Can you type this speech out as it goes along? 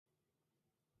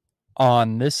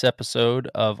On this episode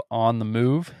of On the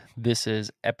Move. This is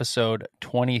episode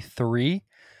 23,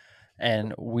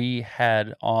 and we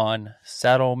had on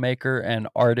saddle maker and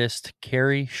artist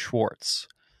Cary Schwarz.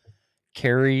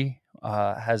 Cary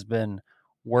has been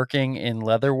working in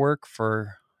leatherwork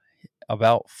for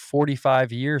about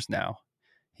 45 years now.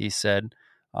 He said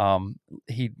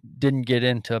he didn't get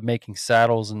into making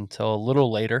saddles until a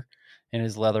little later in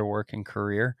his leatherworking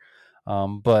career.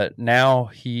 But now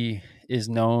he is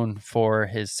known for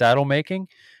his saddle making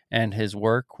and his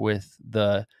work with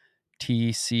the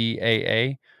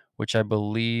TCAA, which I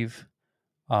believe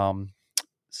um,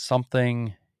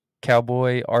 something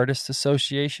Cowboy Artist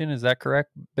Association. Is that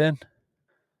correct, Ben?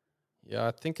 Yeah,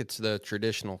 I think it's the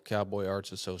Traditional Cowboy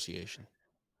Arts Association.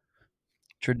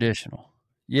 Traditional.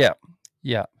 Yeah.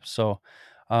 Yeah. So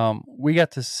we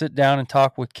got to sit down and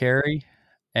talk with Cary,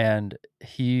 and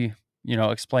he,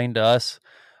 explained to us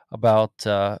about,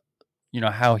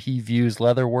 how he views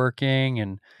leatherworking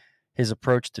and his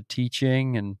approach to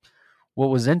teaching. And what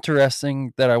was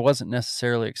interesting that I wasn't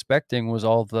necessarily expecting was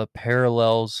all the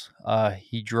parallels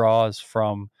he draws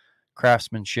from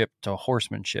craftsmanship to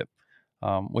horsemanship,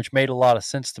 which made a lot of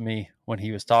sense to me when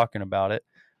he was talking about it.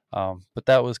 But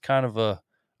that was kind of a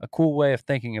cool way of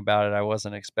thinking about it I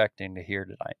wasn't expecting to hear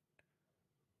tonight.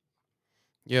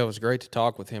 Yeah, it was great to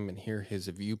talk with him and hear his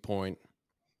viewpoint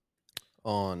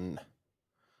on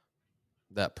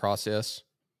that process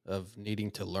of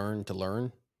needing to learn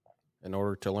in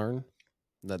order to learn.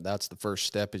 That's the first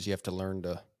step is you have to learn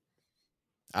to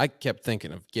I kept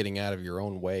thinking of getting out of your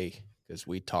own way because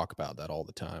we talk about that all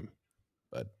the time.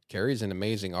 But Carrie's an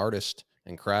amazing artist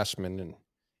and craftsman, and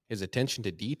his attention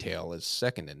to detail is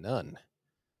second to none.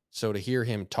 So to hear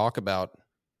him talk about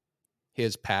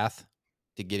his path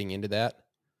to getting into that,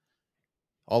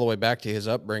 all the way back to his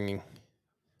upbringing,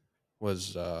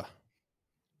 was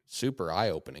super eye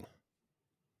opening.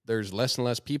 There's less and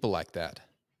less people like that.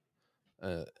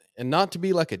 And not to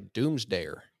be like a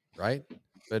doomsdayer, right?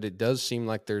 But it does seem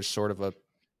like there's sort of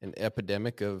an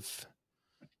epidemic of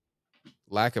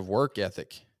lack of work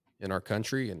ethic in our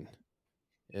country,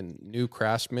 and new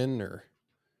craftsmen or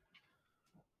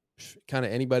kind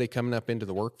of anybody coming up into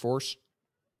the workforce.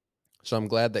 So I'm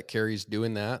glad that Carrie's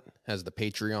doing that, has the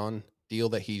Patreon deal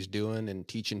that he's doing and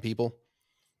teaching people,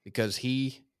 because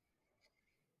he's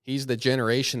the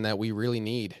generation that we really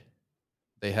need.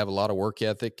 They have a lot of work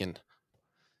ethic, and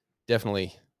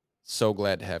definitely so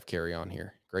glad to have Cary on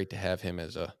here. Great to have him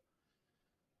as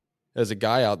a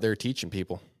guy out there teaching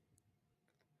people.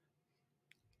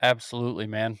 Absolutely,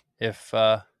 man. If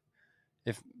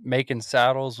making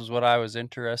saddles was what I was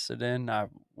interested in, I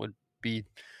would be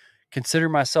consider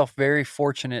myself very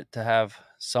fortunate to have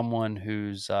someone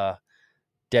who's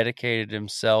dedicated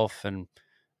himself and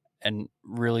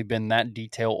really been that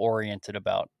detail oriented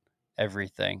about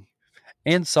everything,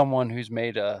 and someone who's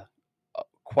made a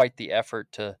quite the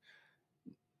effort to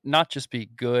not just be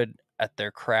good at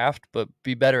their craft, but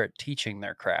be better at teaching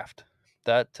their craft.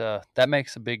 That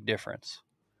makes a big difference.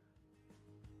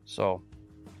 So,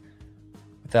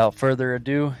 without further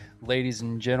ado, ladies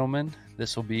and gentlemen,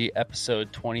 this will be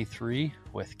episode 23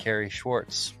 with Cary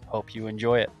Schwarz. Hope you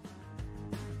enjoy it.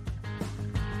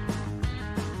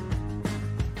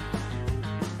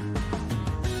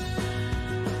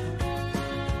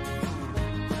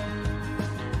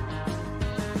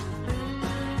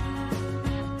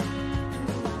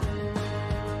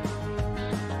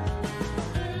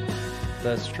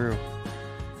 That's true.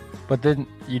 But then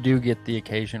you do get the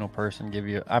occasional person give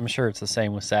you, I'm sure it's the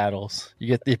same with saddles. You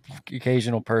get the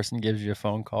occasional person gives you a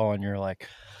phone call and you're like,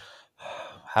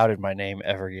 how did my name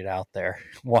ever get out there?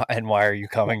 Why are you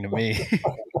coming to me?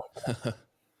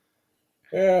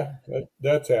 Yeah,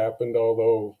 that's happened.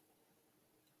 Although,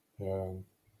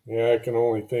 yeah, I can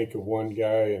only think of one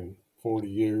guy in 40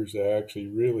 years that actually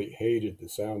really hated the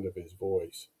sound of his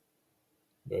voice.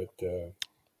 But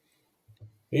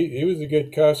he was a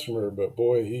good customer. But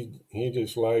boy, he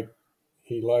just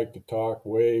he liked to talk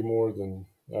way more than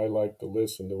I liked to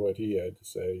listen to what he had to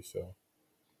say. So,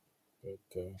 but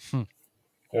Hmm.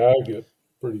 yeah, I get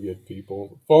pretty good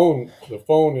people. The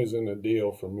phone isn't a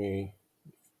deal for me.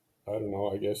 I don't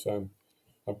know. I guess I'm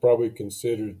probably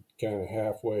considered kind of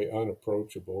halfway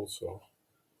unapproachable, so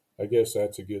I guess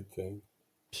that's a good thing.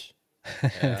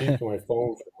 Yeah. Keeps my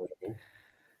phone from ringing.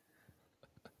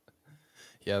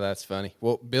 Yeah, that's funny.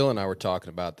 Well, Bill and I were talking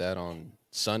about that on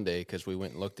Sunday because we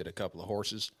went and looked at a couple of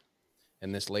horses,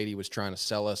 and this lady was trying to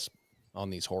sell us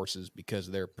on these horses because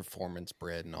they're performance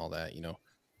bred and all that,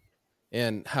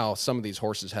 and how some of these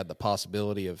horses had the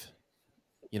possibility of,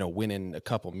 winning a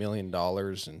couple $1 million.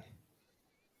 And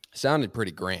sounded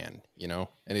pretty grand, and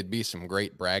it'd be some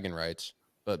great bragging rights.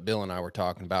 But Bill and I were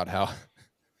talking about how,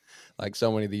 like,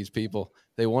 so many of these people,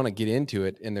 they want to get into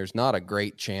it, and there's not a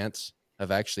great chance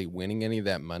of actually winning any of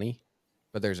that money,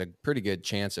 but there's a pretty good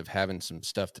chance of having some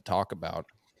stuff to talk about.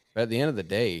 But at the end of the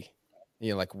day,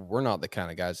 like, we're not the kind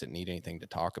of guys that need anything to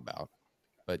talk about,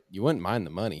 but you wouldn't mind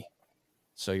the money.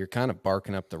 So you're kind of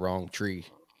barking up the wrong tree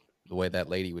the way that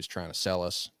lady was trying to sell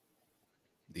us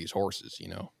these horses,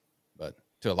 But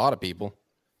to a lot of people,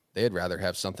 they'd rather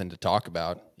have something to talk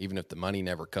about, even if the money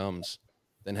never comes,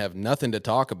 than have nothing to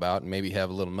talk about and maybe have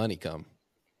a little money come.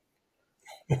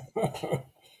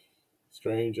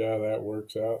 Strange how that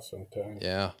works out sometimes.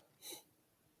 Yeah.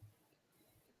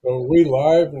 So are we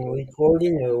live and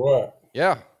recording or what?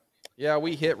 Yeah. Yeah,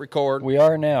 we hit record. We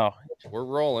are now. We're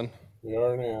rolling. We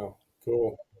are now.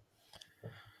 Cool.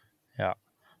 Yeah.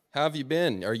 How have you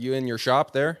been? Are you in your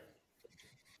shop there?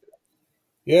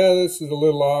 Yeah, this is a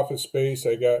little office space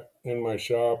I got in my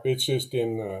shop. It's just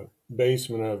in the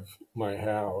basement of my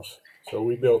house. So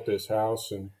we built this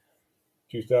house in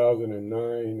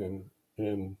 2009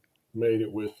 and made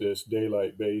it with this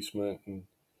daylight basement, and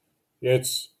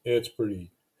it's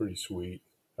pretty sweet.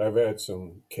 I've had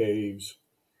some caves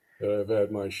that I've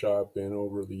had my shop in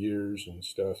over the years and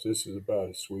stuff. This is about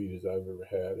as sweet as I've ever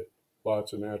had it.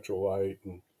 Lots of natural light,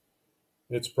 and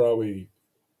it's probably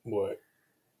what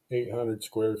 800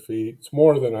 square feet. It's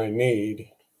more than I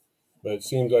need, but it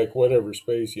seems like whatever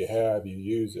space you have, you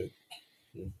use it.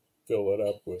 You fill it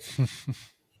up with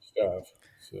stuff.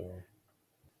 So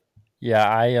Yeah,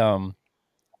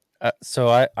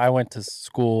 I went to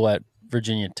school at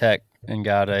Virginia Tech and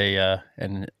got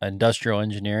an industrial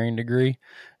engineering degree,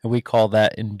 and we call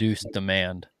that induced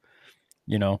demand.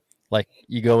 Like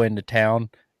you go into town,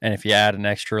 and if you add an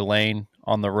extra lane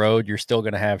on the road, you're still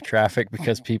going to have traffic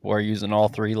because people are using all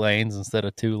 3 lanes instead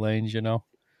of 2 lanes.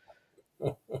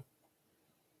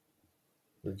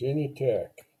 Virginia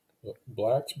Tech,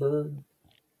 Blacksburg,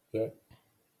 that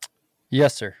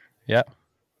Yes, sir. Yeah,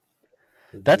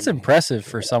 that's Virginia. impressive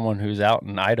for someone who's out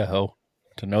in Idaho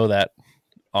to know that.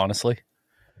 Honestly.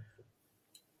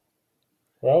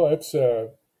 Well, that's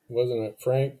wasn't it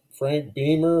Frank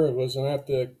Beamer? Wasn't that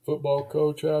the football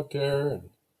coach out there? And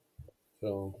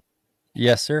so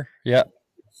Yes, sir. Yeah.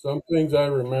 some things I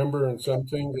remember and some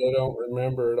things I don't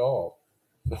remember at all.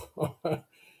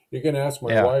 You can ask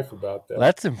my Yeah. wife about that.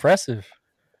 That's impressive.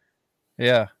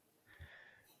 Yeah.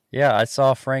 Yeah, I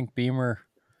saw Frank Beamer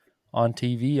on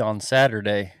TV on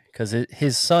Saturday because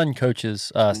his son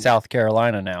coaches South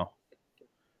Carolina now.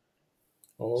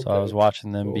 Oh, okay. So I was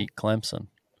watching them Cool. beat Clemson.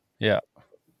 Yeah.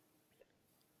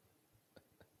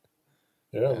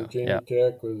 Yeah, Virginia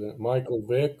Tech was it Michael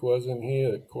Vick, wasn't he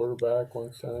a quarterback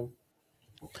one time?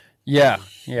 Yeah.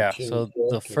 Yeah. Virginia So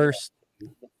Tech,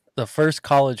 the first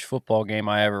college football game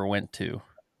I ever went to,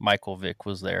 Michael Vick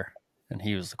was there, and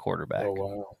he was the quarterback. Oh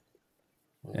wow.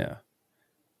 Yeah.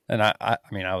 And I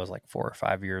mean, I was like 4 or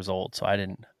 5 years old, so I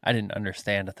didn't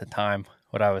understand at the time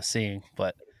what I was seeing.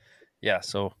 But yeah,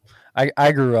 so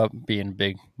I grew up being a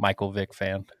big Michael Vick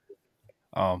fan,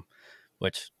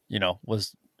 which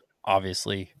was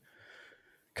obviously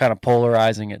kind of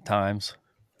polarizing at times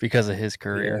because of his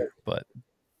career. Yeah. But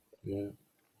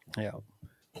Yeah.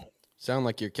 Sound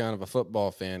like you're kind of a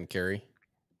football fan, Cary.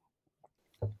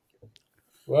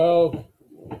 Well,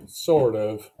 sort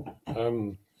of.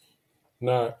 I'm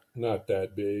not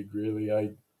that big really.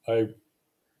 I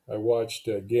watched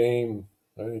a game.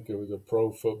 I think it was a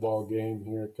pro football game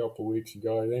here a couple weeks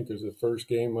ago. I think it was the first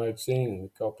game I'd seen in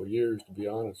a couple years, to be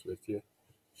honest with you.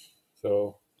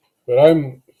 So, but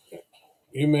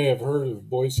you may have heard of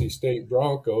Boise State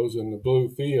Broncos and the blue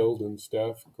field and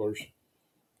stuff. Of course,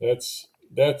 that's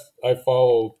I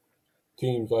follow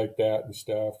teams like that and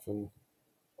stuff. And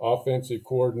offensive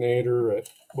coordinator at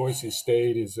Boise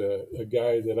State is a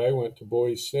guy that I went to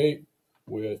Boise State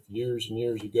with years and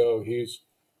years ago. His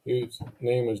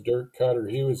name was Dirk Cutter.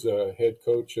 He was a head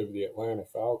coach of the Atlanta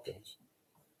Falcons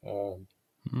a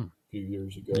few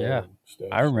years ago. yeah, and stuff.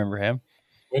 I remember him.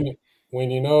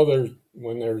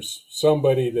 When there's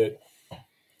somebody that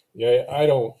I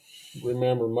don't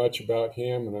remember much about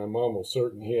him, and I'm almost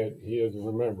certain he doesn't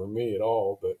remember me at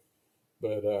all. But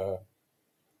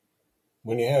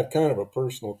when you have kind of a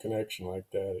personal connection like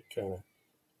that, it kind of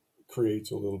creates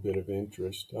a little bit of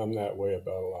interest. I'm that way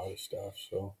about a lot of stuff.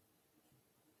 So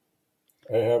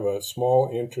I have a small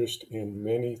interest in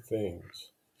many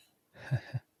things.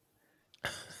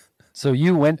 So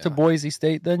you went to Boise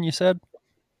State then, you said?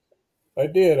 I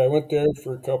did. I went there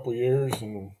for a couple years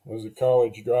and was a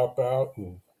college dropout,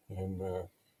 and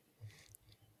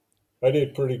I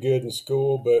did pretty good in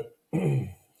school, but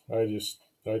I just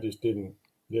I just didn't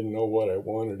know what I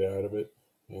wanted out of it.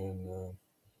 And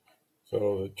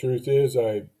so the truth is,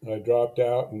 I dropped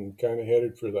out and kind of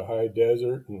headed for the high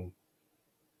desert and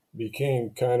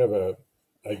became kind of a,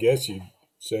 I guess you'd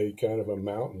say, kind of a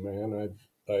mountain man.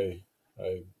 I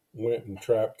went and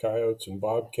trapped coyotes and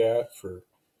bobcat for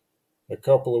a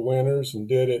couple of winters and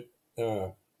did it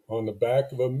on the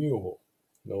back of a mule,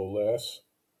 no less.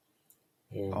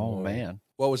 And, Oh man.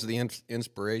 What was the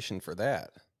inspiration for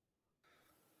that?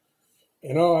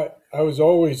 You know, I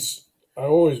always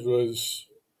was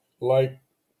like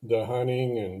the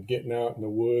hunting and getting out in the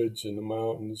woods and the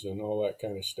mountains and all that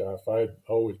kind of stuff. I'd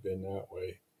always been that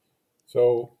way.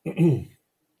 So I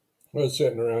was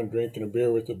sitting around drinking a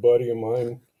beer with a buddy of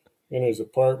mine in his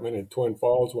apartment in Twin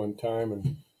Falls one time,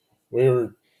 and we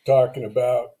were talking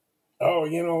about, oh,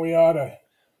 you know, we ought to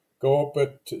go up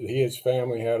at his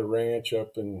family had a ranch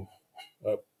up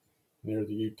near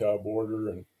the Utah border,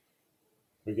 and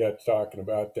we got talking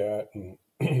about that, and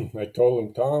I told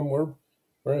him, Tom, we're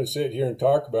going to sit here and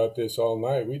talk about this all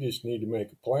night. We just need to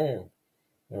make a plan.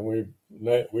 And we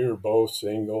were both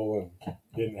single and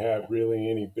didn't have really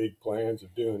any big plans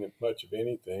of doing much of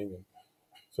anything. And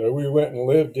so we went and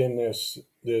lived in this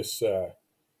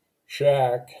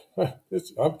shack.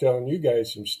 I'm telling you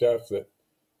guys some stuff that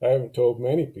I haven't told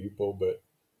many people, but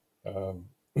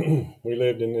we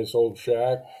lived in this old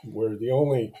shack where the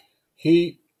only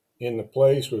heat in the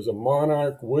place was a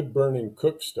Monarch wood burning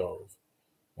cook stove.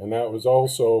 And that was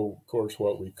also, of course,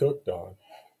 what we cooked on.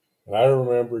 And I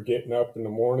remember getting up in the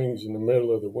mornings in the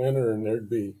middle of the winter and there'd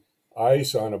be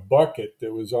ice on a bucket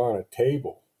that was on a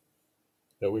table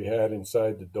that we had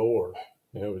inside the door.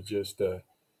 And it was just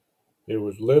it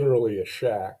was literally a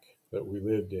shack that we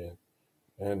lived in.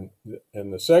 And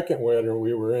the second winter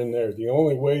we were in there, the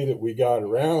only way that we got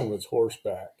around was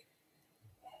horseback.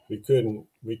 We couldn't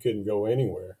go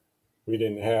anywhere. We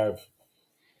didn't have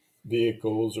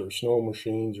vehicles or snow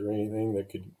machines or anything that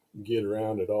could get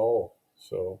around at all.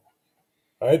 So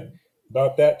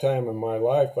about that time in my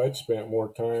life, I'd spent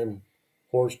more time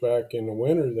horseback in the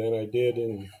winter than I did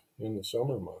in the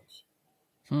summer months.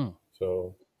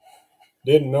 So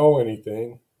didn't know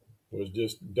anything, was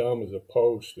just dumb as a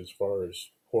post as far as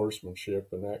horsemanship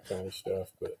and that kind of stuff,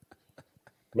 but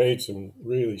made some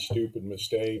really stupid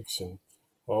mistakes and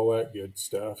all that good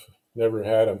stuff.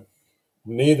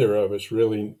 Neither of us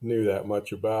really knew that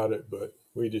much about it, but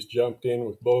we just jumped in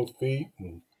with both feet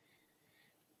and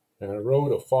I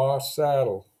rode a Foss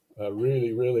saddle, a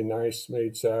really, really nice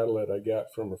made saddle that I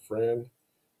got from a friend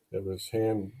that was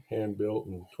hand built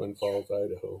in Twin Falls,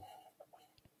 Idaho.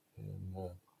 And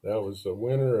that was the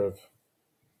winter of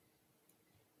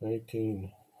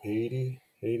 1980,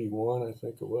 81, I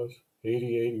think it was.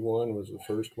 80, 81 was the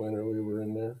first winter we were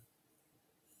in there.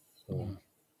 So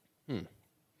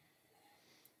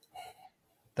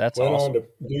That's went awesome. on to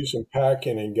do some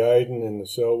packing and guiding in the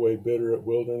Selway Bitterroot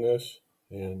Wilderness.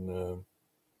 And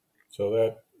so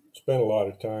that spent a lot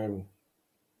of time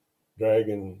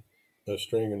dragging a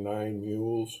string of 9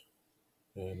 mules.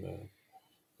 And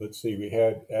let's see, we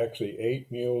had actually 8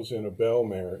 mules in a bell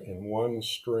mare in one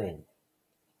string,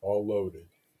 all loaded.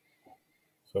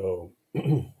 So,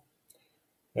 and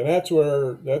that's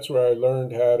where I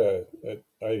learned how to.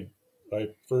 I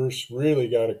first really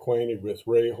got acquainted with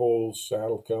Ray Hole's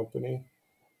Saddle Company.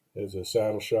 There's a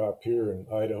saddle shop here in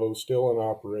Idaho, still in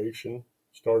operation.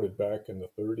 Started back in the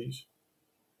 30s.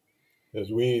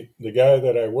 The guy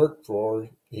that I worked for,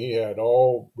 he had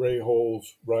all Ray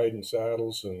Hole's riding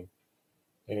saddles,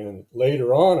 and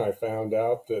later on I found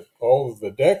out that all of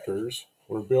the Deckers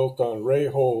were built on Ray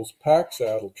Hole's pack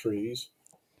saddle trees,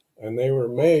 and they were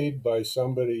made by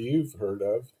somebody you've heard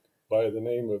of by the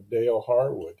name of Dale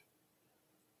Harwood.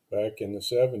 Back in the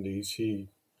 70s,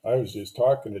 I was just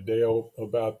talking to Dale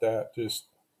about that just,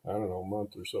 I don't know, a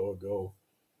month or so ago.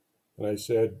 And I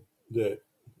said that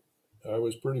I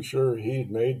was pretty sure he'd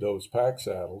made those pack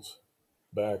saddles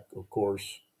back, of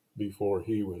course, before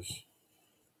he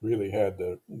really had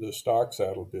the stock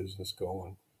saddle business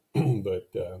going. But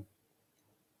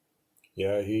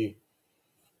yeah, he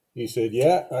said,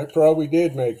 yeah, I probably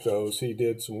did make those. He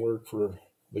did some work for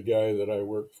the guy that I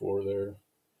worked for there.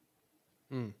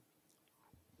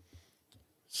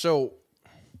 So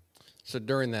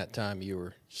during that time you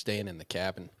were staying in the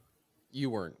cabin,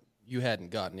 you hadn't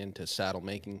gotten into saddle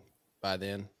making by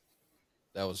then?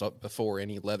 That was up before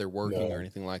any leather working or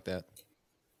anything like that?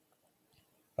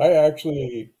 I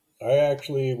actually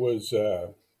was,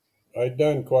 I'd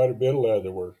done quite a bit of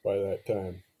leather work by that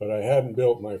time, but I hadn't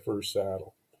built my first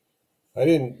saddle. I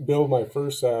didn't build my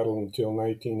first saddle until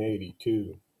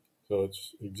 1982. So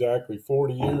it's exactly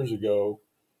 40 years ago,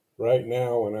 right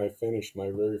now when I finished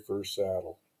my very first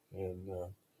saddle. And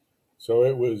so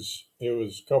it was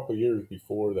a couple years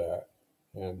before that.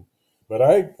 And but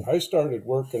I started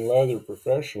working leather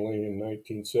professionally in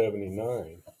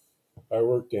 1979. I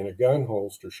worked in a gun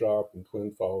holster shop in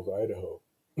Twin Falls, Idaho.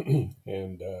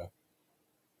 And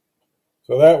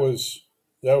so that was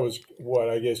what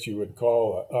I guess you would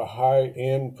call a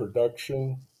high-end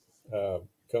production uh,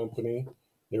 company.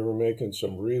 They were making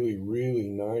some really, really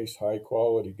nice,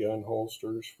 high-quality gun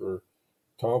holsters for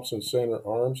Thompson Center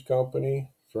Arms Company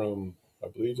from, I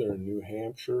believe they're in New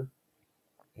Hampshire.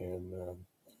 And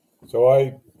so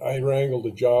I wrangled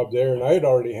a job there, and I had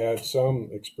already had some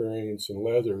experience in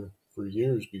leather for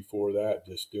years before that,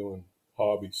 just doing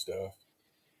hobby stuff.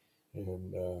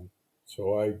 And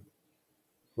so I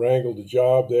wrangled a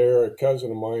job there. A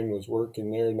cousin of mine was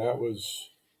working there, and that was,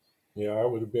 yeah, it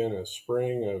would have been a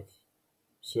spring of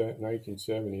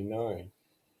 1979.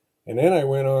 And then I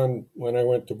went on, when I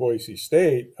went to Boise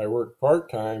State, I worked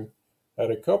part-time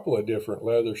at a couple of different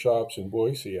leather shops in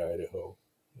Boise, Idaho.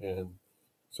 And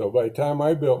so by the time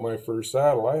I built my first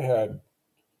saddle, I had,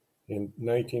 in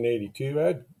 1982,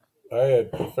 I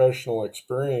had professional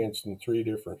experience in 3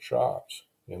 different shops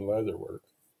in leather work.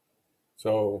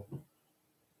 So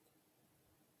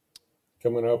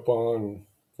coming up on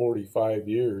 45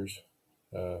 years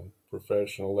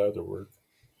professional leather work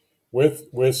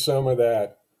with some of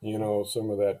that, you know, some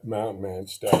of that mountain man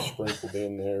stuff sprinkled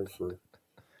in there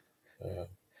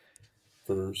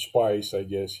for spice, I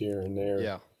guess, here and there.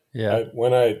 Yeah. Yeah.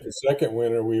 The second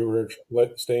winter we were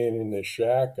staying in this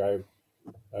shack, I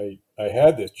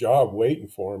had this job waiting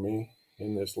for me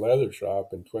in this leather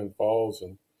shop in Twin Falls,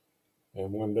 and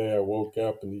one day I woke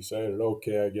up and decided,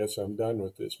 okay, I guess I'm done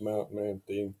with this mountain man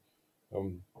thing.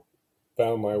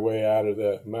 Found my way out of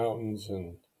the mountains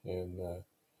and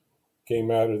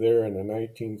came out of there in a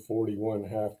 1941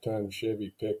 half-ton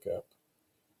Chevy pickup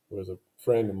with a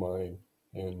friend of mine,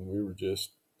 and we were just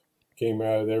came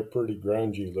out of there pretty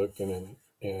grungy looking,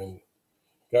 and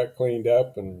got cleaned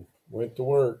up and went to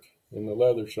work in the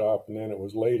leather shop. And then it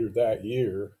was later that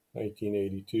year,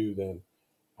 1982, then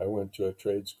I went to a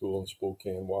trade school in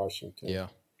Spokane, Washington. Yeah.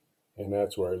 And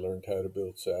that's where I learned how to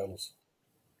build saddles.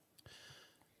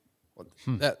 Well,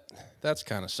 that's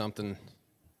kind of something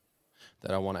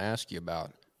that I want to ask you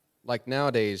about. Like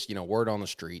nowadays, you know, word on the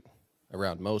street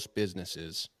around most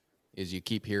businesses is you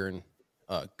keep hearing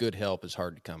good help is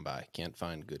hard to come by. Can't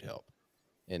find good help.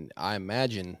 And I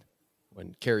imagine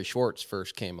when Cary Schwarz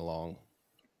first came along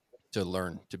to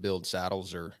learn to build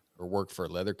saddles or work for a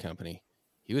leather company,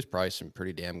 he was probably some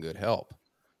pretty damn good help.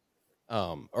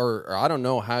 Or I don't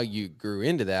know how you grew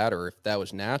into that or if that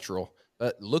was natural,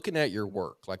 but looking at your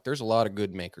work, like there's a lot of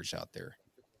good makers out there.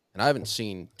 And I haven't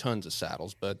seen tons of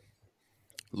saddles, but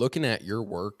looking at your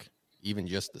work, even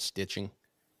just the stitching,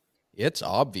 it's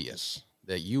obvious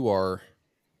that you are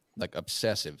like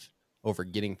obsessive over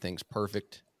getting things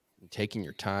perfect and taking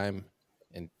your time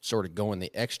and sort of going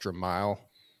the extra mile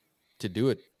to do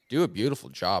a beautiful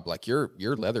job. Like your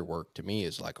leather work to me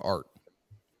is like art.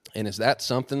 And is that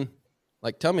something,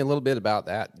 like, tell me a little bit about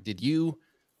that. Did you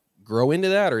grow into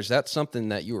that, or is that something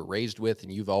that you were raised with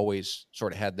and you've always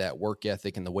sort of had that work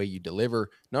ethic and the way you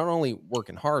deliver, not only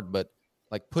working hard, but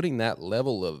like putting that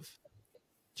level of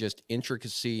just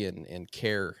intricacy and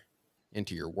care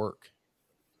into your work?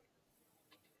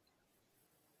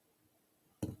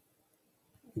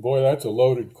 Boy, that's a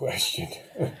loaded question.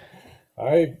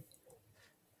 I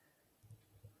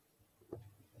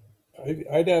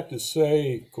I'd have to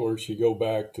say, of course, you go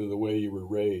back to the way you were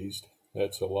raised.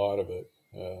 That's a lot of it.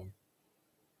 I'm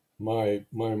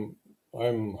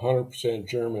 100%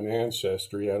 German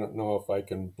ancestry. I don't know if I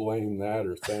can blame that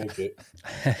or thank my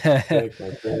parents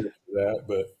for that,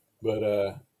 but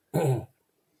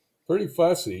pretty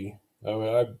fussy. I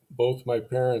mean, both my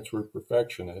parents were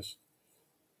perfectionists,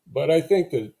 but I think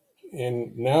that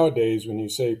nowadays when you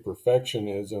say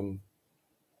perfectionism,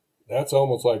 that's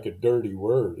almost like a dirty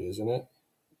word, isn't it?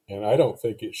 And I don't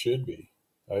think it should be.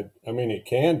 I mean, it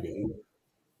can be,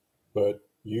 but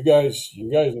you guys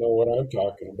know what I'm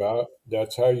talking about.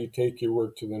 That's how you take your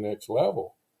work to the next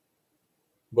level.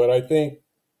 But I think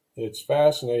it's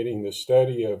fascinating the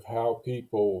study of how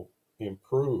people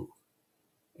improve.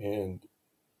 And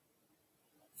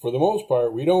for the most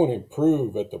part, we don't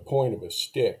improve at the point of a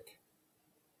stick.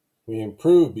 We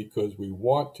improve because we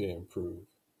want to improve.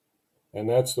 And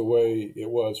that's the way it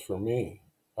was for me.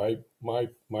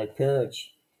 My parents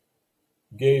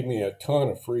gave me a ton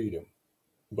of freedom,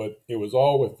 but it was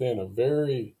all within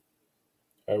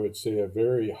I would say, a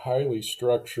very highly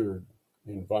structured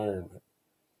environment.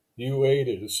 You ate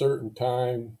at a certain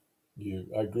time,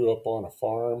 I grew up on a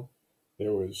farm.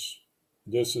 This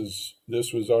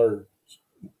was our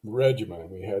regimen.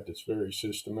 We had this very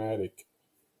systematic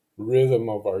rhythm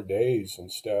of our days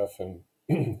and stuff, and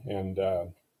and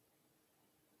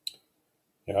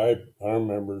yeah, I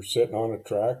remember sitting on a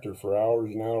tractor for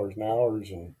hours and hours and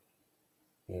hours, and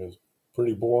it was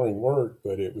pretty boring work,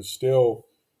 but it was still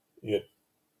it.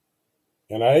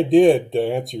 And I did, to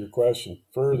answer your question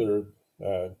further,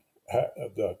 the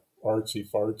artsy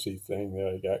fartsy thing that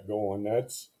I got going.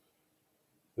 That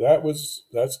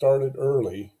started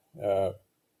early.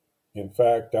 In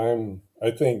fact, I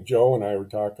think Joe and I were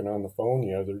talking on the phone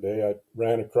the other day. I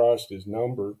ran across his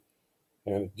number,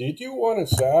 and did you want a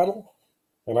saddle?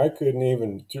 And I couldn't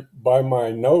even, by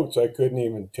my notes, I couldn't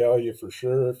even tell you for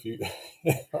sure if you,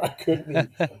 I couldn't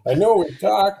even, I know we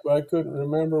talked, but I couldn't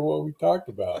remember what we talked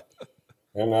about.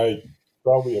 And I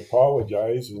probably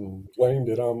apologized and blamed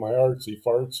it on my artsy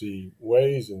fartsy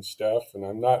ways and stuff. And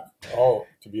I'm not,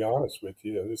 to be honest with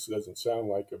you, this doesn't sound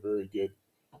like a very good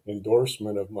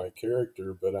endorsement of my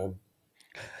character, but I'm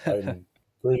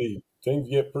pretty, things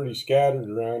get pretty scattered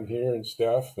around here and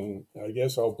stuff. And I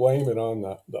guess I'll blame it on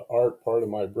the art part of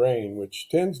my brain, which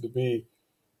tends to be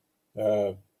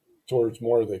uh, towards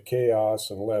more of the chaos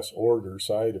and less order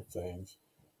side of things.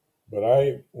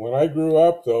 But when I grew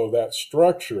up, though, that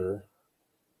structure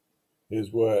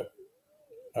is what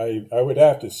I would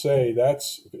have to say.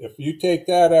 That's, if you take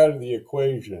that out of the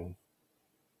equation,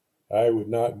 I would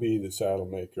not be the saddle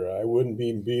maker. I wouldn't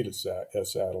even be a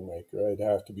saddle maker. I'd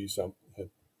have to be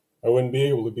I wouldn't be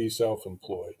able to be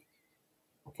self-employed,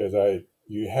 because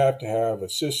you have to have a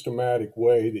systematic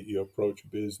way that you approach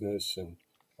business and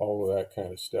all of that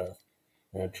kind of stuff.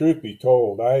 And truth be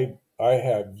told, I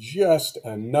have just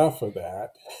enough of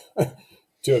that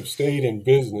to have stayed in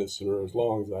business for as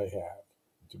long as I have,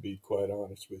 to be quite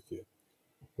honest with you.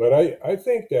 But I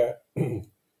think that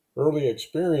early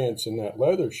experience in that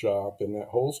leather shop, in that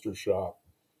holster shop,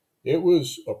 it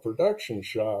was a production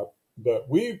shop, but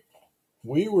we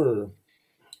were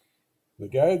the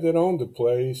guy that owned the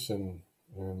place, and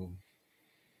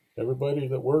everybody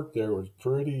that worked there was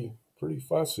pretty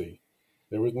fussy.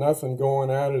 There was nothing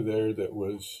going out of there that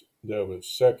was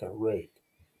second rate.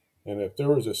 And if there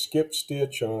was a skip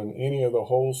stitch on any of the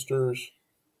holsters,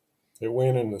 it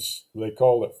went in they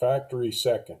called it factory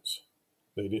seconds.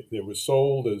 It was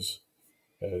sold as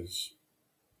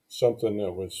something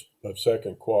that was of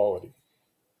second quality.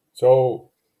 So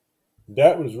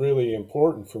that was really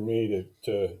important for me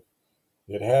to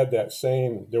it had that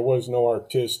same, there was no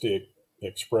artistic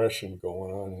expression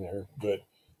going on there,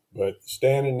 but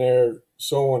standing there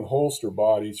sewing holster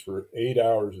bodies for 8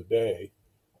 hours a day,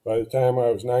 by the time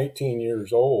I was 19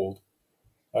 years old,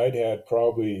 I'd had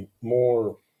probably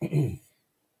more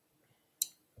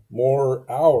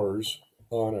hours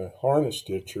on a harness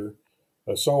stitcher,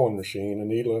 a sewing machine, a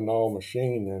needle and awl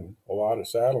machine, than a lot of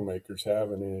saddle makers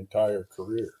have in an entire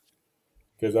career,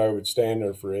 because I would stand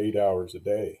there for 8 hours a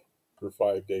day for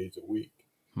 5 days a week.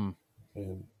 And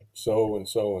so and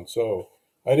so and so.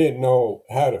 I didn't know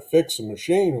how to fix a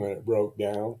machine when it broke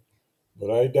down,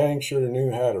 but I dang sure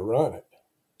knew how to run it.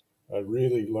 I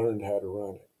really learned how to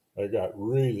run it. I got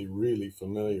really, really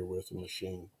familiar with the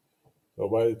machine. So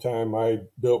by the time I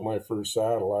built my first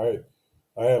saddle,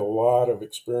 I had a lot of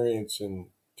experience in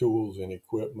tools and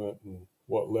equipment and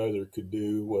what leather could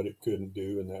do, what it couldn't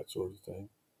do, and that sort of thing.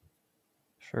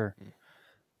 Sure.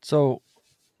 So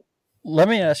let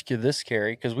me ask you this,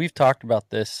 Cary, because we've talked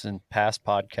about this in past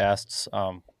podcasts,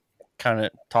 kind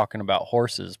of talking about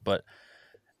horses, but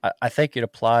I think it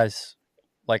applies,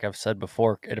 like I've said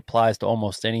before, it applies to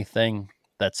almost anything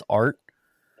that's art.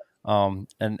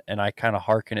 And I kind of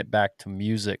hearken it back to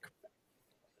music.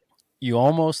 You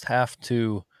almost have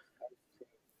to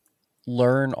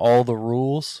learn all the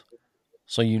rules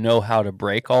so you know how to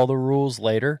break all the rules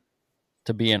later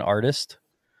to be an artist.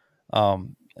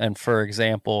 And for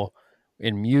example,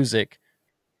 in music,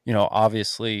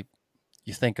 obviously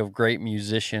you think of great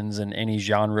musicians in any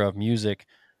genre of music,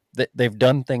 that they've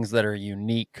done things that are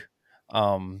unique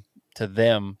to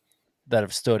them, that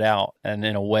have stood out and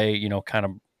in a way, kind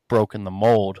of broken the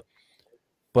mold.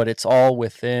 But it's all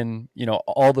within,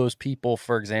 all those people,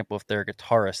 for example, if they're a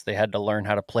guitarist, they had to learn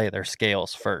how to play their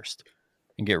scales first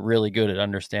and get really good at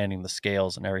understanding the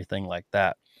scales and everything like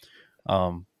that.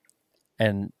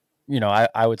 And,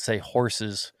 I would say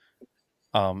horses,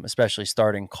 especially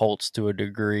starting colts to a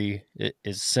degree,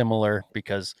 is similar,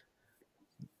 because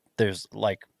there's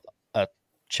like a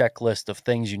checklist of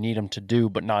things you need them to do,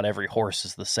 but not every horse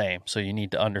is the same. So you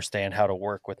need to understand how to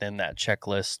work within that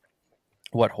checklist,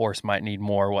 what horse might need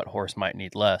more, what horse might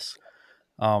need less.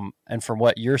 And from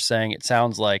what you're saying, it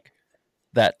sounds like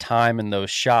that time in those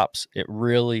shops, it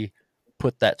really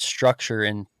put that structure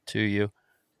into you.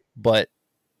 But,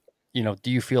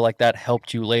 do you feel like that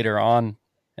helped you later on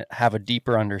have a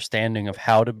deeper understanding of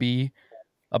how to be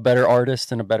a better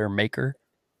artist and a better maker?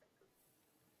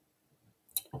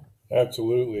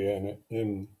 Absolutely,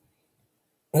 and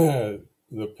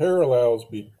the parallels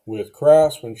with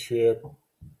craftsmanship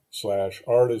slash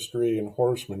artistry and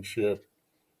horsemanship,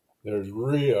 there's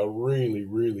a really,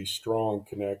 really strong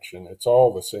connection. It's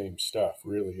all the same stuff,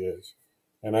 really is.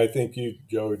 And I think you,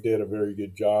 Joe, did a very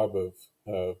good job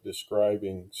of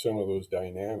describing some of those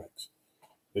dynamics.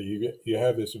 That you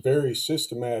have this very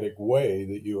systematic way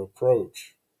that you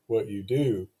approach what you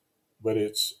do, but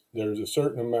there's a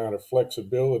certain amount of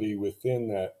flexibility within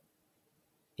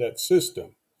that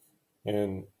system.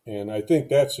 And I think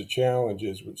that's the challenge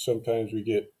is sometimes we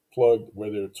get plugged,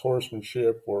 whether it's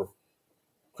horsemanship or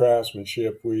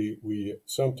craftsmanship, we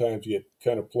sometimes get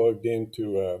kind of plugged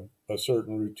into a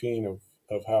certain routine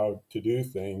of how to do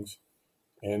things,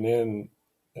 and then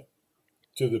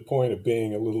to the point of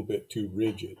being a little bit too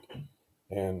rigid.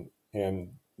 And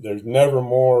there's never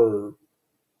more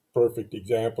perfect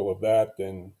example of that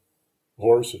than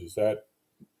horses. That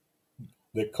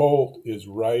the colt is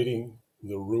writing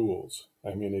the rules.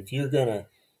 I mean, if you're gonna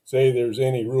say there's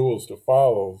any rules to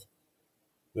follow,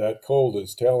 that colt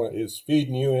is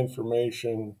feeding you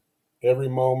information every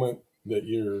moment that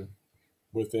you're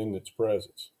within its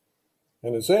presence.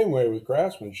 And the same way with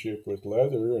craftsmanship, with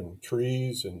leather and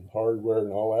trees and hardware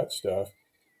and all that stuff,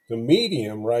 the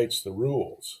medium writes the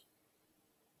rules.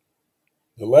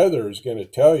 The leather is going to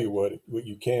tell you what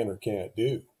you can or can't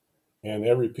do. And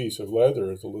every piece of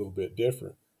leather is a little bit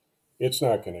different. It's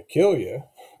not going to kill you,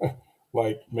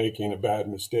 like making a bad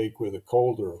mistake with a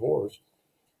colt or a horse,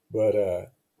 but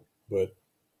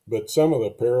but some of the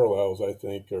parallels I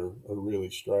think are really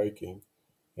striking,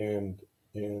 and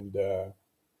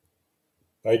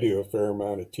I do a fair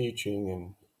amount of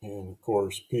teaching, and of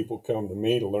course people come to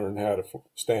me to learn how to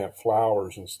stamp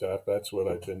flowers and stuff. That's what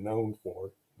I've been known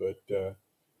for, but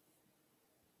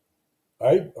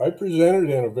I present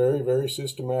it in a very, very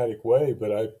systematic way,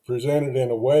 but I present it in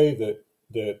a way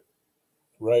that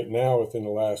right now, within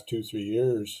the last 2-3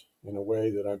 years, in a way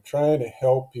that I'm trying to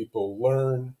help people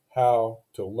learn how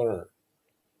to learn.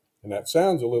 And that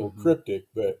sounds a little cryptic,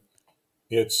 but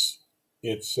it's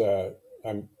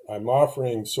I'm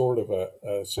offering sort of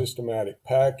a systematic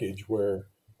package where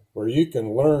you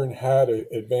can learn how to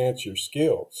advance your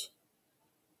skills.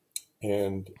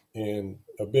 And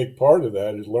a big part of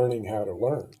that is learning how to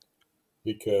learn,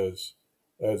 because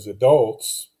as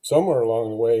adults, somewhere along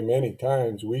the way, many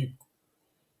times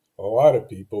a lot of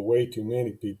people, way too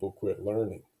many people quit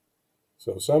learning.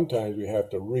 So sometimes we have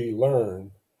to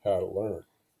relearn how to learn.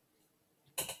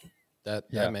 That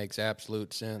Yeah. makes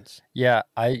absolute sense. Yeah,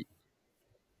 I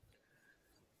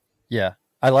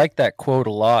like that quote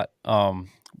a lot.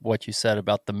 What you said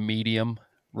about the medium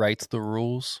writes the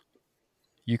rules.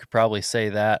 You could probably say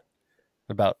that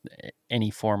about any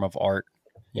form of art,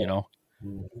 you know.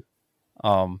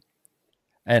 Um,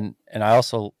 and I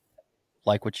also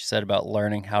like what you said about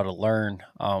learning how to learn.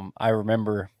 I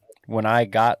remember when I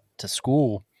got to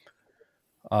school,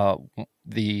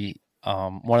 the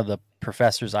one of the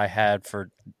professors I had for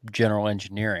general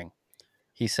engineering,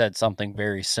 he said something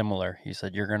very similar. He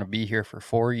said, "You're going to be here for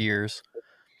 4 years,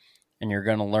 and you're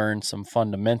going to learn some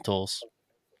fundamentals,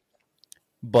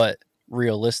 but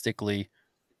realistically,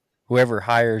 whoever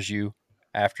hires you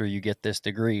after you get this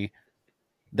degree,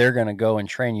 they're going to go and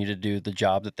train you to do the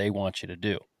job that they want you to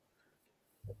do.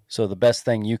 So the best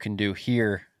thing you can do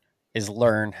here is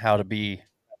learn how to be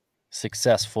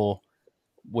successful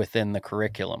within the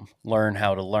curriculum, learn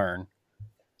how to learn.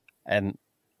 And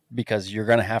because you're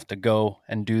going to have to go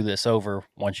and do this over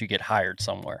once you get hired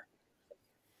somewhere."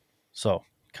 So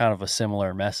kind of a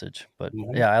similar message, but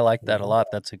yeah, I like that a lot.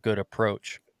 That's a good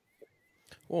approach.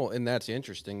 Well, and that's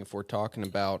interesting if we're talking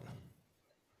about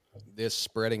this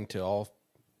spreading to all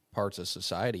parts of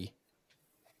society.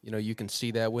 You know, you can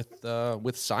see that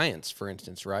with science, for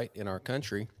instance, right? In our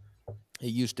country,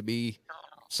 it used to be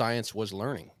science was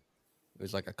learning. It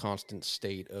was like a constant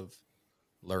state of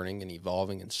learning and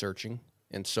evolving and searching.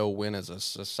 And so when as a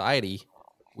society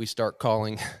we start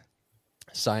calling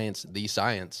science the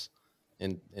science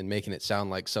and making it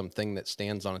sound like something that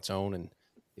stands on its own and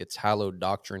it's hallowed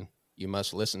doctrine, you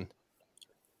must listen.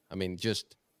 I mean,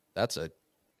 just that's a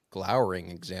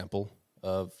glowering example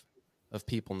of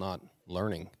people not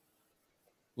learning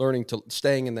to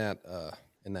staying in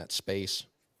that space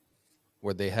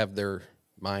where they have their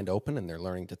mind open and they're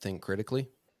learning to think critically,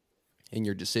 and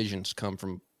your decisions come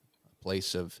from a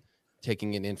place of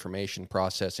taking in information,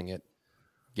 processing it,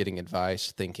 getting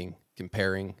advice, thinking,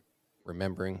 comparing,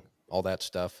 remembering, all that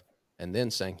stuff, and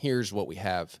then saying, here's what we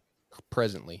have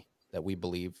presently that we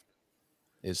believe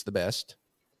is the best.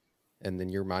 And then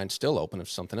your mind's still open if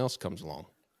something else comes along.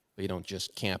 But you don't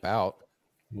just camp out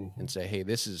and say, hey,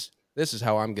 this is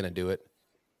how I'm going to do it.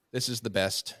 This is the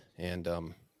best. And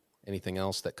anything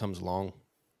else that comes along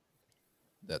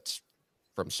that's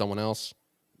from someone else,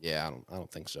 yeah, I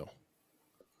don't think so.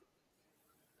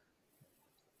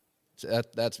 So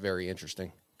that's very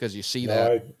interesting, because you see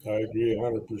that. I agree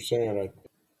 100%.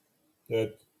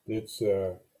 That it's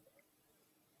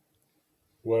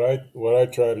what I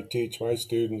try to teach my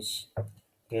students,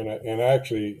 and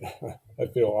actually I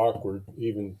feel awkward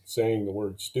even saying the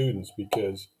word students,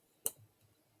 because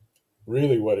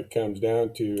really what it comes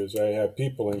down to is I have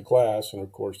people in class, and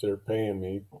of course they're paying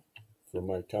me for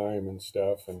my time and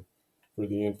stuff and for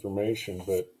the information,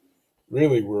 but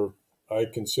really I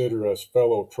consider us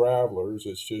fellow travelers.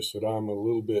 It's just that I'm a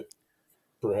little bit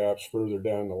perhaps further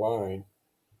down the line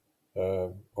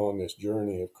on this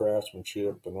journey of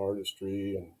craftsmanship and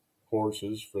artistry and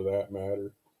horses, for that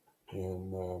matter.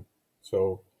 And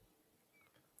so,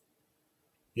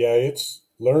 yeah, it's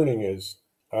learning is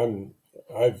I've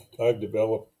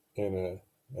developed an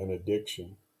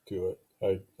addiction to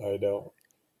it. I don't.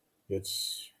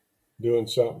 It's doing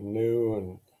something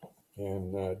new,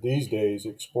 and these days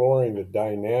exploring the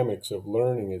dynamics of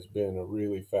learning has been a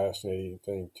really fascinating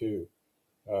thing too.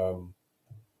 Um,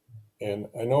 and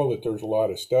I know that there's a lot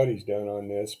of studies done on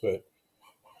this, but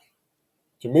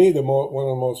to me, one of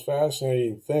the most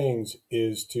fascinating things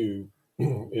is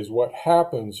is what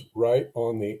happens right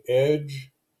on the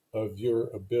edge of your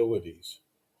abilities.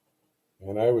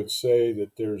 And I would say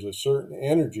that there's a certain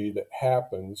energy that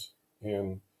happens,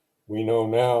 and we know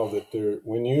now that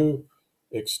when you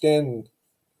extend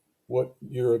what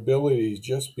your abilities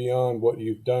just beyond what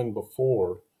you've done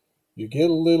before, you get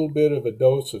a little bit of a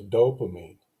dose of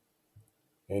dopamine.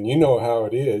 And you know how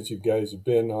it is. You guys have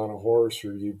been on a horse,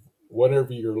 or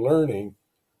whatever you're learning,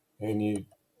 and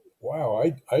wow,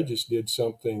 I just did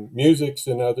something. Music's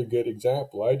another good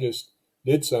example. I just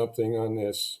did something on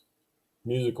this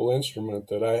musical instrument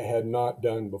that I had not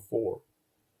done before.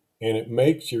 And it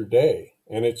makes your day.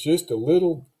 And it's just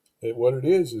what it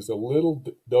is a little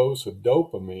dose of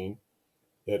dopamine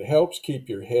that helps keep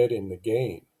your head in the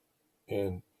game.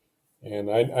 And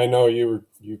I know you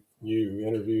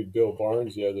interviewed Bill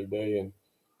Barnes the other day,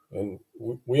 and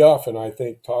we often, I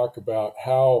think, talk about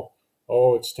how,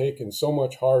 oh, it's taken so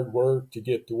much hard work to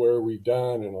get to where we've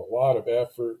done, and a lot of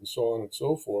effort and so on and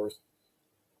so forth.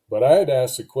 But I had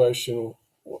asked the question,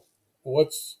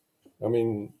 what's, I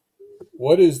mean,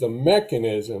 what is the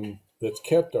mechanism that's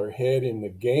kept our head in the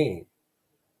game?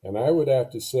 And I would have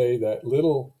to say that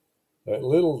little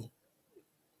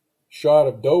shot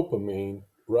of dopamine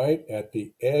right at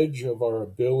the edge of our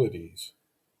abilities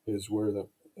is where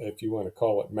if you want to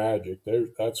call it magic,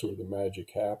 that's where the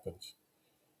magic happens.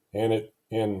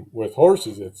 And with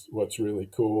horses, it's what's really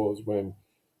cool is when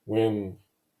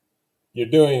you're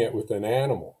doing it with an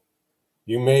animal.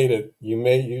 You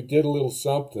did a little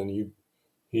something.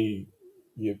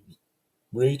 You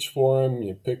reached for him,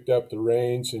 you picked up the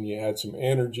reins, and you had some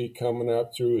energy coming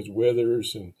up through his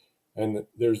withers, and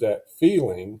there's that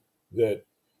feeling that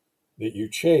you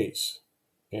chase,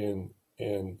 and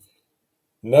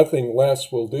nothing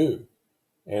less will do.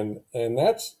 And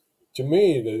that's, to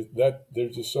me, that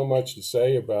there's just so much to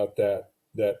say about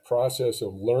that process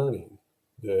of learning,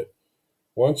 that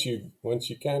once you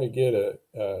kind of get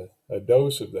a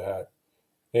dose of that,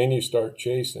 then you start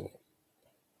chasing it.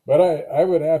 But I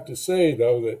would have to say,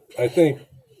 though, that I think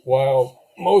while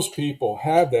most people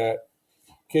have that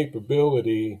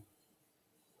capability,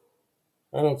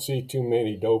 I don't see too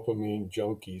many dopamine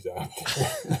junkies out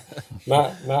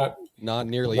there. Not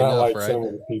nearly not enough, like right? some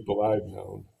of the people I've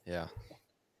known. Yeah.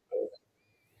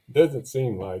 Doesn't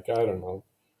seem like, I don't know.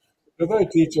 Because I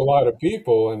teach a lot of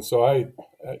people, and so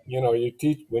when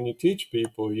you teach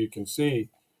people, you can see,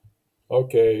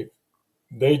 okay,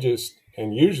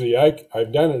 and usually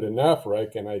I've done it enough where I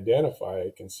can identify,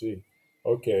 I can see,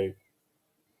 okay,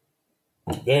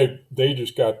 they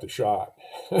just got the shot.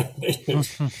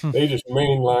 they just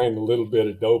mainlined a little bit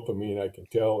of dopamine. I can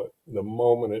tell it the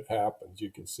moment it happens.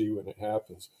 You can see when it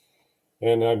happens.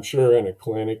 And I'm sure in a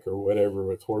clinic or whatever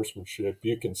with horsemanship,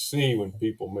 you can see when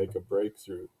people make a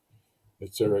breakthrough.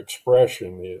 It's their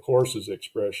expression, the horse's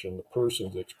expression, the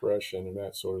person's expression, and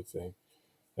that sort of thing.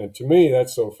 And to me,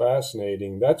 that's so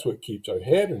fascinating. That's what keeps our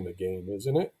head in the game,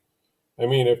 isn't it? I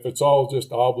mean, if it's all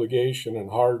just obligation and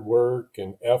hard work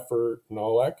and effort and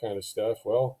all that kind of stuff,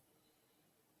 well,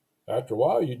 after a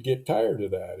while, you'd get tired of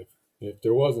that. if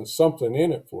there wasn't something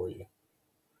in it for you.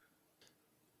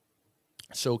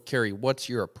 So, Cary, what's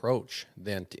your approach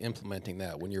then to implementing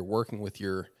that when you're working with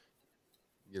your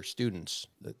students,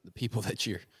 the people that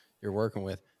you're working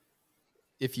with?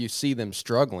 If you see them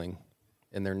struggling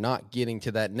and they're not getting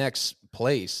to that next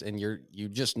place, and you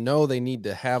just know they need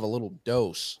to have a little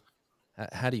dose,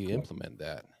 how do you implement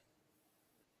that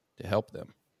to help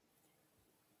them?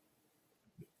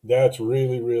 That's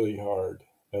really, really hard.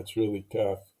 That's really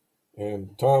tough.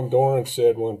 And Tom Doran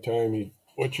said one time,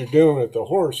 what you're doing with the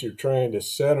horse, you're trying to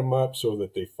set them up so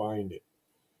that they find it.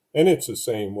 And it's the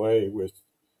same way with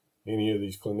any of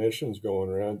these clinicians going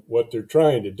around. What they're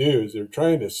trying to do is they're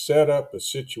trying to set up a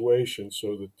situation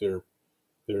so that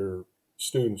their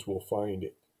students will find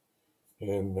it.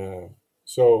 And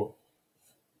so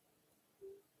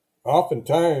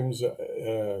oftentimes,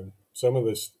 some of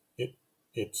this,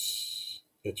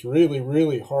 it's really,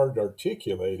 really hard to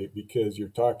articulate it because you're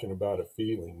talking about a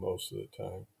feeling most of the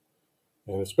time,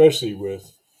 and especially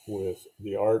with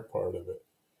the art part of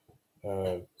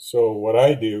it. So what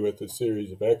I do with a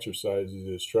series of exercises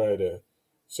is try to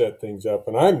set things up,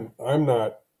 and I'm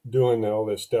not doing all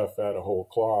this stuff out of whole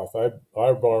cloth. I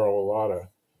borrow a lot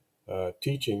of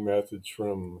teaching methods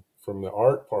from the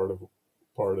art part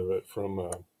of it from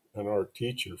an art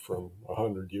teacher from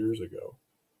 100 years ago,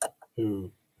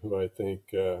 who I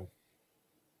think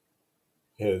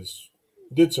has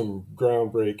did some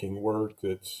groundbreaking work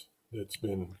that's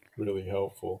been really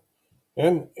helpful.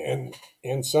 And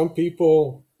some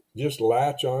people just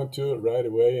latch onto it right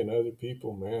away, and other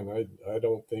people, man, I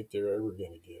don't think they're ever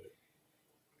going to get it.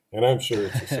 And I'm sure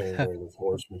it's the same way with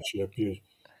horsemanship.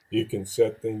 You can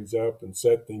set things up and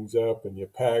set things up, and you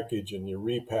package and you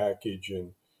repackage,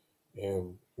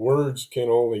 and words can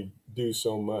only do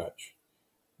so much.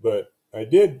 But I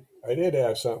did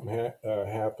have something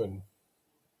happen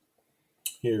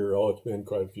here. Oh, it's been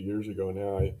quite a few years ago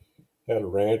now. I had a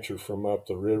rancher from up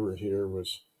the river here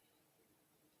was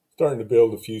starting to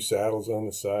build a few saddles on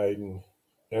the side, and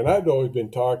I'd always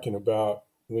been talking about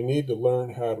we need to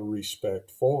learn how to respect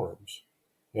forms.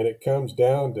 And it comes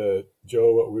down to,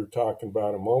 Joe, what we were talking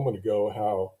about a moment ago,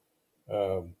 how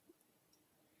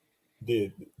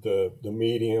the the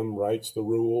medium writes the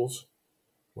rules.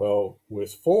 Well,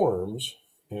 with forms,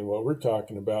 and what we're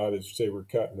talking about is, say we're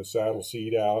cutting the saddle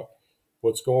seat out.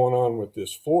 What's going on with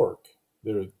this fork?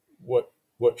 There,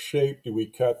 what shape do we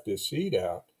cut this seat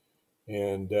out?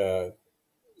 And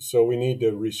so we need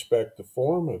to respect the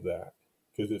form of that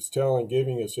because it's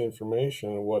giving us information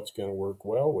on what's going to work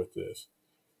well with this.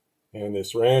 And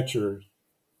this rancher,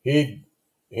 he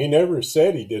he never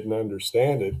said he didn't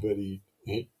understand it, but he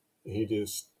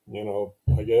just,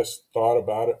 I guess thought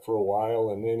about it for a while,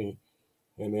 and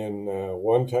then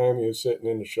one time he was sitting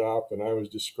in the shop and I was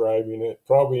describing it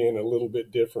probably in a little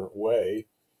bit different way.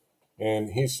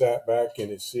 And he sat back in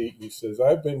his seat and he says,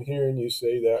 I've been hearing you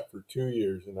say that for 2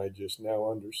 years and I just now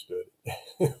understood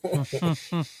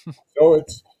it. so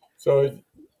it's, so,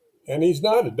 and he's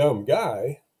not a dumb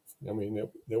guy. I mean,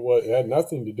 it had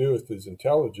nothing to do with his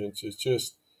intelligence. It's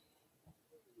just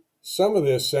some of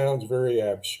this sounds very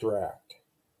abstract.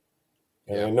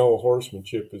 And Yeah. I know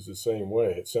horsemanship is the same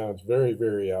way. It sounds very,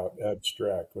 very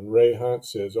abstract. When Ray Hunt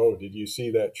says, oh, did you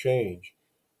see that change?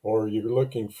 Or you're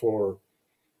looking for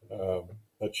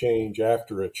a change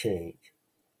after a change.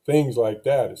 Things like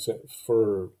that.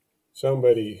 For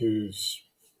somebody who's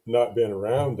not been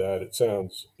around that, it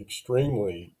sounds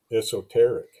extremely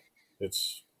esoteric.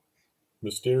 It's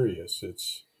mysterious.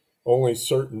 It's only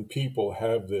certain people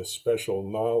have this special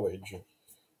knowledge.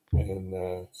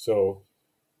 And so,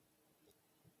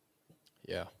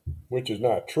 Yeah. which is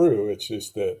not true. It's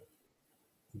just that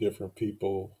different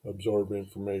people absorb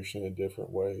information in different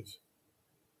ways.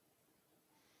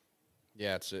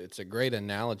 Yeah, it's a great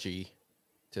analogy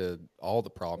to all the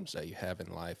problems that you have in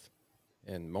life.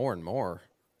 And more,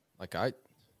 like I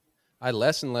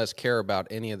less and less care about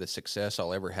any of the success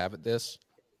I'll ever have at this,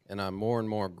 and I'm more and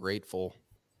more grateful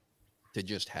to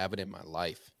just have it in my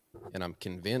life. And I'm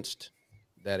convinced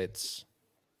that it's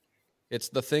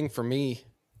the thing for me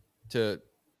to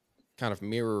kind of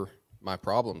mirror my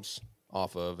problems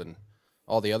off of, and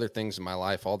all the other things in my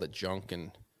life, all the junk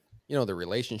and the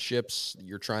relationships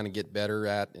you're trying to get better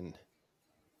at, and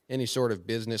any sort of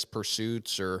business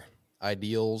pursuits or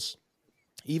ideals,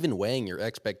 even weighing your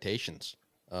expectations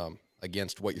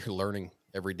against what you're learning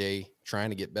every day, trying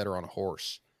to get better on a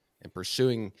horse and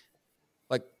pursuing,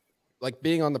 like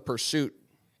being on the pursuit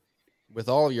with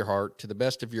all of your heart to the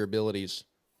best of your abilities,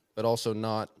 but also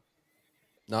not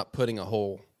putting a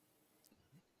whole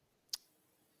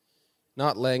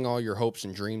not laying all your hopes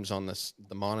and dreams on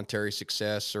the monetary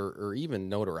success or even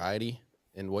notoriety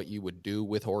and what you would do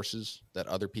with horses that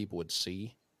other people would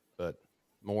see, but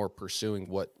more pursuing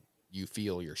what you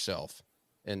feel yourself.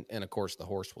 And of course the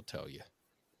horse will tell you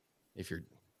if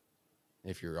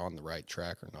you're on the right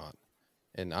track or not.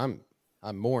 And I'm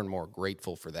more and more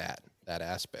grateful for that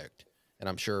aspect. And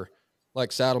I'm sure,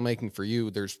 like saddle making for you,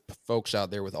 there's folks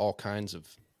out there with all kinds of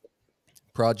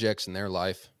projects in their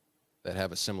life that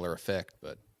have a similar effect.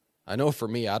 But I know for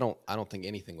me, I don't think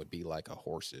anything would be like a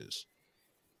horse is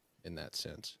in that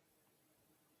sense.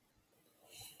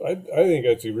 I think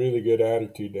that's a really good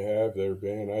attitude to have there,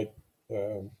 Ben.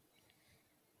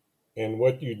 And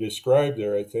what you described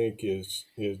there, I think, is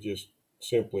just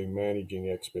simply managing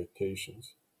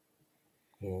expectations.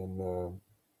 And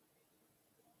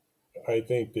I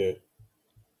think that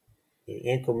the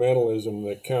incrementalism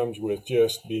that comes with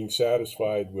just being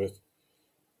satisfied with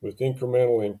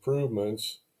incremental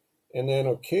improvements, and then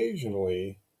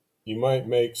occasionally you might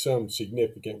make some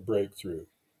significant breakthrough.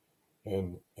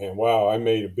 And wow, I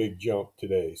made a big jump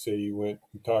today. Say you went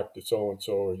and talked to so and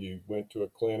so, or you went to a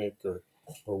clinic or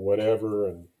whatever.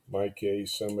 In my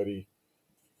case, somebody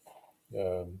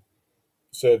um,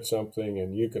 said something,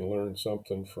 and you can learn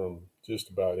something from just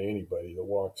about anybody that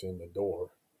walks in the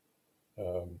door,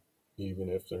 um, even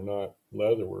if they're not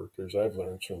leather workers. I've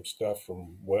learned some stuff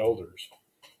from welders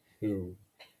who,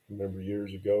 remember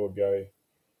years ago, a guy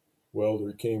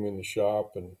welder came in the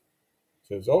shop and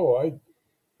says, "Oh,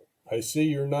 I see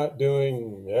you're not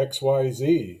doing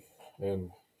XYZ,"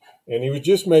 and and he was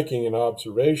just making an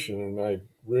observation, and I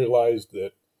realized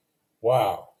that,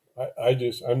 wow, I'm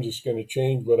just going to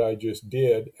change what I just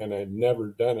did, and I've never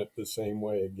done it the same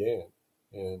way again.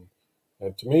 And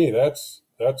and to me, that's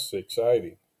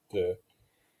exciting. To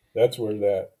That's where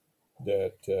that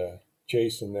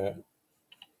chasing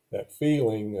that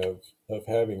feeling of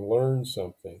having learned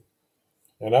something.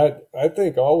 And I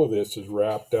think all of this is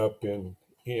wrapped up in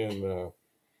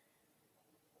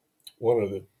one of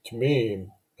the, to me,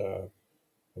 uh,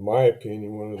 in my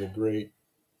opinion, one of the great,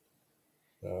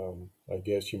 I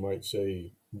guess you might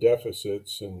say,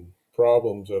 deficits and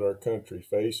problems that our country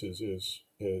faces is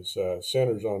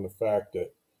centers on the fact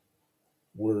that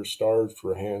we're starved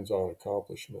for hands-on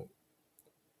accomplishment,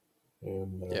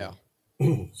 and Yeah.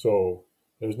 so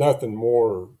there's nothing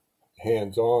more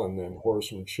hands-on than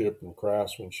horsemanship and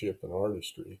craftsmanship and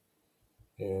artistry.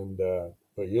 And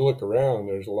but you look around,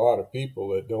 there's a lot of people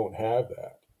that don't have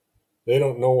that. They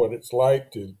don't know what it's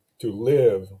like to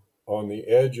live on the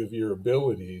edge of your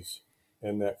abilities,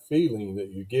 and that feeling that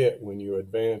you get when you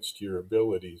advanced your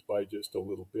abilities by just a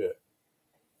little bit.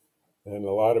 And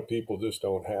a lot of people just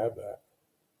don't have that.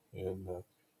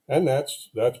 And that's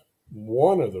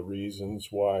one of the reasons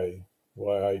why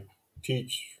I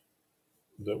teach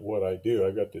that what I do.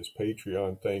 I got this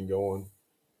Patreon thing going,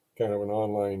 kind of an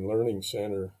online learning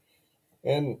center,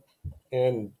 and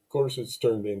and of course it's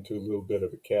turned into a little bit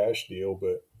of a cash deal,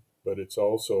 but it's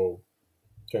also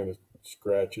kind of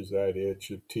scratches that itch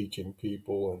of teaching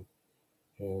people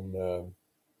and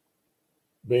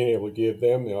being able to give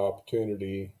them the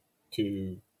opportunity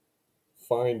to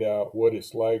find out what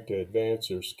it's like to advance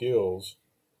their skills,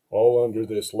 all under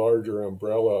this larger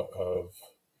umbrella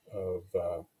of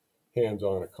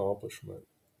hands-on accomplishment.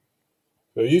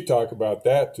 So you talk about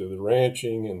that to the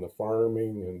ranching and the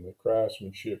farming and the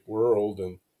craftsmanship world,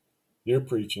 and you're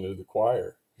preaching to the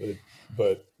choir.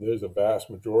 But there's a vast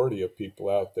majority of people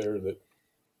out there that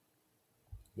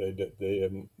they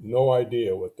have no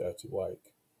idea what that's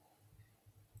like.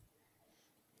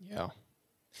 Yeah.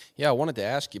 Yeah, I wanted to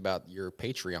ask you about your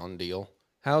Patreon deal.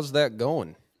 How's that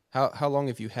going? How long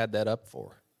have you had that up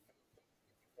for?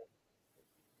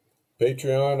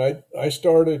 Patreon, I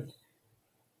started,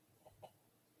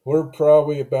 we're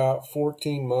probably about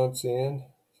 14 months in,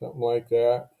 something like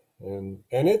that. And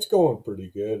it's going pretty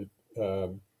good.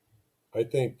 I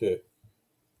think that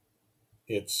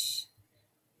it's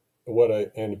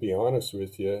and to be honest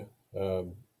with you,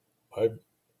 I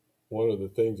one of the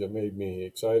things that made me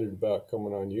excited about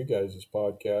coming on you guys'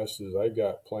 podcast is I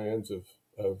got plans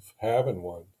of having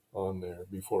one on there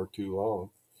before too long,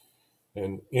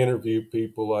 and interview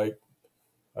people like,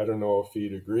 I don't know if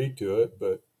he'd agree to it,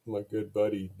 but my good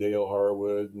buddy Dale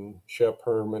Harwood and Shep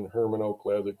Herman Oak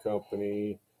Leather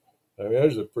Company. I mean,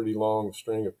 there's a pretty long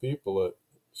string of people that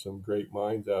some great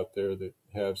minds out there that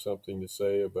have something to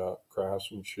say about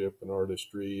craftsmanship and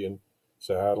artistry and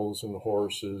saddles and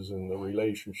horses and the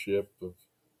relationship of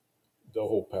the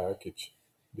whole package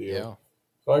deal. Yeah.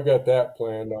 So I got that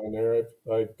planned on there.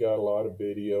 I've got a lot of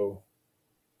video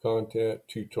content,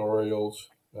 tutorials.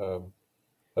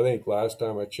 I think last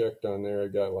time I checked on there, I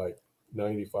got like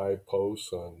 95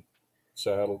 posts on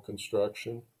saddle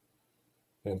construction.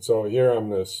 And so here I'm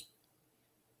this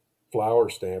flower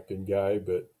stamping guy,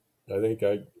 but I think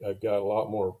I've got a lot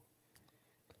more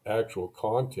actual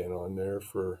content on there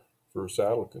for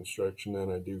saddle construction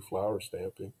than I do flower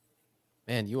stamping.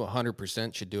 Man, you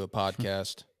 100% should do a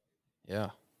podcast.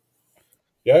 Yeah.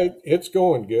 Yeah, it's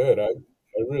going good. I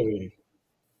really,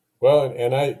 well,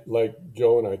 and I, like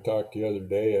Joe and I talked the other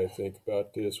day, I think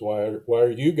about this. Why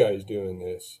are you guys doing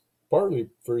this? Partly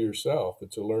for yourself.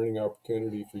 It's a learning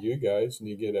opportunity for you guys, and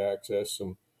you get access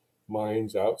some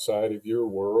minds outside of your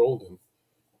world, and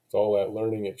it's all that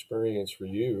learning experience for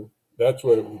you. That's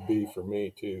what it would be for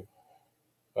me too.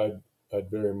 I'd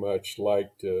very much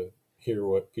like to hear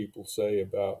what people say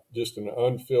about just an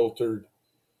unfiltered,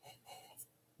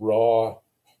 raw,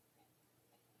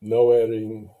 no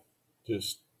editing,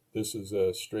 just this is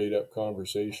a straight up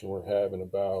conversation we're having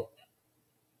about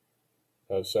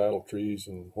saddle trees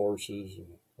and horses and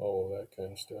all of that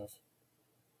kind of stuff.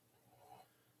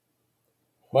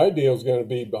 My deal's going to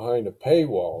be behind a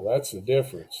paywall. That's the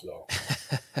difference, though.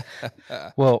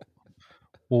 Well,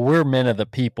 we're men of the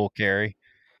people, Cary.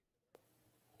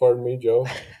 Pardon me, Joe?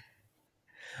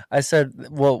 I said,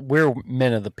 well, we're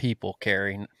men of the people,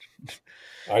 Cary.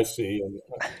 I see.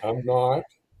 I'm not.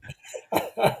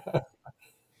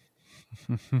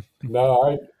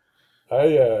 No,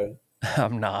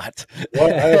 I'm not.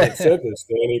 well, I haven't said this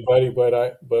to anybody,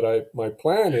 but my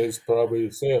plan is probably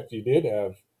to say if you did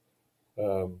have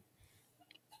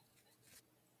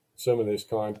some of this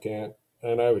content,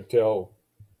 and I would tell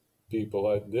people,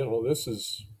 I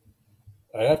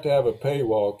have to have a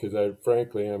paywall because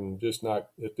frankly, I'm just not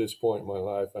at this point in my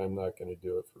life. I'm not going to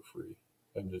do it for free.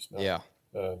 I'm just not. Yeah.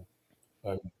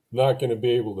 I'm not going to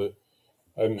be able to.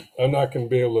 I'm not going to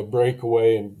be able to break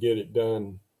away and get it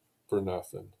done for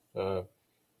nothing.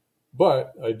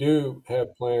 But I do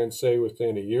have plans, say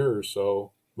within a year or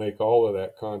so, make all of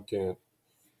that content.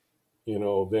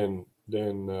 Then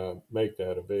make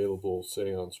that available,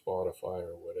 say on Spotify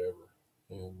or whatever.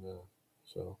 And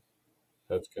so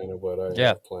that's kind of what I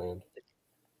have planned.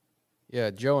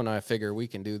 Yeah, Joe and I figure we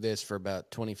can do this for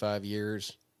about 25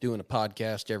 years, doing a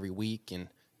podcast every week and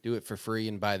do it for free.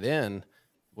 And by then,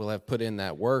 we'll have put in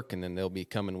that work, and then they'll be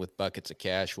coming with buckets of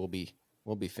cash. We'll be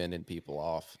fending people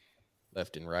off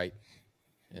left and right,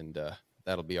 and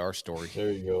that'll be our story.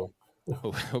 There you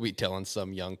go. We'll be telling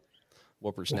some young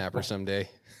whippersnapper someday.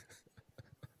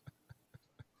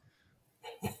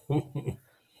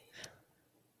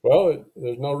 Well,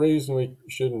 there's no reason we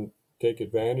shouldn't take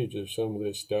advantage of some of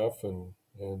this stuff, and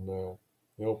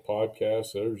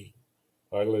podcasts.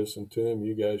 I listen to them.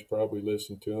 You guys probably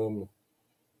listen to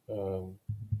them.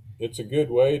 It's a good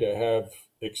way to have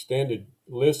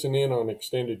listen in on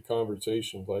extended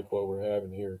conversations like what we're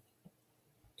having here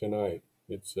tonight.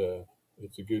 It's a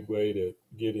good way to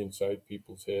get inside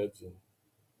people's heads, and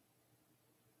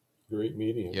great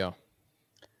medium. Yeah.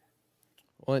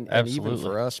 Well, and even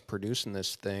for us producing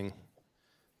this thing,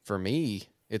 for me,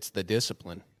 it's the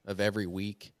discipline of every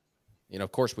week.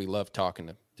 Of course, we love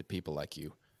talking to people like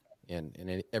you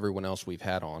and everyone else we've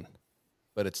had on,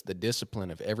 but it's the discipline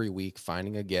of every week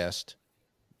finding a guest,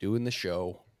 doing the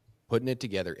show, putting it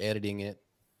together, editing it,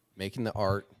 making the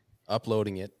art,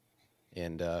 uploading it,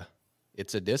 and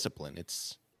it's a discipline.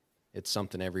 It's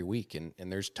something every week, and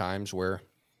there's times where,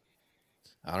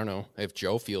 I don't know if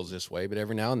Joe feels this way, but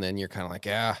every now and then you're kind of like,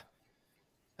 I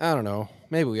don't know,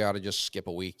 maybe we ought to just skip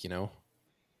a week,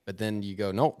 But then you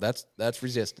go, nope, that's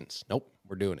resistance. Nope,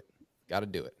 we're doing it. Got to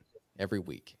do it every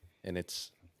week. And it's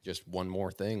just one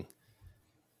more thing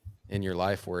in your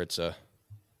life where it's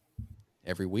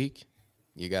every week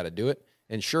you got to do it.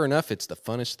 And sure enough, it's the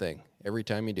funnest thing every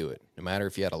time you do it. No matter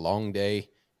if you had a long day,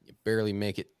 you barely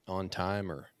make it on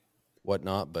time or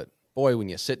whatnot. But boy, when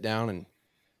you sit down and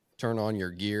turn on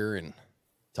your gear and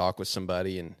talk with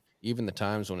somebody, and even the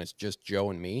times when it's just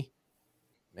Joe and me,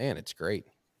 man, it's great.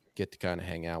 Get to kind of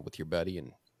hang out with your buddy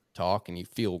and talk, and you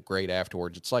feel great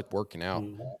afterwards. It's like working out.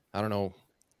 Mm-hmm. I don't know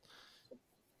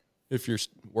if you're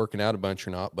working out a bunch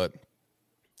or not, but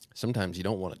sometimes you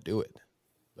don't want to do it.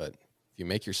 But if you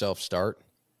make yourself start,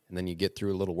 and then you get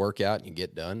through a little workout and you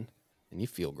get done, and you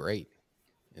feel great,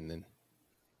 and then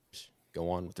go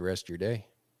on with the rest of your day.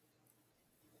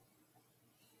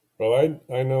 Well,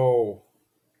 I know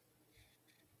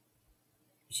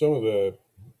some of the,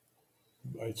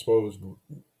 I suppose,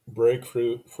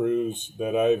 breakthroughs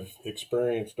that I've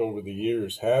experienced over the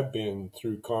years have been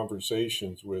through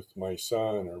conversations with my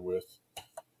son or with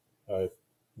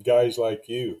guys like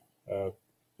you,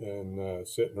 and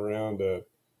sitting around a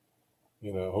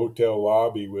hotel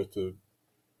lobby with a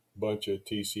bunch of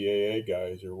TCAA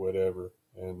guys or whatever,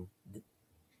 and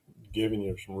giving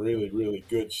you some really, really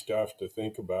good stuff to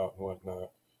think about and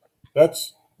whatnot.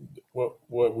 That's what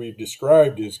we've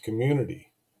described as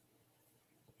community.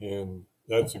 And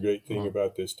that's the great thing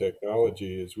about this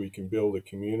technology is we can build a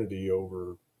community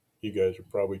over, you guys are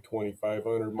probably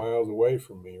 2,500 miles away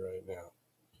from me right now.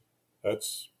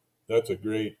 That's a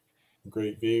great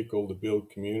vehicle to build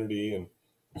community. And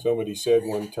somebody said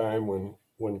one time,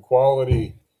 when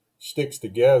quality sticks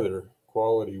together,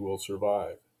 quality will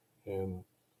survive. And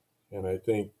I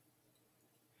think,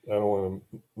 I don't want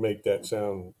to make that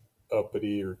sound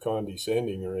uppity or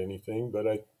condescending or anything, but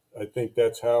I think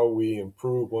that's how we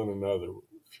improve one another.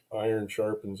 Iron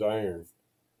sharpens iron,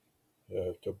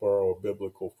 to borrow a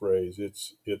biblical phrase.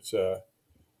 It's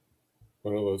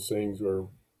one of those things where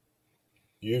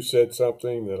you said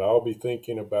something that I'll be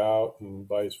thinking about, and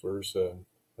vice versa.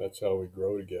 That's how we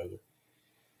grow together.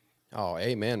 Oh,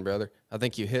 amen, brother. I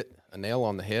think you hit a nail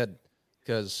on the head,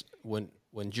 because when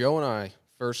Joe and I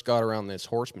first got around this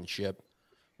horsemanship,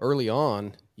 early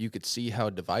on, you could see how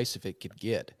divisive it could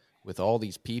get with all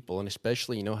these people, and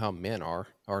especially, you know how men are,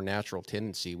 our natural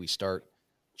tendency, we start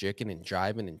jicking and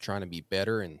jiving and trying to be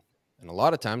better, and a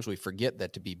lot of times we forget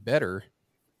that to be better,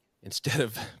 instead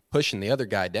of pushing the other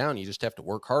guy down, you just have to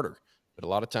work harder. But a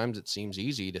lot of times it seems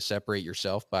easy to separate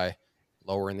yourself by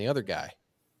lowering the other guy.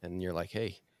 And you're like,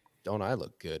 hey, don't I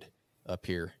look good up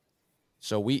here?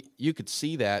 So you could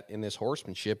see that in this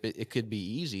horsemanship. It could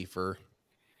be easy for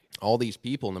all these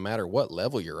people, no matter what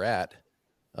level you're at,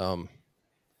 um,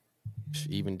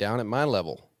 even down at my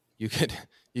level, you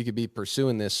could be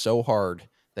pursuing this so hard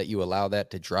that you allow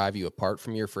that to drive you apart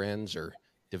from your friends or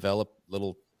develop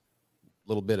little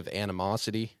bit of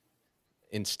animosity.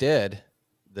 Instead,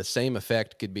 the same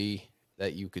effect could be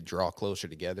that you could draw closer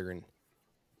together. And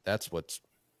that's what's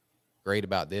great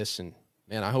about this. And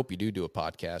man, I hope you do a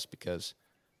podcast, because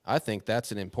I think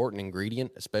that's an important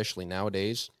ingredient, especially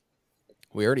nowadays.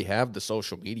 We already have the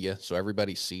social media, so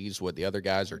everybody sees what the other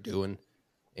guys are doing.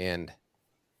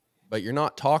 But you're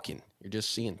not talking, you're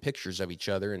just seeing pictures of each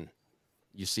other, and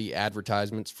you see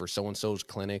advertisements for so-and-so's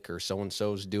clinic or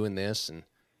so-and-so's doing this. And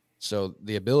so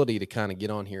the ability to kind of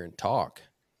get on here and talk,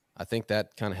 I think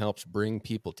that kind of helps bring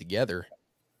people together.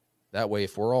 That way,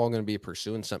 if we're all going to be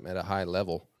pursuing something at a high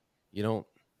level, you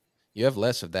have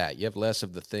less of that. You have less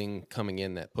of the thing coming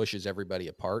in that pushes everybody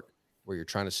apart, where you're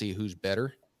trying to see who's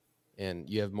better, and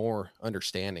you have more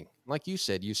understanding. Like you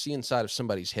said, you see inside of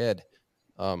somebody's head.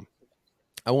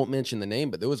 I won't mention the name,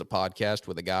 but there was a podcast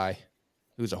with a guy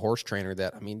who's a horse trainer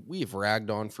that, I mean, we've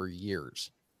ragged on for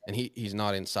years, and he's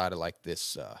not inside of like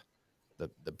this,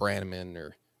 the Brannaman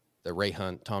or the Ray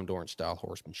Hunt, Tom Dorn style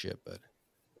horsemanship, but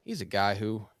he's a guy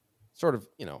who sort of,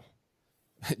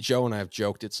 Joe and I have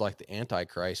joked it's like the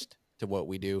Antichrist to what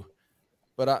we do.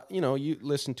 But you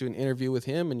listen to an interview with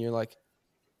him, and you're like,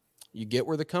 you get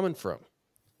where they're coming from.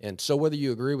 And so whether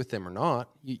you agree with them or not,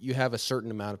 you have a certain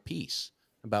amount of peace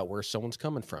about where someone's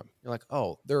coming from. You're like,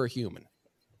 oh, they're a human.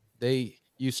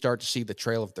 You start to see the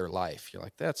trail of their life. You're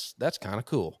like, that's kind of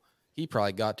cool. He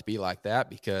probably got to be like that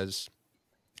because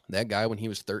that guy, when he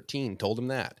was 13, told him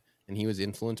that, and he was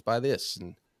influenced by this,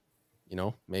 and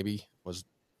maybe was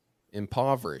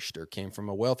impoverished or came from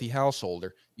a wealthy household.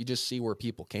 Or you just see where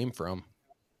people came from,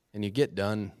 and you get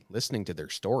done listening to their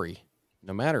story,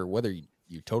 no matter whether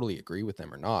you totally agree with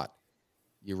them or not.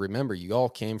 You remember you all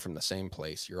came from the same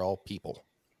place. You're all people,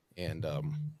 and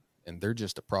they're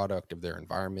just a product of their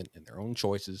environment and their own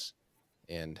choices.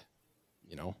 And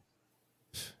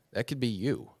that could be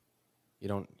you.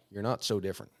 You're not so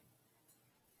different.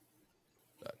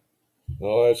 But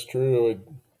No, that's true.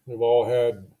 We've all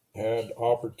had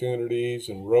opportunities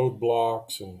and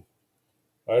roadblocks, and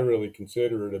I really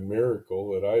consider it a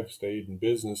miracle that I've stayed in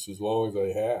business as long as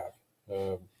I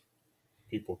have.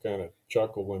 People kind of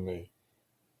chuckle when they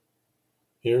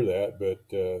hear that, but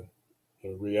the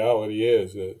reality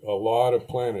is that a lot of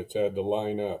planets had to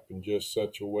line up in just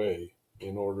such a way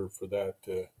in order for that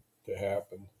to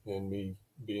happen. And me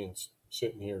being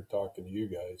sitting here talking to you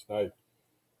guys,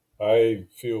 I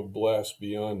feel blessed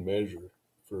beyond measure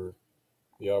for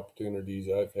the opportunities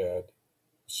I've had.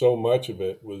 So much of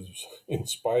it was in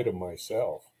spite of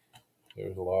myself. There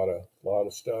was a lot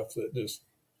of stuff that just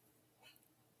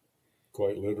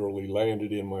quite literally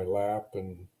landed in my lap,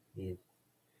 and you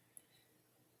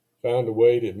found a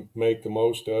way to make the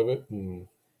most of it, and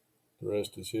the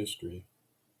rest is history.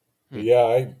 But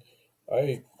yeah,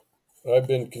 I've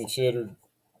been considered,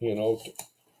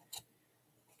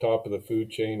 top of the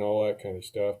food chain, all that kind of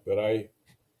stuff. But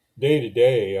day to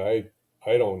day,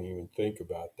 I don't even think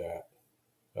about that.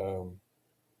 Um,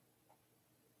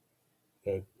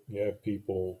 that you have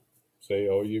people say,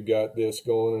 "Oh, you got this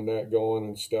going and that going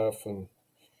and stuff," and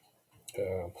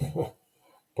a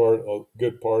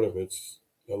good part of it's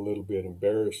a little bit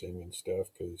embarrassing and stuff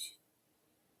because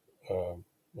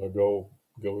I go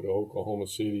to Oklahoma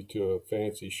City to a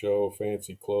fancy show,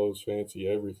 fancy clothes, fancy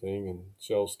everything, and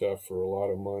sell stuff for a lot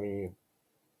of money and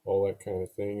all that kind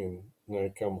of thing. And then I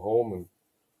come home and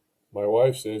my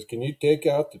wife says, "Can you take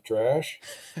out the trash?"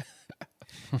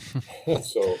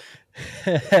 So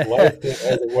life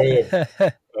has a way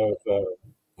of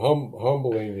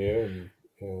humbling you,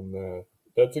 and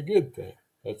that's a good thing.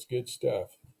 That's good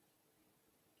stuff.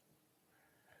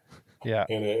 Yeah.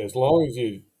 And as long as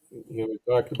we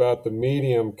talked about the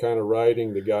medium kind of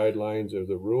writing the guidelines of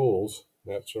the rules,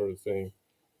 that sort of thing.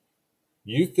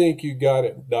 You think you got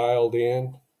it dialed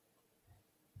in,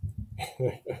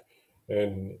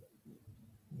 and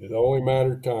it only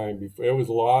mattered time. Before it was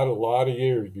a lot of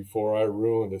years before I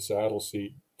ruined a saddle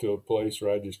seat to a place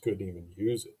where I just couldn't even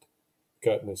use it.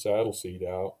 Cutting the saddle seat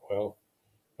out. Well,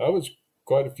 I was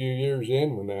quite a few years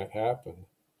in when that happened.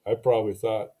 I probably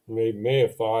thought, may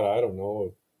have thought, I don't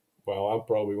know, well, I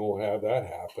probably won't have that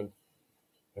happen.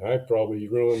 And I probably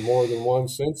ruined more than one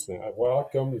since then. Well,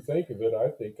 come to think of it, I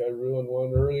think I ruined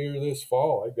one earlier this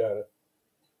fall. I got a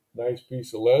nice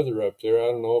piece of leather up there.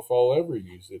 I don't know if I'll ever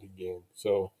use it again.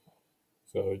 So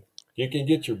you can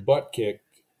get your butt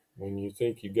kicked when you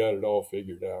think you got it all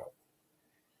figured out.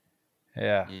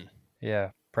 Yeah.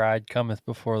 Yeah. Pride cometh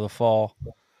before the fall.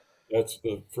 That's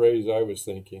the phrase I was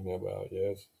thinking about,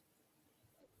 yes.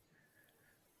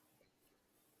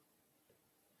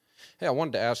 Hey, I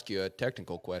wanted to ask you a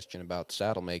technical question about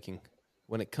saddle making.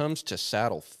 When it comes to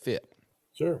saddle fit,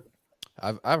 Sure.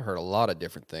 I've heard a lot of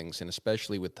different things, and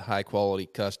especially with the high quality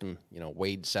custom,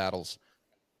 weighted saddles.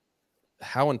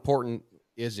 How important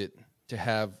is it to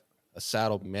have a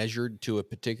saddle measured to a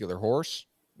particular horse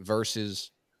versus,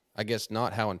 I guess,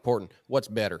 not how important? What's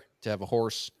better, to have a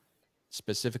horse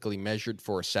specifically measured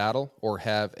for a saddle or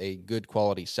have a good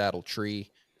quality saddle tree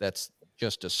that's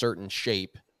just a certain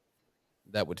shape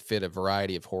that would fit a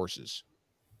variety of horses,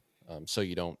 so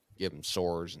you don't give them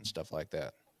sores and stuff like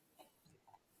that?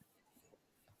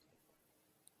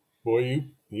 Boy,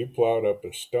 you plowed up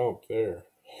a stump there.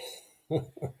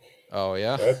 Oh,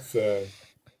 yeah? That's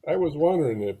I was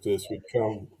wondering if this would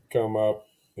come up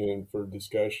in for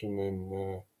discussion,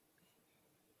 and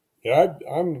yeah,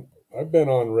 I've been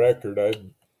on record. I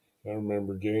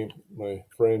remember my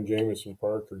friend Jameson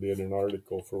Parker did an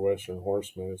article for Western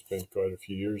Horseman. It's been quite a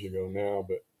few years ago now,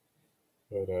 but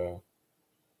I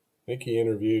think he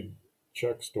interviewed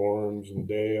Chuck Storms and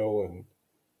Dale and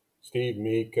Steve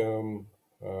Meekum,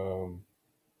 um,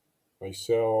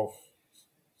 myself.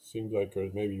 Seems like there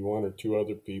was maybe one or two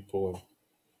other people,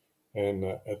 and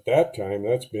at that time,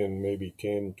 that's been maybe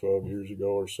 10, 12 years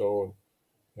ago or so,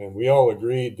 and we all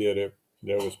agreed that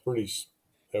was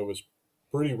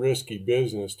pretty risky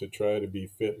business to try to be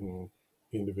fitting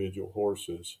individual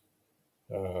horses,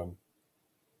 um,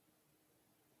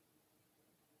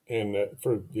 and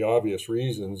for the obvious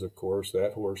reasons, of course,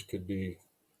 that horse could be,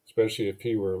 especially if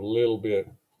he were a little bit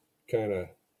kind of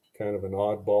kind of an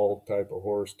oddball type of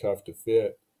horse, tough to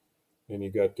fit, and you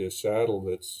got this saddle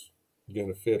that's going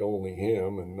to fit only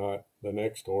him and not the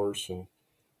next horse,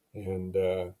 and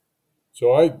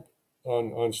so I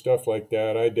on stuff like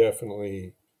that, I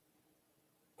definitely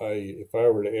if I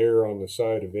were to err on the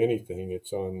side of anything,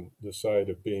 it's on the side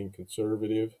of being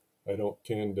conservative. I don't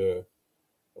tend to.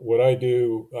 What I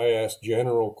do, I ask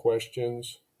general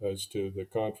questions as to the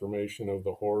conformation of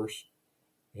the horse,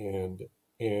 and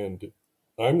and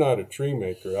I'm not a tree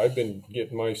maker. I've been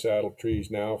getting my saddle trees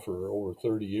now for over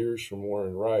 30 years from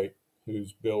Warren Wright,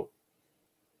 who's built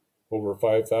over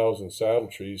 5,000 saddle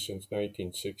trees since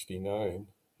 1969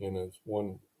 in a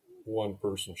one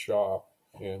person shop,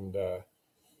 and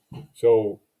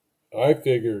so I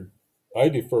figured I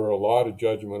defer a lot of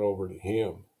judgment over to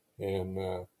him,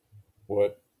 and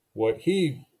what what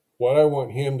he what I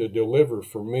want him to deliver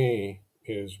for me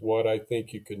is what I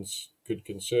think you could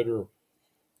consider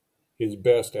his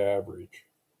best average,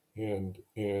 and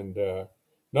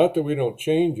not that we don't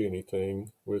change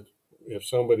anything with if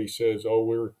somebody says, "Oh,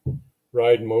 we're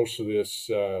riding most of this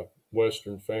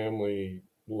Western family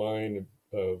line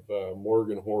of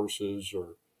Morgan horses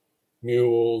or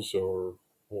mules or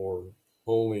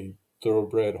only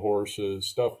thoroughbred horses,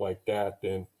 stuff like that,"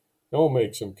 then I'll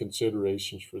make some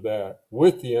considerations for that,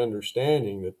 with the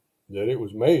understanding that it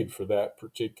was made for that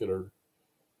particular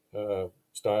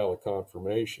style of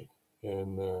conformation.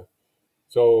 And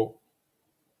so,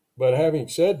 but having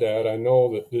said that, I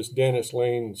know that this Dennis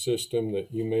Lane system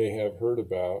that you may have heard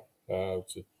about,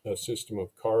 it's a a system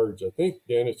of cards. I think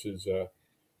Dennis is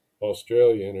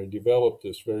Australian, and developed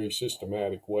this very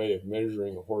systematic way of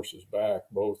measuring a horse's back,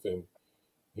 both in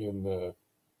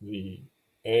the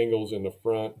angles in the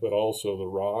front, but also the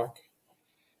rock.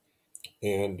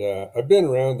 And I've been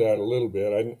around that a little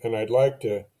bit, and I'd like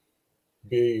to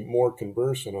be more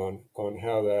conversant on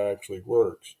how that actually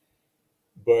works.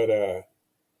 But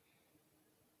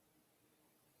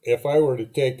if I were to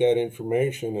take that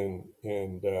information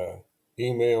and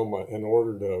email an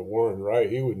order to Warren Wright,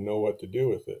 he wouldn't know what to do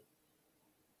with it.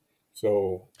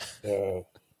 So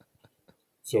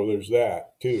so there's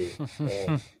that too.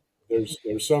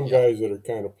 There's some guys that are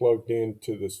kind of plugged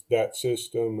into that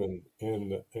system,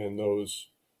 and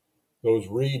those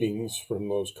readings from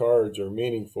those cards are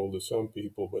meaningful to some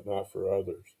people, but not for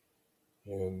others.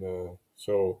 And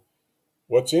so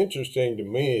what's interesting to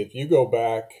me, if you go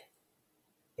back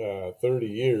 30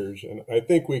 years, and I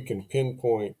think we can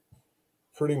pinpoint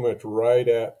pretty much right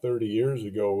at 30 years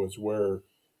ago was where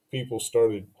people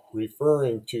started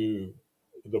referring to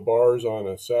the bars on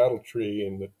a saddle tree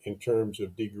in terms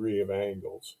of degree of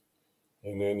angles.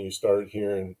 And then you started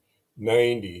hearing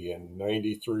 90 and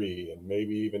 93 and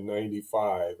maybe even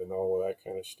 95 and all of that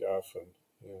kind of stuff.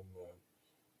 And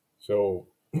so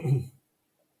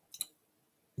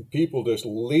people just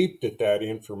leaped at that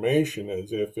information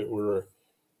as if it were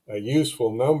a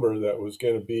useful number that was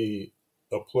going to be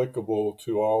applicable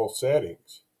to all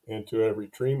settings and to every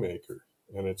tree maker.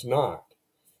 And it's not.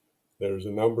 There's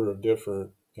a number of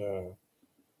different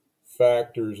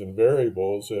factors and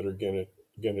variables that are going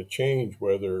to change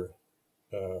whether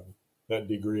that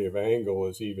degree of angle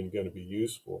is even going to be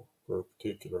useful for a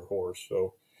particular horse.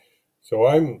 So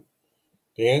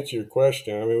to answer your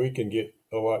question, I mean, we can get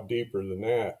a lot deeper than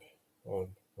that on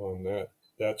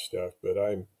that stuff, but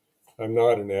I'm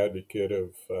not an advocate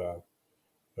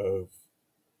of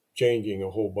changing a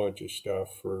whole bunch of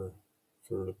stuff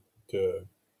to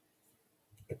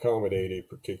accommodate a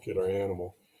particular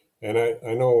animal. And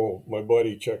I know my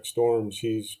buddy Chuck Storms,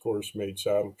 he's of course made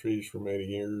saddle trees for many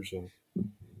years,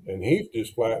 and he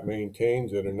just flat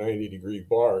maintains that a 90-degree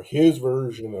bar, his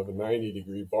version of a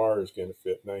 90-degree bar, is going to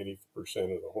fit 90%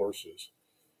 of the horses.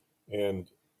 And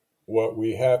what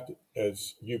we have to,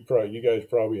 as you guys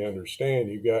probably understand,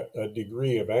 you got a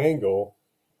degree of angle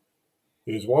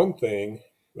is one thing,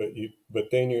 but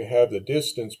then you have the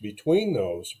distance between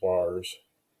those bars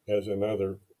as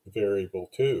another variable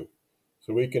too.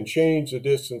 So we can change the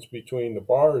distance between the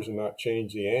bars and not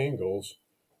change the angles,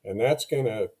 and that's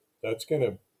gonna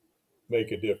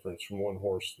make a difference from one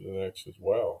horse to the next as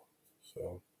well.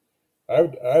 So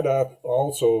I'd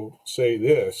also say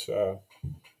this: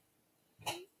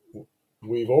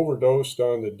 we've overdosed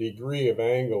on the degree of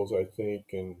angles, I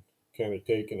think, and kind of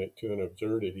taken it to an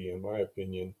absurdity, in my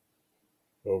opinion.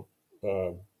 So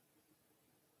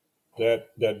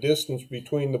that distance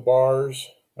between the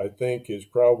bars, I think, is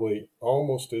probably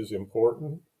almost as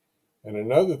important. And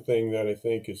another thing that I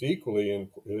think is equally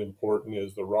important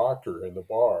is the rocker in the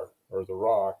bar, or the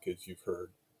rock, as you've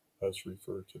heard us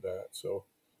refer to that. So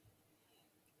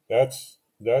that's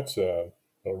a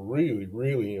really,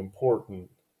 really important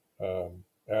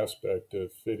aspect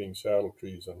of fitting saddle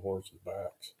trees on horses'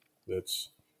 backs that's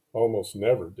almost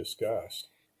never discussed.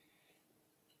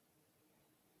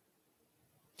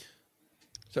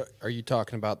 So are you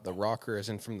talking about the rocker as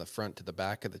in from the front to the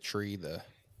back of the tree, the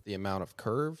amount of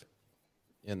curve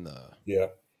in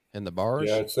the bars?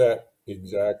 Yeah, it's that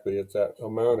exactly. It's that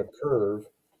amount of curve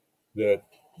that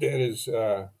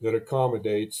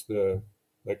accommodates the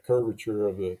curvature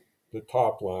of the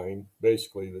top line,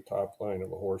 basically the top line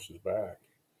of a horse's back.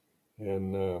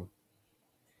 And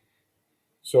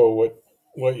so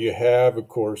what you have, of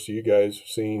course, you guys have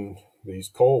seen these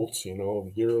colts,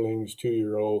 yearlings,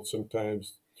 2-year-olds,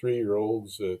 sometimes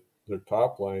 3-year-olds, their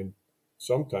top line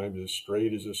sometimes as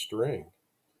straight as a string.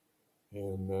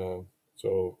 And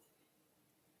so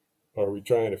are we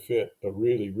trying to fit a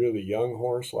really, really young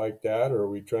horse like that, or are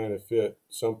we trying to fit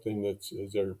something that's,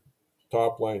 as their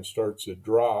top line starts to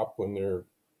drop when they're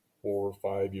 4 or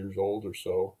 5 years old or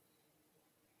so?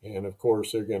 And of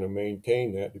course, they're going to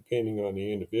maintain that, depending on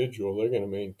the individual, they're going to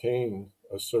maintain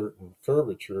a certain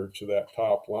curvature to that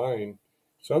top line,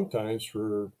 sometimes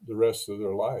for the rest of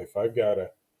their life. I've got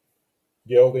a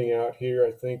gelding out here,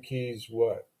 I think he's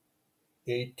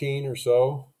 18 or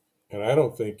so, and I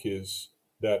don't think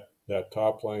that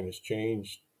top line has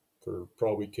changed for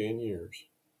probably 10 years,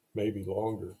 maybe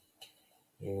longer.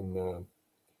 And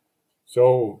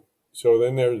so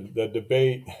then there's the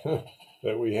debate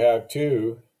that we have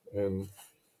too, and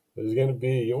there's going to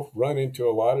be, you'll run into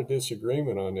a lot of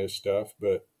disagreement on this stuff,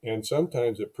 and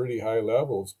sometimes at pretty high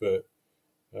levels, but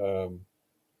Um,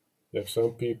 there's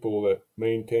some people that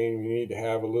maintain you need to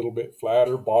have a little bit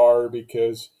flatter bar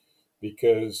because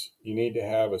you need to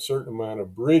have a certain amount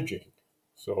of bridging.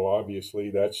 So obviously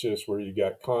that's just where you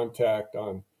got contact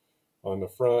on the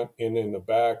front and in the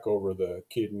back over the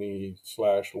kidney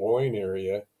slash loin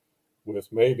area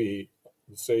with maybe,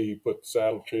 say you put the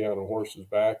saddle tree on a horse's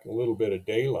back, a little bit of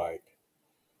daylight.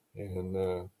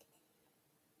 And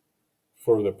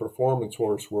for the performance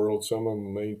horse world, some of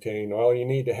them maintain, well, you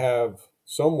need to have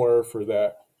somewhere for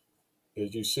that,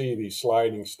 as you see these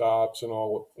sliding stops and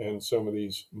all, and some of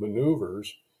these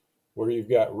maneuvers where you've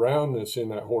got roundness in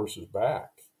that horse's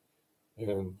back.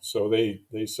 And so they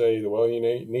say, well, you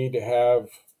need to have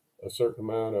a certain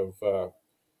amount of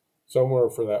somewhere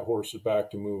for that horse's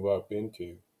back to move up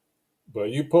into.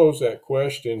 But you pose that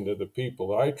question to the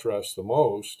people I trust the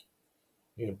most,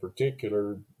 in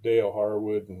particular Dale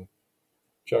Harwood and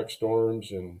Chuck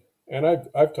Storms, and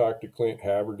I've talked to Clint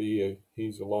Haverty.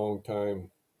 He's a long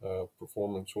time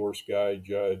performance horse guy,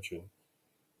 judge,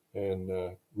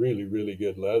 and really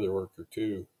good leather worker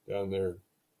too down there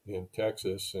in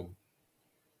Texas. And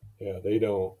yeah, they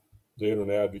don't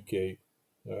advocate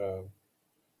uh,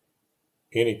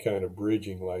 any kind of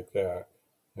bridging like that,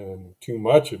 and too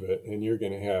much of it, and you're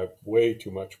going to have way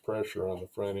too much pressure on the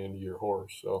front end of your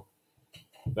horse. So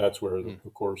that's where,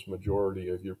 of course, majority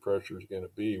of your pressure is going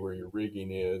to be, where your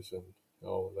rigging is, and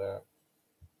all of that.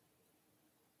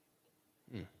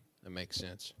 That makes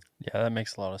sense. Yeah, that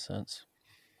makes a lot of sense.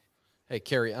 Hey,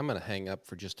 Cary, I'm going to hang up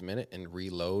for just a minute and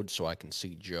reload so I can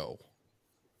see Joe.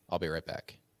 I'll be right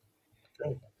back.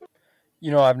 Okay.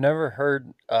 You know, I've never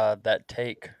heard that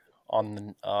take on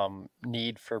the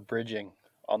need for bridging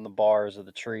on the bars of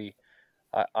the tree.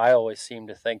 I always seem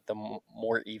to think the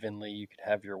more evenly you could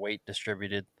have your weight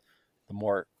distributed, the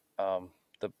more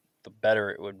the better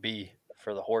it would be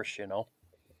for the horse. You know.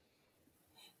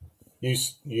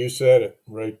 You said it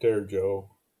right there,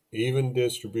 Joe. Even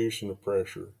distribution of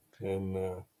pressure,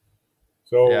 and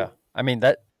Yeah, so I mean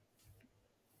that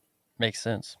makes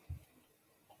sense.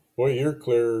 well, you're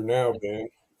clearer now, Ben.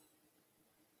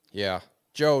 Yeah.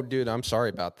 Joe, dude, I'm sorry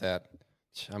about that.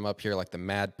 I'm up here like the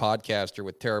mad podcaster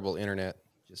with terrible internet,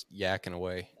 just yakking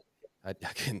away. I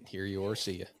couldn't hear you or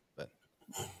see you, but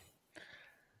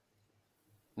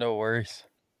No worries.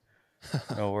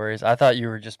 No worries. I thought you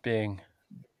were just being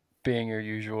your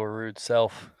usual rude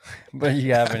self, but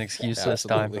you have an excuse this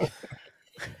time. absolutely.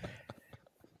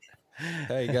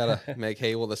 Hey, you gotta make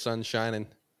hay while the sun's shining.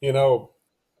 You know,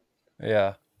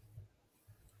 Yeah.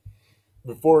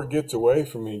 before it gets away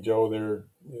from me, Joe, they're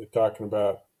talking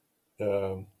about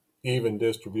um, even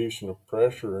distribution of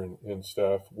pressure and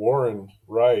stuff. Warren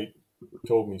Wright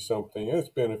told me something. It's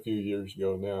been a few years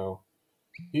ago now.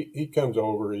 He comes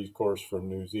over. He's of course from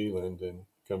New Zealand and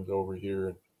comes over here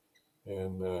and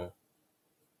I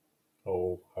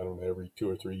don't know, every 2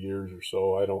 or 3 years or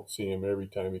so. I don't see him every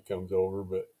time he comes over,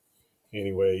 but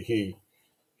anyway, he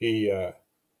he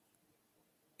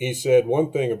said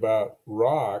one thing about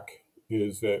rock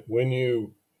is that when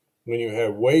you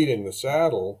have weight in the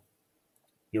saddle,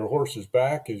 your horse's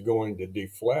back is going to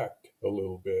deflect a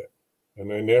little bit.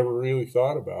 And I never really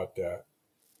thought about that.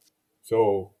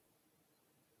 So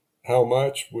how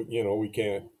much, we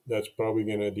can't, that's probably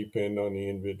going to depend on the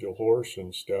individual horse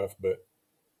and stuff, but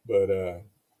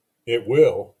it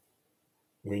will.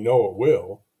 We know it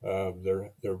will.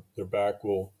 Their back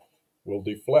will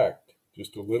deflect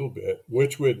just a little bit,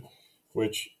 which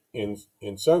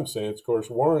in some sense, of course,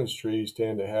 Warren's trees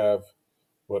tend to have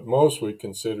what most would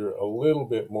consider a little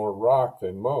bit more rock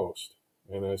than most.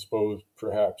 And I suppose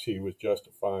perhaps he was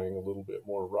justifying a little bit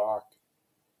more rock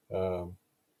um,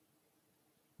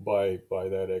 by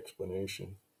that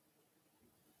explanation.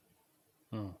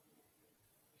 Hmm.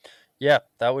 Yeah,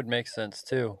 that would make sense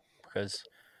too, because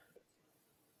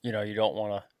you don't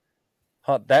want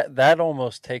to. That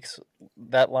almost takes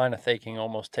that line of thinking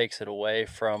almost takes it away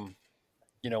from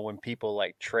when people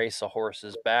like trace a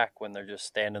horse's back when they're just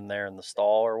standing there in the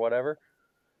stall or whatever.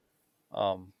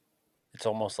 Um, it's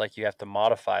almost like you have to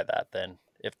modify that then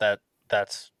if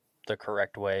that's the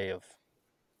correct way of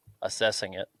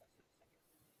assessing it.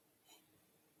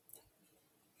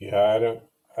 Yeah,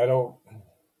 I don't,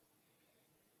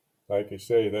 like I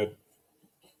say, that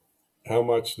how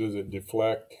much does it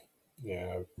deflect?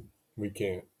 Yeah, we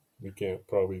can't, we can't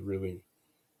probably really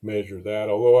measure that.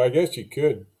 Although I guess you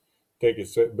could take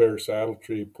a bare saddle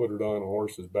tree, put it on a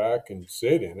horse's back, and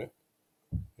sit in it,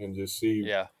 and just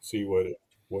Yeah, see what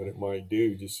it might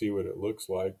do, just see what it looks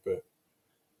like. But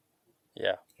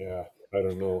yeah, yeah, I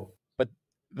don't know. but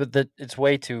it's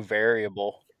way too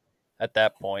variable at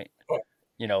that point.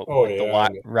 Oh with the yeah,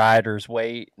 rider's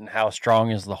weight and how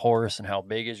strong is the horse and how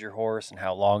big is your horse and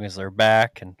how long is their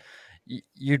back. And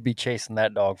you'd be chasing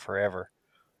that dog forever.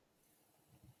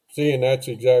 see, and that's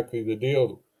exactly the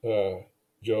deal,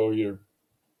 Joe.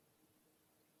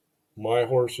 My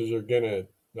horses are gonna.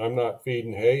 I'm not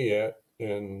feeding hay yet,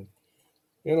 and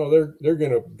they're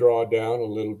gonna draw down a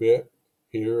little bit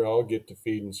here. I'll get to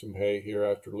feeding some hay here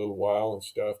after a little while and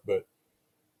stuff, but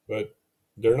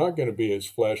they're not going to be as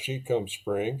fleshy come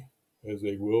spring as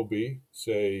they will be,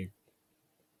 say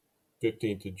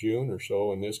 15th of June or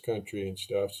so in this country and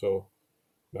stuff. So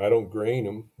I don't grain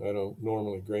them. I don't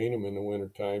normally grain them in the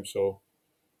wintertime. So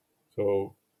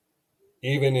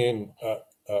even in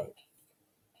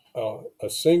a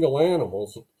single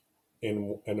animal's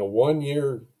in a 1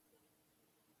 year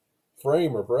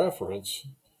frame of reference,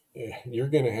 you're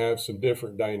going to have some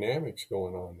different dynamics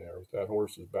going on there with that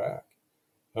horse's back,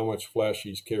 how much flesh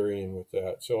he's carrying with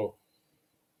that. So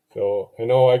I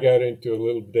know I got into a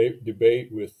little debate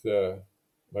with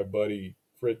my buddy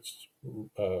Fritz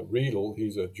Riedel.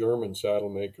 He's a German saddle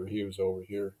maker. He was over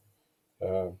here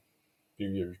a few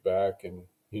years back, and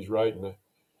he's writing.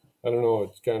 I don't know.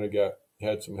 It's kind of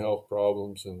had some health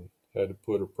problems and had to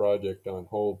put a project on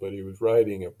hold. But he was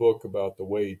writing a book about the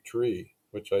Wade tree,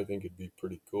 which I think would be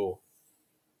pretty cool.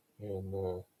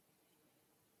 And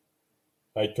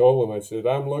I told him, I said,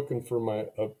 I'm looking for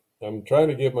I'm trying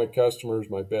to give my customers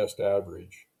my best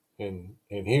average. And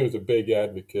he was a big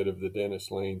advocate of the Dennis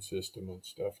Lane system and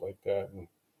stuff like that. And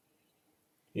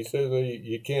he said, well,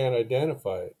 you can't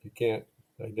identify it. You can't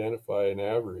identify an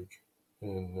average.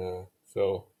 And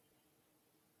so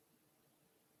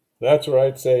that's where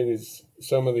I'd say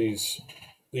some of these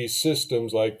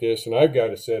systems like this, and I've got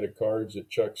a set of cards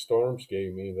that Chuck Storms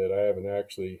gave me that I haven't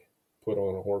actually put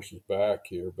on a horse's back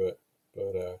here, but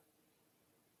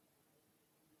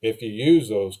if you use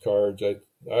those cards,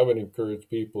 I would encourage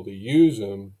people to use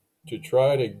them to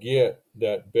try to get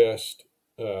that best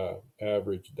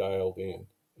average dialed in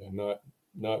and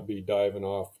not be diving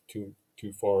off too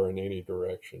far in any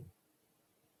direction.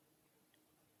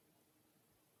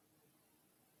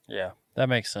 Yeah, that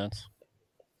makes sense.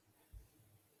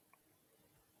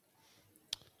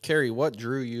 Cary, what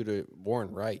drew you to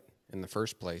Warren Wright in the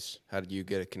first place? How did you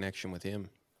get a connection with him?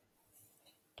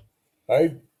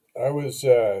 I was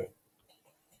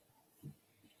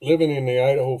living in the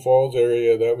Idaho Falls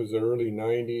area. That was the early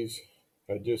 '90s.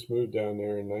 I just moved down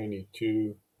there in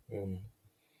 '92, and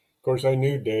of course I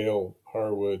knew Dale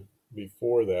Harwood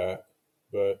before that,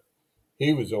 but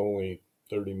he was only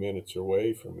 30 minutes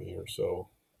away from me or so.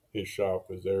 His shop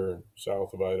was there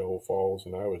south of Idaho Falls,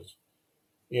 and I was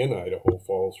in Idaho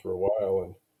Falls for a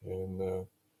while, and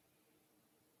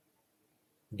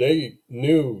they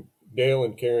knew Dale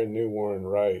and Karen knew Warren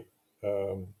Wright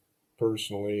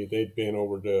personally. They'd been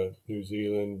over to New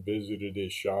Zealand, visited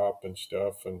his shop and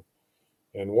stuff, and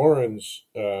Warren's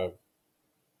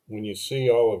when you see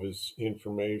all of his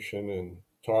information and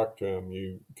talk to him,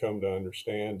 you come to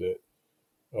understand that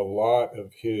a lot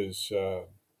of his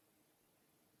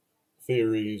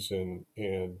theories and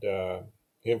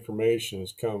information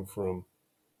has come from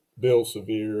Bill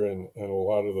Sevier and a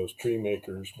lot of those tree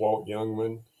makers, Walt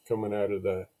Youngman, coming out of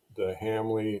the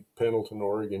Hamley, Pendleton,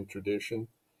 Oregon tradition.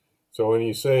 So when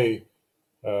you say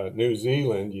New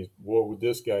Zealand, what would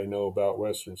this guy know about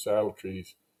Western saddle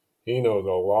trees? He knows a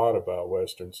lot about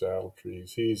Western saddle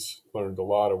trees. He's learned a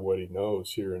lot of what he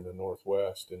knows here in the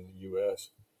Northwest in the U.S.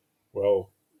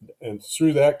 Well, and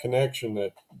through that connection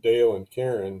that Dale and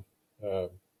Karen uh,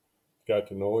 got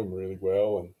to know him really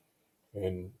well,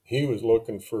 and he was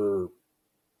looking for.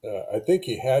 I think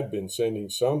he had been sending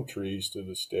some trees to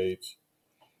the States,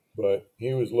 but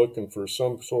he was looking for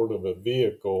some sort of a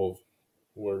vehicle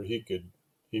where he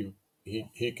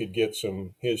he could get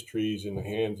some his trees in the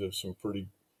hands of some pretty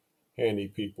handy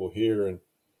people here,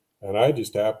 and I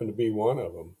just happened to be one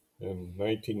of them in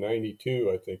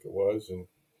 1992, I think it was, and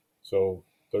so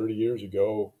 30 years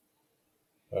ago,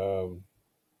 um,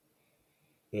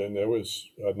 and there was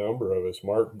a number of us.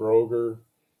 Mark Broger,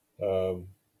 um,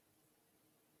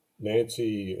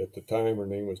 Nancy at the time, her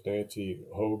name was Nancy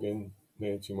Hogan,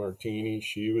 Nancy Martini.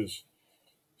 She was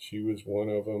one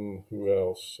of them. Who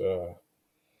else? There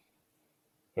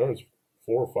was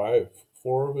four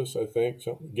of us, I think.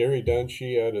 Gary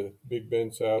Dunshee had a Big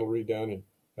Bend saddlery down in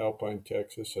Alpine,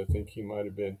 Texas. I think he might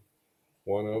have been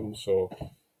one of them. So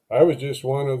I was just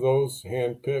one of those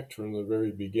handpicked from the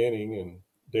very beginning. And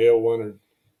Dale wanted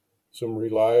some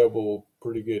reliable,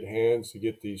 pretty good hands to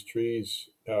get these trees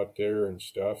out there and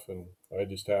stuff. And I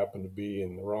just happened to be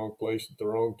in the wrong place at the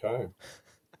wrong time.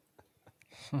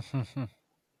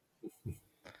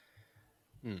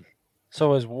 Hmm.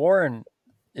 So is Warren,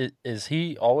 is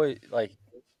he always like,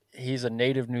 he's a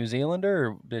native New Zealander,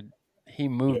 or did he Yeah.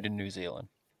 move to New Zealand?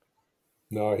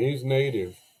 No, he's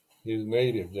native. He's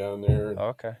native down there,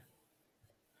 Okay.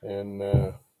 and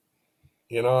I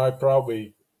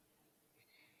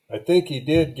think he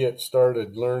did get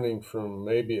started learning from,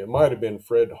 maybe it might have been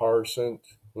Fred Harsent,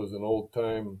 was an old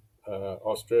time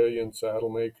Australian saddle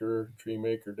maker, tree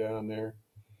maker down there.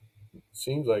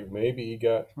 Seems like maybe he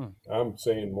got. Hmm. I'm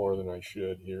saying more than I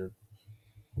should here,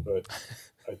 but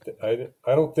I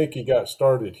don't think he got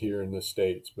started here in the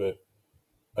States. But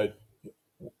I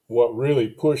what really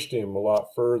pushed him a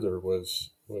lot further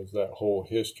was that whole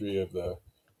history of the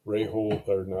Ray Holt,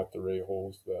 or not the Ray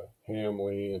Holes, the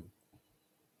Hamley and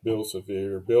Bill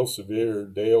Severe. Bill Severe,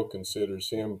 Dale considers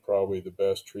him probably the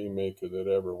best tree maker that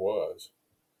ever was.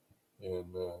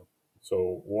 And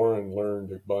so Warren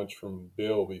learned a bunch from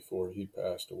Bill before he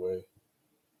passed away.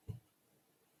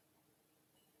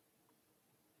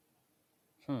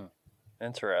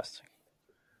 Interesting.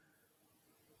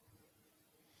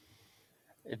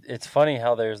 It's funny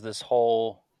how there's this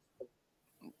whole,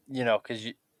 because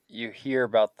you hear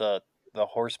about the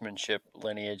horsemanship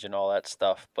lineage and all that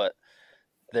stuff, but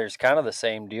there's kind of the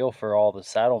same deal for all the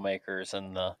saddle makers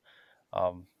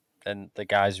um and the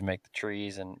guys who make the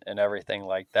trees and everything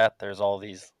like that. There's all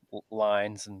these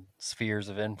lines and spheres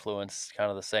of influence, kind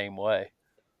of the same way.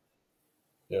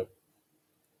 Yep,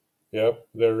 yep,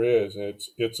 there is.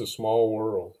 It's a small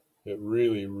world. It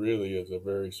really, really is a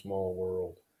very small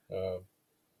world,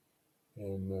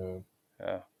 and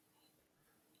Yeah.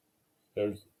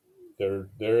 there's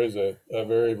there is a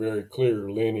very, very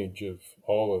clear lineage of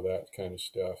all of that kind of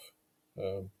stuff.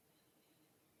 Um,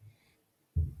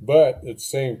 but at the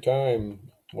same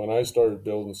time, when I started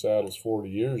building saddles 40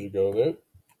 years ago, that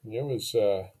it was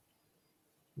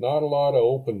not a lot of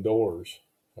open doors.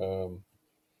 Um,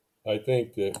 I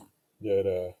think I'd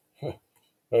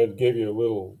give you a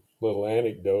little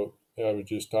anecdote. I was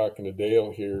just talking to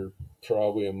Dale here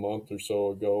probably a month or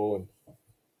so ago,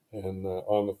 and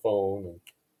on the phone,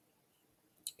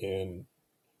 and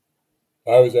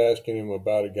I was asking him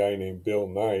about a guy named Bill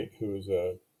Knight, who is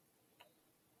a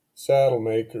saddle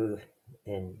maker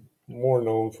and more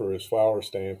known for his flower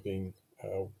stamping.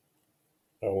 I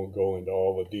won't go into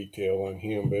all the detail on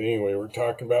him, but anyway, we're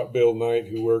talking about Bill Knight,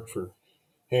 who worked for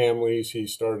Hamley's. He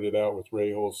started out with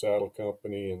Ray Hole Saddle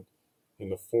Company in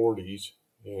the 40s,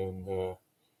 and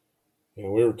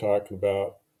we were talking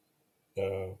about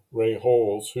Ray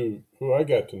Holes, who I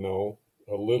got to know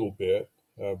a little bit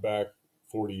back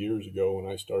 40 years ago when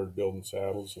I started building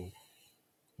saddles,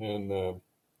 and of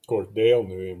course Dale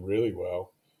knew him really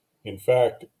well. In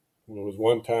fact, it was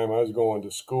one time I was going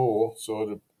to school,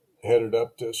 so headed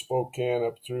up to Spokane,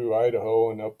 up through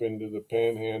Idaho, and up into the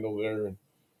Panhandle there, and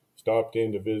stopped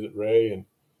in to visit Ray, and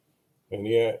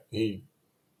he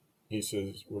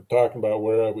says, we're talking about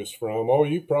where I was from. Oh,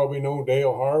 you probably know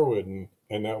Dale Harwood, and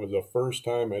that was the first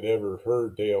time I'd ever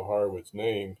heard Dale Harwood's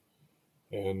name,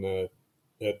 and at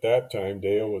that time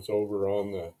Dale was over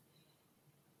on the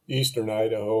eastern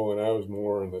Idaho, and I was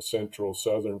more in the central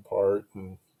southern part,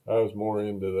 and I was more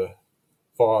into the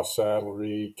Foss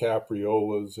Saddlery,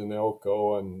 Capriolas, and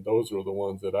Elko, and those were the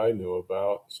ones that I knew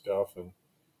about stuff.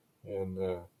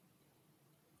 And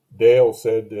Dale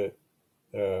said that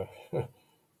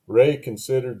Ray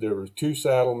considered there were two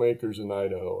saddle makers in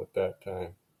Idaho at that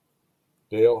time: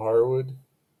 Dale Harwood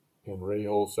and Ray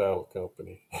Hole Saddle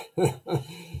Company. So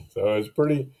it was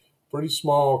pretty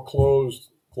small,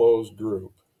 closed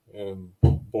group. And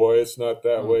boy, it's not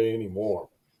that way anymore.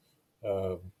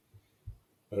 Um,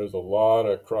 there's a lot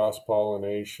of cross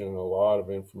pollination, a lot of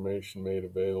information made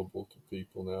available to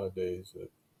people nowadays that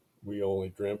we only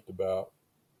dreamt about.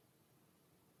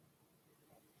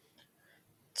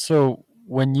 So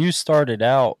when you started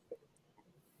out,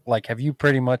 like, have you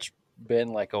pretty much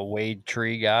been like a wade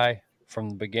tree guy from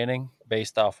the beginning,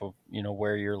 based off of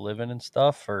where you're living and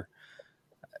stuff, or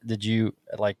did you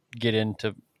like get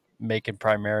into making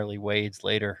primarily wades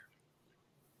later?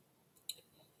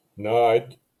 No,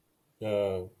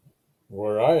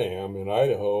 where I am in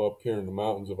Idaho, up here in the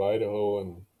mountains of Idaho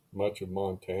and much of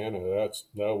Montana,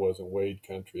 that wasn't wade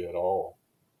country at all.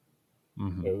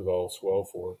 Mm-hmm. It was all swell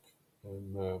fork.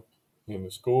 And in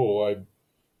the school,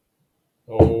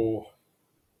 oh,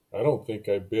 I don't think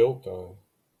I built on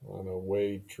a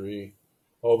wade tree.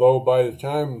 Although by the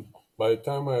time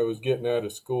I was getting out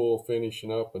of school,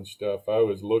 finishing up and stuff, I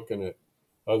was looking at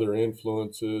other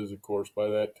influences. Of course, by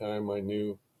that time I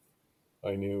knew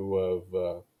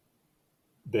of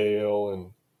Dale,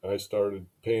 and I started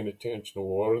paying attention to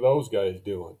what are those guys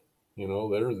doing.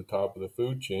 They're the top of the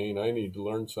food chain. I need to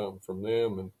learn something from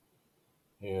them,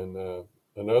 And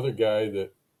another guy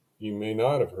that you may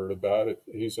not have heard about it,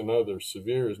 he's another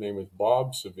Sevier. His name is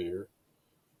Bob Sevier.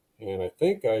 And I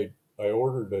think I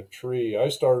ordered a tree. I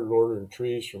started ordering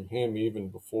trees from him even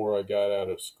before I got out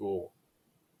of school.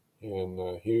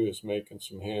 And he was making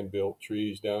some hand-built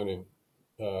trees down in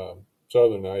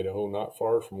southern Idaho, not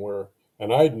far from where.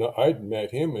 And I'd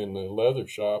met him in the leather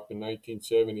shop in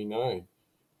 1979.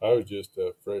 I was just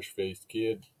a fresh-faced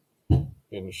kid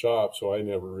in the shop, so I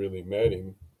never really met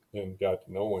him and got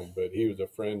to know him. But he was a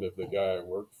friend of the guy I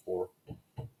worked for.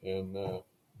 And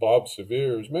Bob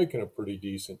Sevier is making a pretty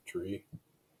decent tree.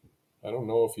 I don't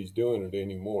know if he's doing it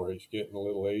anymore. He's getting a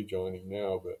little age on him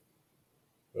now, but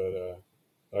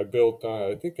I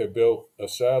think I built a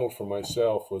saddle for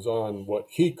myself was on what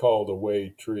he called a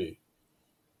wade tree,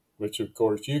 which of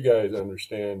course you guys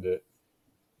understand it.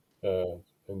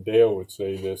 And Dale would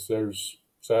say this, there's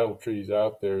saddle trees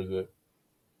out there that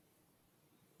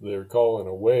they're calling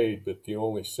a wade, but the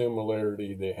only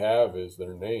similarity they have is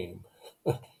their name.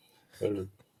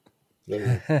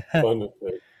 they're fun.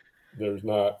 There's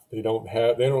not, they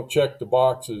don't check the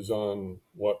boxes on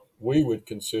what we would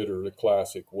consider a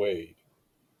classic wade,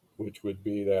 which would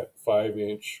be that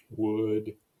 5-inch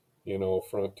wood,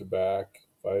 front to back,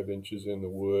 5 inches in the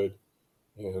wood,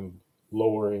 and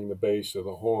lowering the base of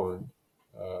the horn.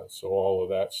 So all of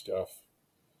that stuff,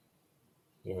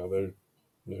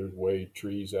 there's wade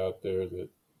trees out there that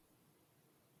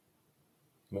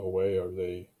no way are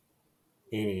they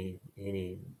any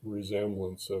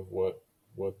resemblance of what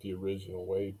the original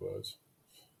wade was.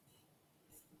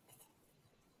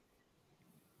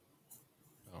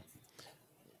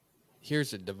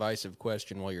 Here's a divisive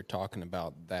question while you're talking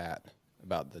about that,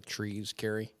 about the trees,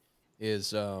 Cary,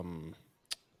 is,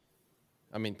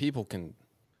 people can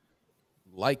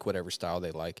like whatever style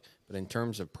they like, but in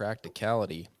terms of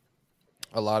practicality,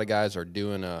 a lot of guys are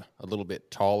doing a little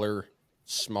bit taller,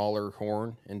 smaller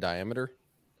horn in diameter,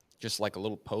 just like a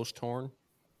little post horn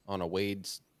on a wade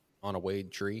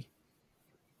tree,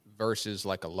 versus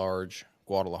like a large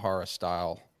Guadalajara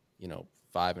style,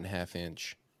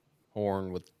 5.5-inch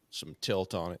horn with some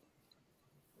tilt on it.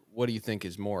 What do you think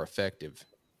is more effective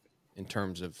in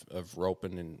terms of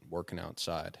roping and working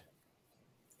outside?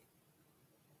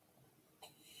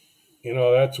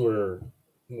 That's where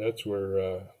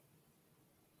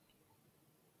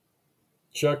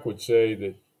Chuck would say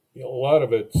that a lot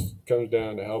of it comes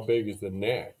down to how big is the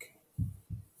neck,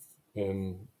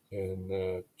 and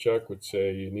Chuck would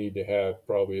say you need to have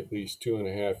probably at least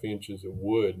 2.5 inches of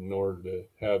wood in order to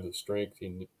have the strength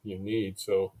you need.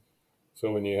 So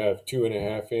when you have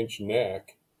 2.5-inch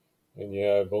neck and you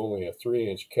have only a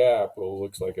 3-inch cap, well, it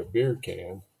looks like a beer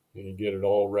can, and you get it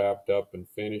all wrapped up and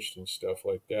finished and stuff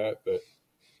like that. But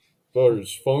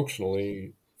there's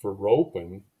functionally for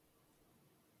roping,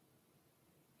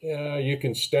 yeah, you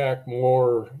can stack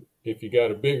more. If you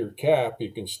got a bigger cap,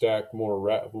 you can stack more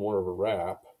of a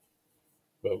wrap.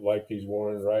 But like these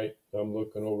Warren Wright, I'm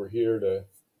looking over here to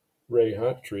Ray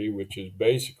Hunt tree, which is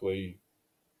basically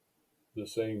the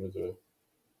same as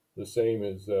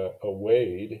a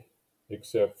wade,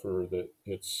 except for that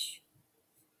it's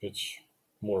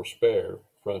more spare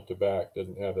front to back.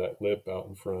 Doesn't have that lip out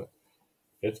in front.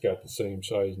 It's got the same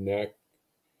size neck.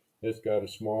 It's got a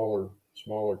smaller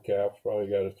cap. It's probably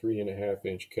got a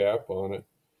 3.5-inch cap on it.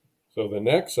 So the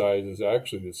neck size is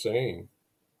actually the same.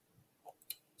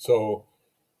 So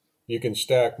you can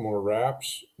stack more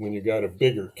wraps when you got a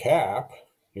bigger cap.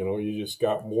 You just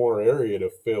got more area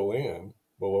to fill in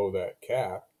below that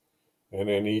cap. And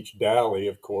then each dally,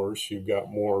 of course, you've got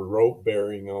more rope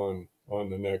bearing on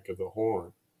the neck of the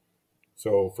horn.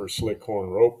 So for slick horn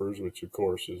ropers, which of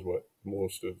course is what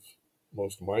most of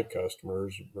my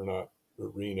customers are, not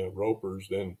arena ropers,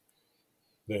 then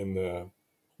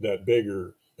that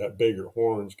bigger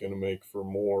horn is going to make for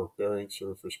more bearing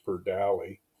surface per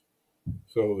dally.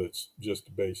 So that's just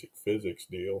a basic physics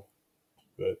deal.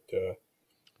 But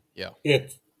yeah,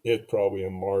 it's probably a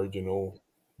marginal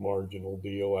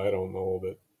deal. I don't know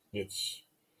that it's,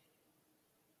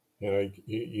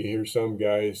 you hear some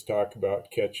guys talk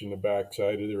about catching the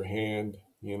backside of their hand,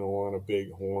 on a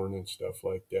big horn and stuff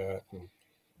like that. And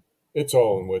it's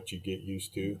all in what you get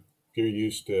used to. If you're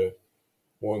used to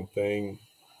one thing,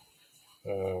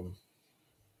 I'm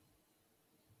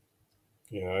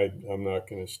not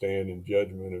going to stand in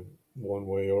judgment of one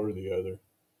way or the other.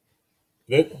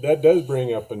 That does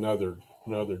bring up another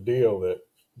deal that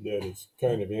is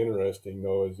kind of interesting,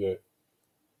 though, is that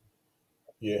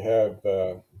you have,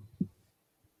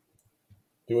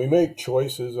 do we make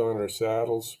choices on our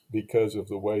saddles because of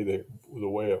the way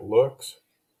it looks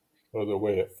or the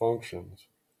way it functions?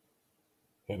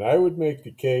 And I would make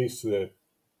the case that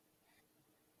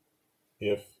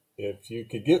if you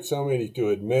could get somebody to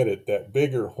admit it, that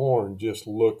bigger horn just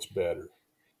looks better.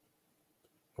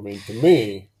 I mean, to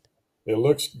me,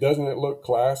 doesn't it look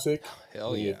classic?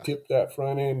 Hell When you yeah. tip that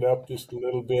front end up just a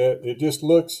little bit, it just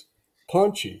looks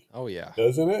punchy, Oh yeah.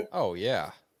 doesn't it? Oh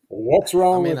yeah. What's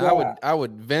I wrong mean, with that? I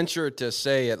would venture to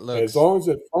say it As looks, long as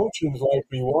it functions like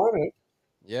we want it,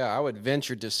 yeah, I would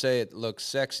venture to say it looks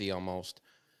sexy almost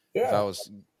if I yeah,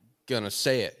 was gonna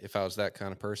say it, if I was that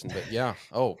kind of person. But yeah,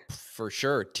 oh, for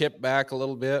sure. Tip back a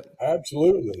little bit,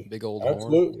 absolutely, big old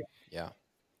horn. absolutely. Yeah.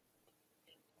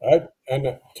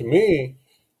 And to me,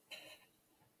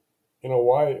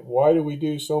 why do we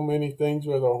do so many things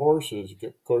with our horses?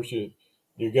 Of course,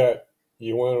 you got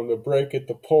you want them to break at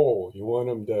the pole. You want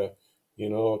them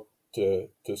to,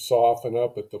 to soften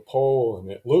up at the pole,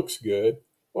 and it looks good.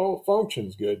 Well, it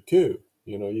functions good too.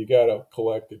 You got a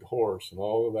collected horse and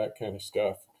all of that kind of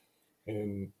stuff.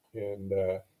 And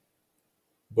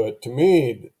but to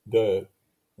me, the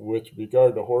with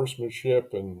regard to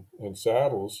horsemanship and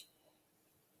saddles,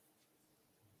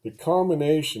 the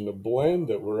combination, the blend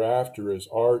that we're after is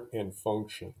art and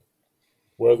function.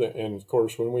 And of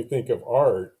course, when we think of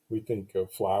art, we think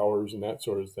of flowers and that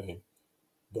sort of thing.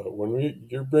 But when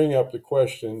you bring up the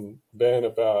question, Ben,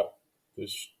 about the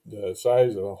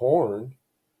size of the horn,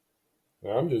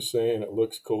 I'm just saying it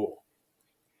looks cool.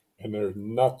 And there's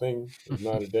not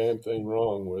a damn thing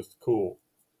wrong with cool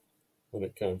when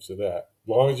it comes to that. As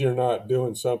long as you're not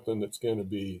doing something that's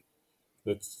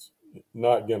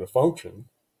not going to function,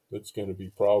 that's going to be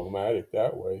problematic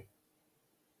that way.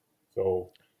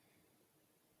 So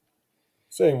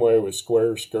same way with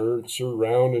square skirts or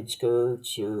rounded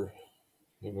skirts or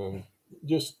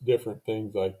just different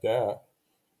things like that.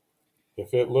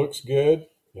 If it looks good,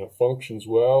 it functions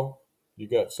well, you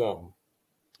got something.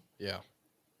 Yeah.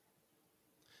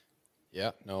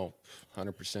 Yeah. No,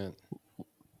 100%.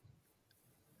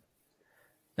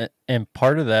 And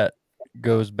part of that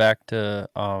goes back to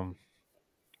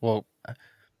well,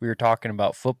 we were talking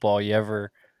about football. You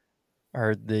ever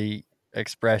heard the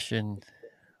expression,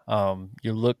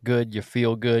 you look good, you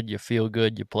feel good, you feel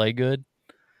good, you play good?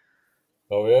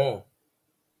 Oh yeah,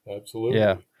 Yeah.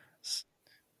 absolutely.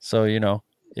 So,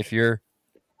 if you're,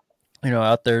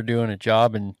 out there doing a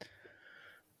job and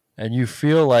you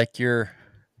feel like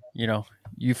you know,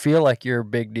 you feel like you're a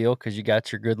big deal because you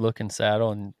got your good looking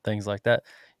saddle and things like that,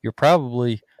 you're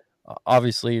probably,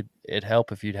 obviously it'd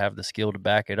help if you'd have the skill to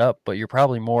back it up, but you're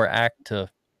probably more apt to,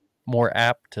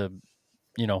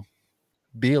 you know,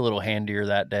 be a little handier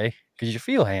that day because you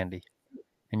feel handy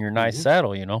in your nice Hmm.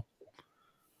 saddle.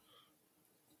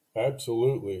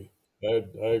 Absolutely. I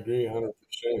agree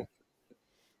 100%.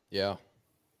 Yeah.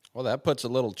 Well, that puts a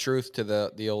little truth to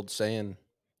the old saying,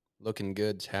 looking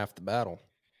good's half the battle.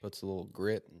 Puts a little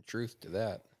grit and truth to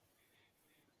that.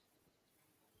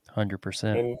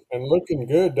 100%. And looking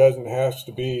good doesn't have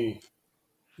to be,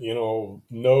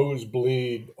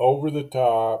 nosebleed, over the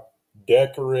top,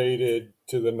 decorated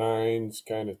to the nines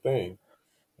kind of thing.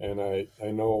 And I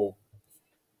know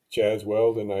Chaz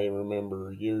Weldon, I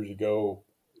remember years ago,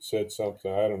 said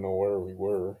something, I don't know where we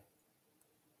were.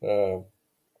 Uh,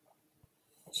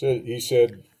 he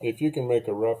said, if you can make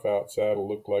a rough out saddle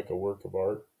look like a work of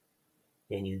art,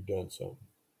 then you've done something.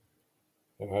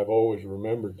 And I've always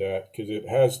remembered that because it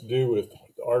has to do with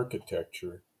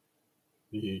architecture.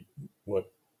 The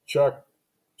what Chuck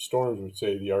Storms would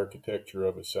say, the architecture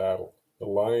of a saddle, the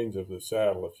lines of the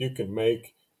saddle. If you can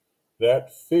make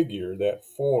that figure, that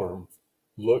form,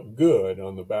 look good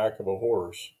on the back of a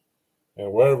horse,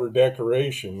 and whatever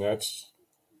decoration, that's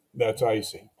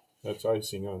icing. That's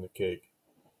icing on the cake.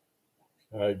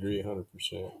 I agree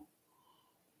 100%.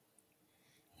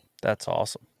 That's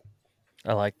awesome.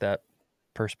 I like that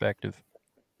perspective.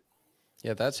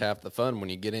 Yeah, that's half the fun when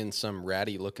you get in some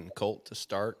ratty looking colt to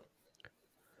start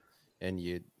and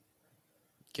you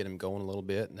get him going a little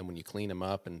bit. And then when you clean him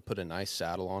up and put a nice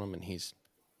saddle on him and he's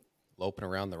loping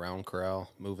around the round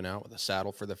corral, moving out with a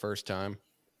saddle for the first time,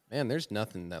 man, there's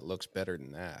nothing that looks better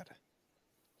than that.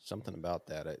 Something about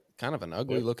that. Kind of an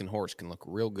ugly Yep. looking horse can look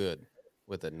real good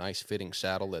with a nice fitting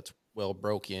saddle that's well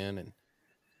broke in and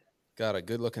got a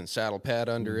good looking saddle pad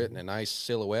under it and a nice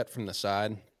silhouette from the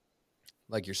side.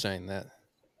 Like you're saying, that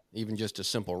even just a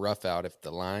simple rough out, if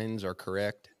the lines are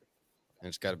correct and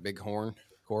it's got a big horn,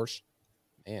 of course,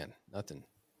 man, nothing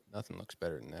looks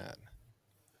better than that.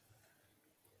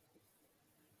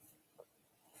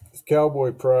 It's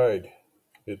cowboy pride.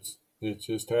 It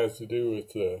just has to do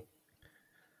with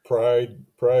pride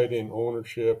in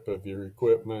ownership of your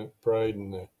equipment, pride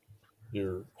in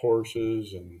your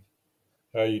horses and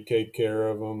how you take care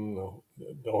of them,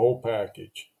 the whole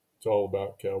package. It's all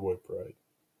about cowboy pride.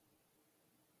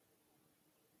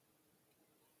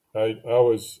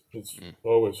 It's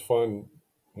always fun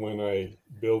when I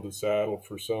build a saddle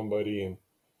for somebody,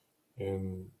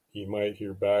 and you might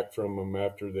hear back from them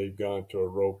after they've gone to a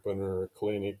roping or a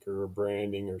clinic or a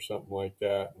branding or something like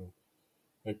that. And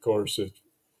of course, it's,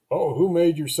 oh, who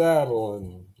made your saddle?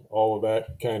 And all of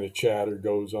that kind of chatter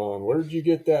goes on. Where did you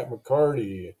get that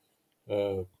McCarty?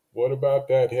 Uh, what about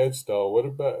that headstall? What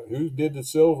about who did the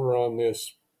silver on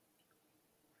this?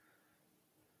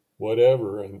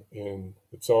 Whatever, and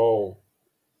it's all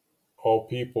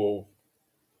people.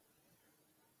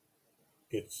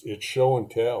 It's show and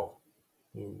tell,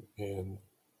 and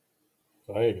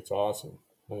I think it's awesome.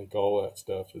 I think all that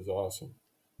stuff is awesome.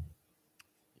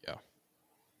 Yeah.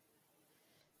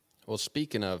 Well,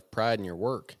 speaking of pride in your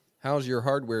work, how's your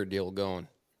hardware deal going?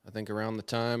 I think around the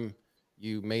time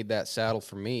you made that saddle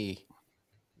for me,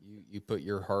 you put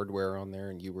your hardware on there,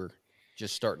 and you were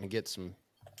just starting to get some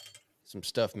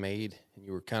stuff made, and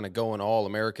you were kind of going all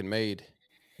American made.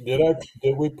 Did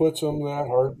we put some of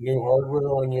that new hardware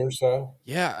on your side?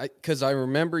 Yeah, because I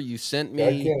remember you sent I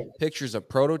me can't. pictures of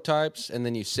prototypes, and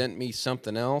then you sent me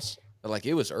something else. But like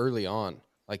it was early on.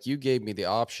 Like you gave me the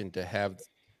option to have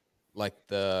like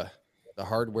the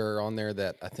hardware on there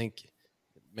that I think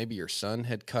maybe your son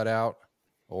had cut out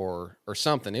or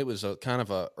something. It was a kind of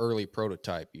a early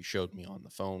prototype you showed me on the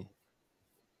phone.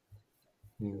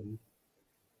 Mhm.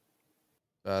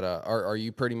 But are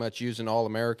you pretty much using all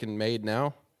American made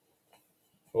now?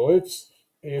 Well,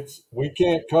 it's we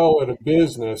can't call it a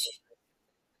business.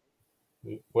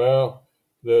 Well,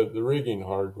 the rigging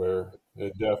hardware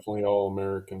is definitely all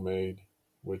American made,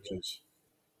 which is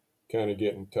kind of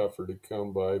getting tougher to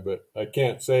come by. But I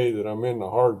can't say that I'm in the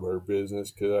hardware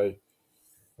business because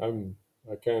I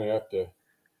kind of have to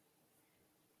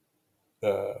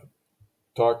uh,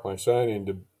 talk my son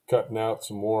into cutting out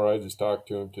some more. I just talked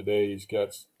to him today.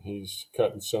 He's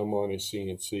cutting some on his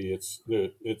CNC.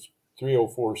 It's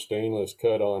 304 stainless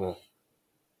cut on a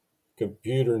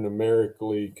computer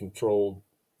numerically controlled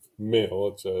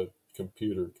mill. It's a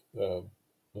computer. Um,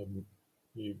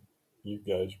 you you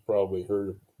guys probably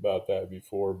heard about that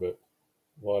before, but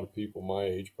a lot of people my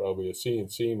age probably a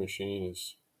CNC machine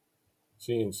is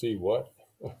CNC what?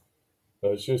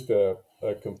 It's just a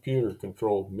computer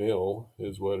controlled mill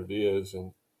is what it is,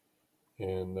 and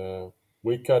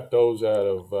we cut those out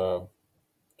of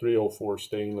 304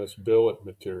 stainless billet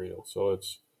material. So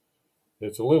it's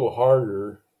a little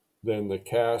harder than the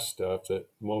cast stuff that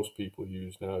most people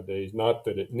use nowadays. Not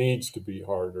that it needs to be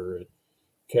harder.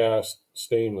 Cast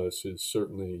stainless is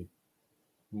certainly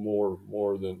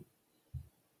more than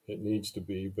it needs to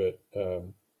be, but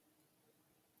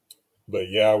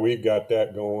yeah, we've got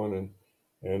that going,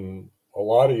 and a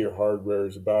lot of your hardware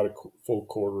is about a full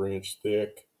quarter-inch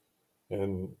thick,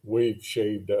 and we've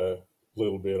shaved a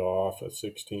little bit off, a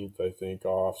 16th, I think,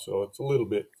 off, so it's a little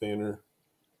bit thinner,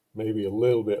 maybe a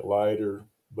little bit lighter,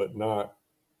 but not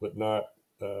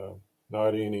uh,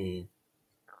 not any.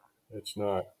 It's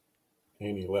not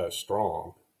any less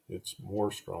strong. It's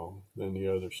more strong than the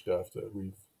other stuff that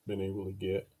we've been able to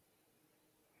get,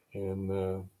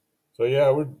 and so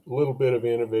yeah, we're a little bit of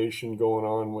innovation going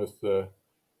on with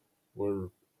where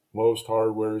most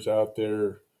hardware's out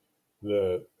there.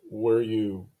 The where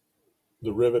you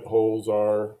the rivet holes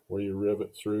are, where you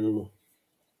rivet through,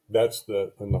 that's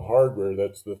the in the hardware,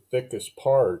 that's the thickest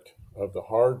part of the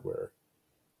hardware.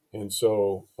 And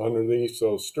so underneath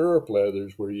those stirrup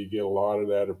leathers where you get a lot of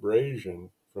that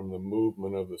abrasion from the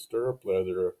movement of the stirrup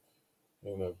leather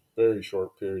in a very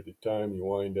short period of time, you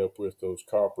wind up with those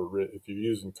if you're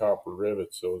using copper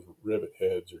rivets, those rivet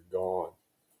heads are gone.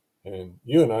 And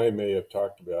you and I may have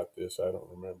talked about this, I don't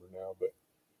remember now,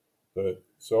 but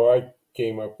so I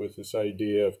came up with this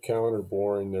idea of counter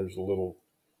boring.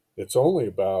 It's only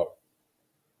about,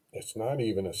 it's not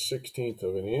even a 16th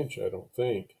of an inch, I don't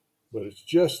think, but it's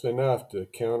just enough to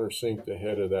countersink the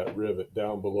head of that rivet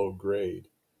down below grade,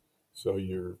 so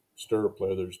your stirrup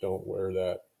leathers don't wear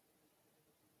that.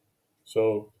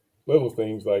 So little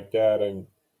things like that.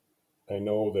 I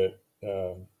know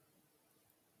that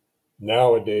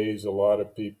nowadays a lot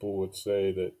of people would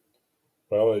say that,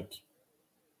 well,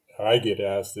 I get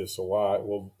asked this a lot.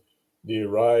 Well, do you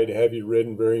ride? Have you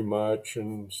ridden very much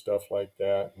and stuff like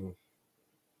that? And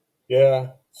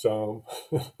yeah, some.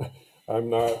 I'm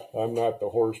not the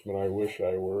horseman I wish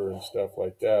I were and stuff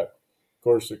like that. Of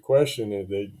course, the question is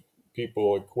that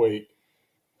people equate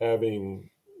having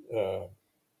uh,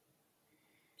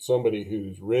 somebody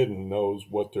who's ridden knows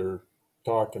what they're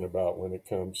talking about when it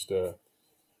comes to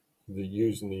the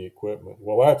using the equipment.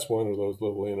 Well, that's one of those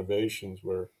little innovations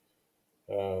where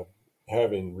uh,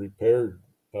 having repaired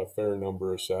a fair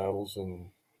number of saddles and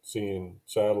seeing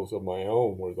saddles of my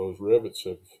own where those rivets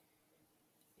have,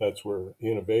 that's where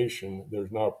innovation,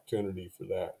 there's an opportunity for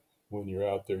that when you're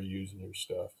out there using your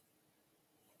stuff.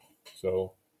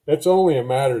 So it's only a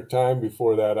matter of time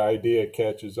before that idea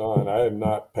catches on. I am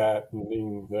not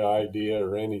patenting the idea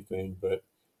or anything, but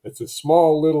it's a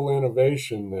small little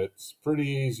innovation that's pretty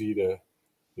easy to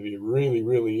be really,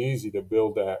 really easy to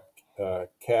build that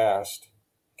cast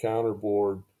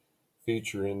counterboard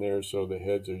feature in there so the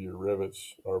heads of your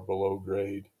rivets are below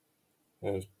grade.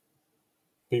 And as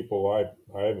people, I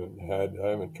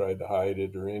haven't tried to hide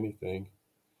it or anything.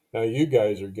 Now you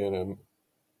guys are gonna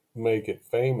make it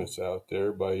famous out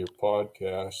there by your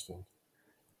podcast, and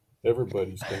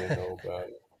everybody's gonna know about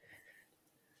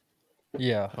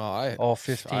Yeah. Well, All I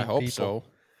 15 hope people.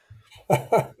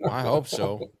 so. I hope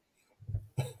so.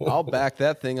 I'll back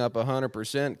that thing up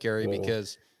 100%, Cary,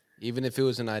 because even if it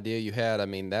was an idea you had, I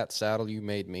mean, that saddle you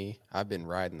made me, I've been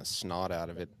riding the snot out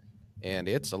of it, and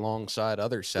it's alongside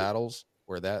other saddles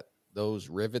where those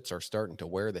rivets are starting to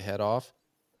wear the head off.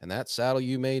 And that saddle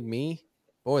you made me,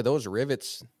 boy, those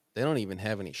rivets, they don't even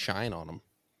have any shine on them.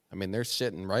 I mean, they're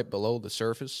sitting right below the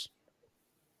surface.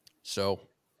 So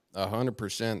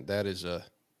 100%,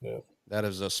 Yeah. that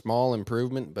is a small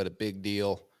improvement, but a big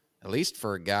deal, at least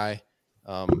for a guy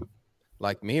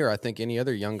like me, or I think any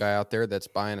other young guy out there that's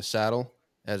buying a saddle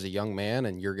as a young man,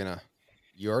 and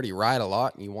you already ride a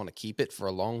lot and you want to keep it for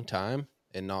a long time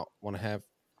and not want to have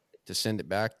to send it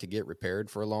back to get repaired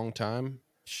for a long time.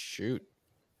 Shoot,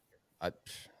 I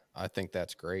I think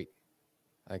that's great.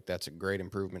 I think that's a great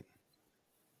improvement.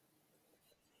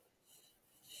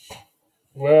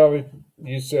 Well,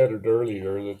 you said it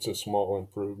earlier. It's a small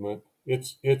improvement.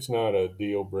 It's not a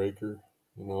deal breaker.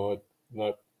 You know,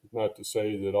 not to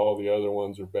say that all the other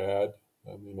ones are bad.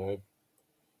 I mean,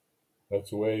 that's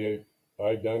the way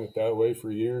I've done it that way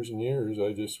for years and years.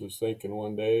 I just was thinking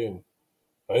one day, and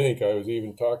I think I was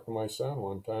even talking to my son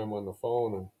one time on the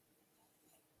phone, and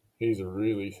he's a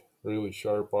really, really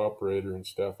sharp operator and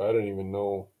stuff. I don't even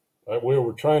know. We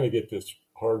were trying to get this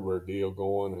hardware deal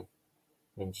going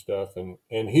and stuff, and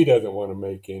he doesn't want to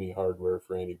make any hardware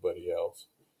for anybody else.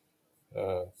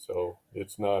 So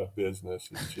it's not a business;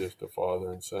 it's just a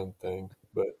father and son thing.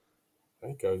 But I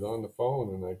think I was on the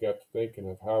phone and I got to thinking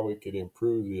of how we could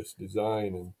improve this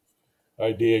design, and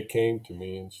idea came to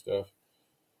me and stuff.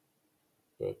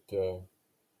 But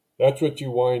that's what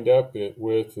you wind up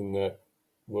with, and that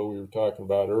what we were talking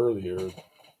about earlier,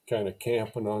 kind of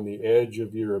camping on the edge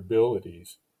of your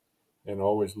abilities and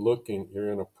always looking.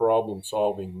 You're in a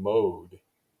problem-solving mode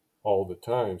all the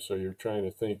time, so you're trying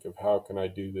to think of how can I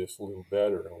do this a little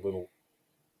better, and a little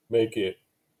make it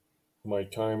my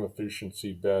time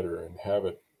efficiency better and have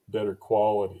it better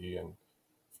quality and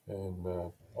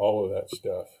all of that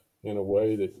stuff in a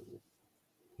way that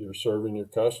you're serving your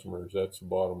customers. That's the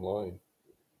bottom line.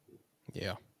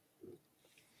 Yeah.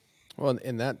 Well,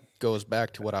 and that goes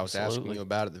back to what I was asking Absolutely. you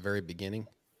about at the very beginning,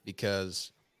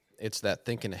 because it's that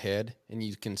thinking ahead, and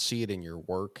you can see it in your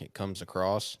work. It comes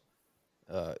across.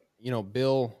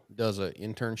 Bill does an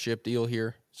internship deal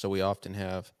here, so we often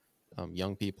have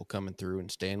young people coming through and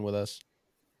staying with us.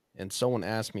 And someone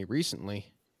asked me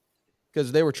recently,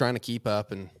 because they were trying to keep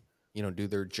up and do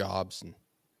their jobs and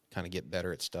kind of get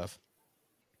better at stuff.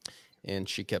 And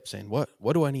she kept saying,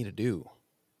 "What do I need to do?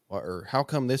 Or how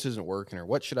come this isn't working? Or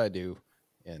what should I do?"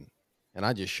 And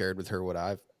I just shared with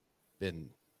her been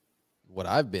what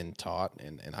I've been taught,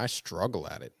 and I struggle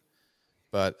at it.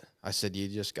 But I said, you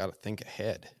just got to think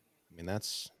ahead. I mean,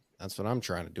 that's what I'm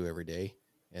trying to do every day.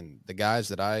 And the guys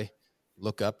that I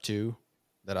look up to,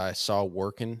 that I saw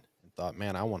working and thought,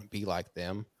 man, I want to be like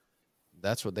them.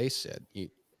 That's what they said. The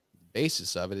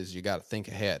basis of it is you got to think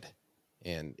ahead.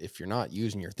 And if you're not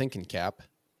using your thinking cap,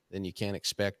 then you can't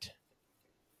expect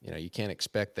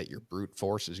that your brute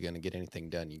force is going to get anything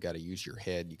done. You got to use your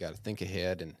head. You got to think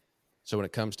ahead. And so when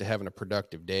it comes to having a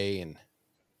productive day and,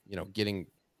 getting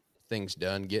things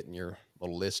done, getting your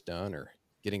little list done, or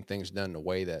getting things done in a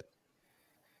way that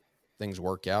things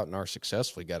work out and are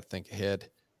successful, you got to think ahead.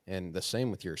 And the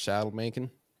same with your saddle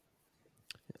making,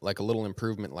 like a little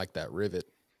improvement like that rivet,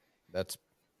 that's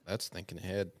thinking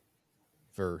ahead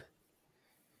for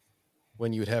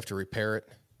when you would have to repair it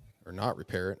or not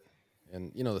repair it.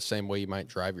 And, the same way you might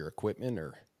drive your equipment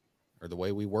or the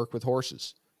way we work with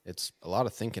horses. It's a lot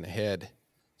of thinking ahead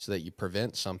so that you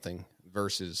prevent something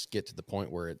versus get to the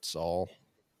point where it's all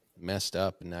messed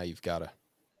up and now you got to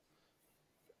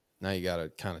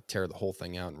kind of tear the whole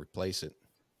thing out and replace it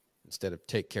instead of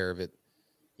take care of it,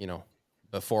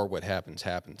 before what happens.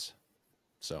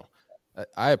 So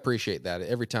I appreciate that.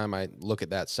 Every time I look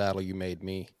at that saddle you made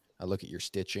me, I look at your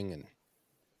stitching, and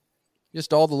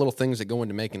just all the little things that go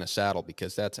into making a saddle,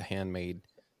 because that's a handmade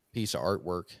piece of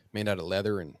artwork made out of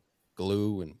leather and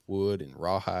glue and wood and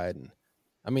rawhide. And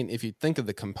I mean, if you think of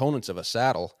the components of a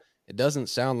saddle, it doesn't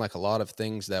sound like a lot of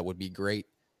things that would be great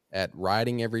at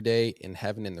riding every day and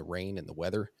having in the rain and the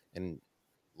weather and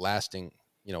lasting,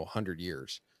 100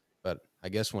 years. But I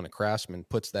guess when a craftsman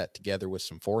puts that together with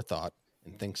some forethought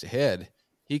and thinks ahead,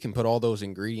 he can put all those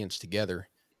ingredients together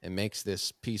and makes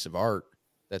this piece of art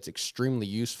that's extremely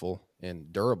useful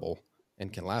and durable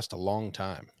and can last a long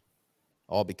time,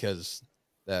 all because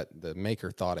that the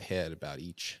maker thought ahead about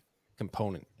each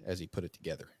component as he put it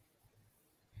together.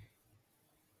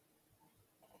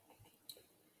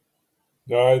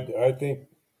 No, I think,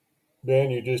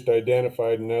 Ben, you just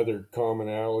identified another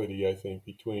commonality, I think,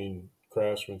 between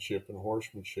craftsmanship and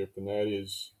horsemanship, and that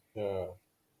is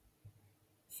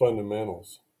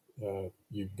fundamentals.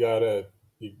 You've got to,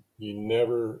 you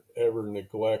never ever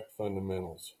neglect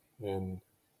fundamentals. And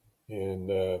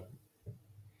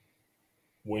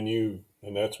when you,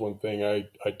 and that's one thing I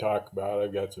talk about.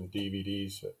 I've got some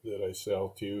DVDs that I sell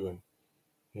too,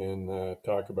 and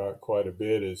talk about quite a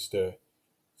bit, is to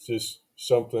just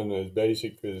something as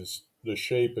basic as the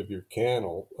shape of your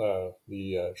cantle,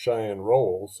 the Cheyenne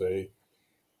roll. Say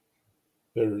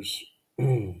there's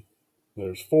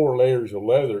there's 4 layers of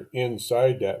leather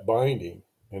inside that binding,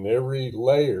 and every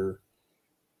layer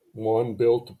one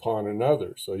built upon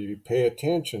another. So you pay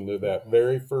attention to that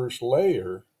very first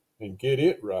layer and get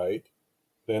it right,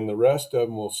 then the rest of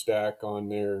them will stack on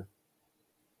there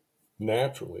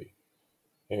naturally.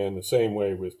 And the same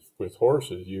way with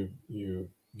horses, you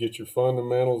get your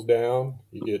fundamentals down,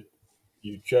 you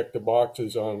check the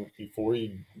boxes on before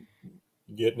you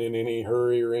getting in any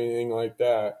hurry or anything like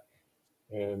that.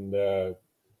 And I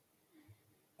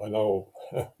know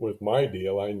with my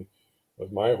deal,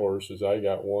 with my horses, I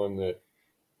got one that,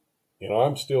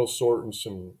 I'm still sorting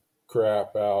some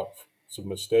crap out, some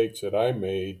mistakes that I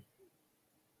made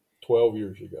 12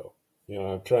 years ago.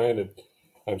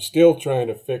 I'm still trying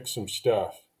to fix some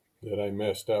stuff that I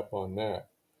messed up on that.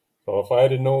 So if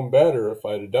I'd have known better, if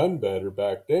I'd have done better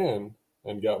back then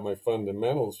and got my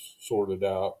fundamentals sorted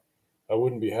out, I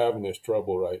wouldn't be having this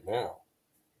trouble right now.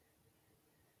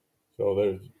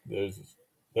 So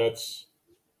that's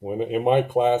when in my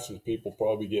classes, people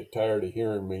probably get tired of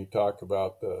hearing me talk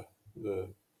about the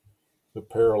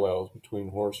parallels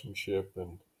between horsemanship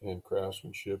and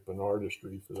craftsmanship and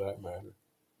artistry, for that matter.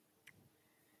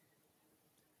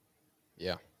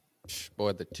 Yeah.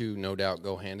 Boy, the two no doubt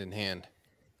go hand in hand.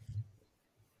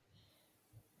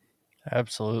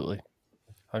 Absolutely.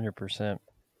 100%.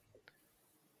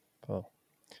 Well,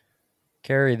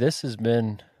 Cary, this has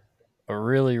been a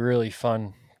really, really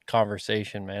fun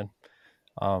conversation, man.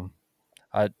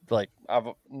 I've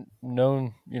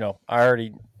known, I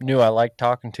already knew I liked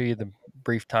talking to you the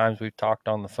brief times we've talked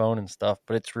on the phone and stuff,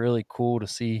 but it's really cool to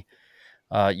see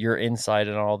your insight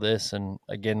in all this. And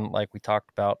again, like we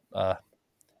talked about,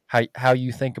 how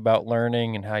you think about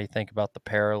learning and how you think about the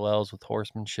parallels with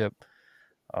horsemanship.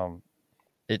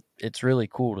 It's really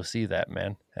cool to see that,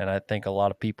 man. And I think a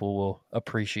lot of people will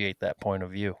appreciate that point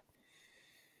of view.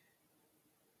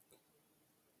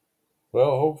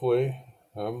 Well, hopefully,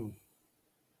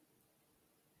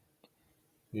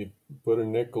 you put a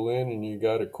nickel in and you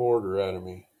got a quarter out of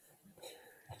me.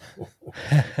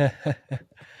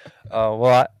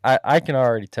 Well, I can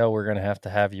already tell we're going to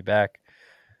have you back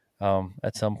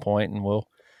at some point, and we'll,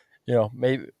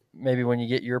 maybe when you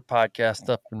get your podcast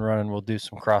up and running, we'll do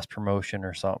some cross promotion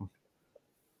or something.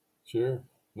 Sure.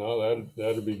 No,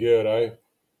 that'd be good.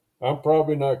 I'm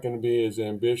probably not going to be as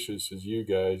ambitious as you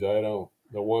guys.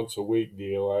 The once a week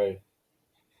deal. I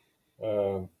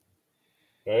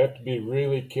have to be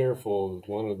really careful.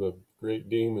 One of the great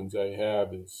demons I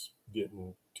have is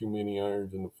getting too many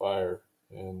irons in the fire,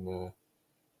 and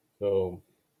so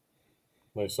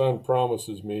my son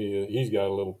promises me he's got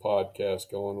a little podcast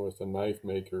going with a knife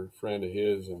maker friend of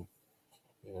his, and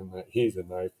he's a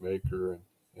knife maker,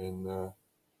 and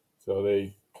so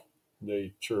they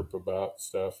chirp about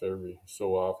stuff every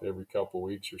couple of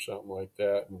weeks or something like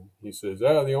that. And he says,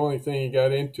 the only thing you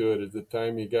got into it is the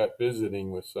time you got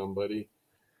visiting with somebody.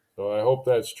 So I hope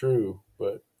that's true,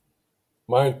 but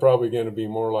mine's probably going to be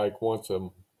more like once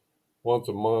a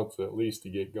month at least to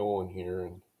get going here.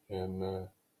 And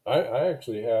I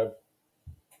actually I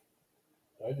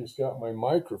just got my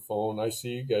microphone. I see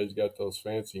you guys got those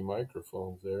fancy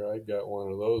microphones there. I got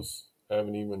one of those. I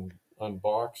haven't even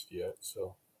unboxed yet,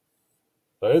 so.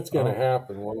 But it's going to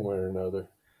happen one way or another.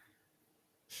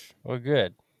 Well,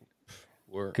 good.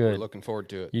 We're Good. looking forward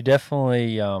to it. You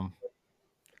definitely,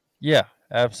 yeah,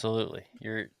 absolutely.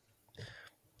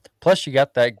 Plus you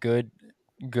got that good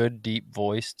good deep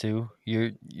voice too.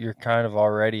 You're kind of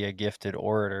already a gifted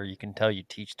orator. You can tell you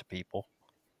teach to people.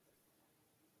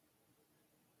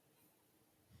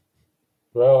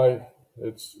 Well,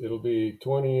 it'll be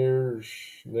 20 years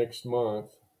next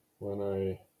month when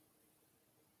I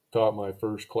taught my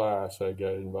first class. I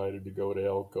got invited to go to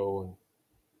Elko,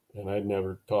 and I'd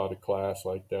never taught a class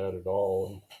like that at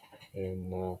all.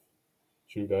 And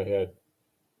shoot, I had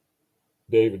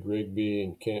David Rigby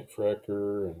and Kent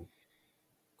Frecker and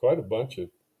quite a bunch of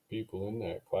people in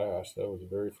that class. That was the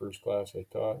very first class I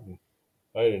taught, and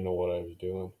I didn't know what I was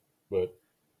doing, but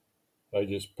I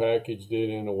just packaged it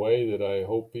in a way that I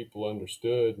hope people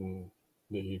understood, and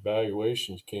the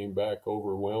evaluations came back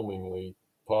overwhelmingly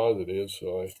positive.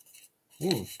 So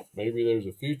maybe there's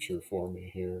a future for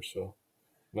me here. So,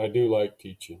 and I do like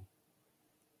teaching.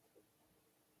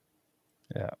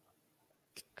 Yeah.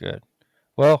 Good.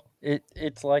 Well,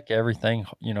 it's like everything,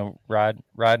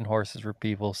 riding horses for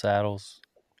people, saddles,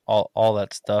 all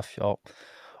that stuff.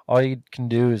 All you can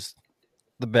do is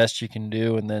the best you can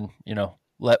do, and then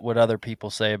let what other people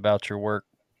say about your work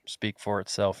speak for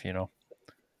itself.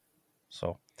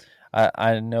 So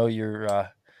I know you're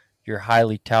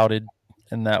highly touted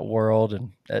in that world,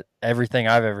 and everything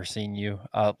I've ever seen you,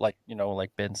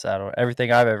 like Ben Saddle,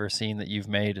 everything I've ever seen that you've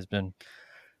made has been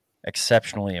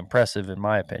exceptionally impressive in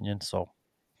my opinion. So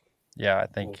yeah,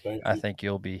 Well, thank I you. think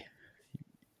you'll be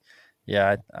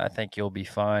yeah, I think you'll be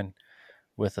fine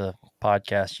with a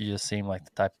podcast. You just seem like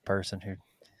the type of person who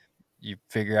you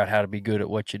figure out how to be good at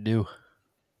what you do.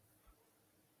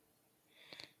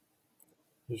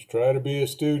 Just try to be a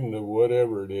student of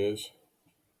whatever it is.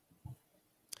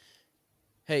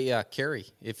 Hey, Cary,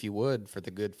 if you would, for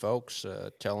the good folks,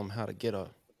 tell them how to get a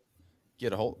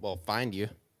hold, well, find you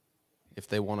if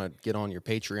they want to get on your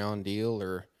Patreon deal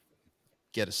or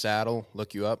get a saddle,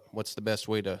 look you up. What's the best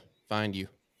way to find you?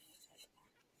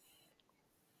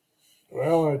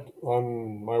 Well,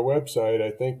 on my website,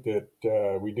 I think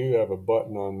that we do have a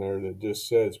button on there that just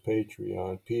says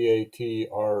Patreon,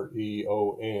 Patreon,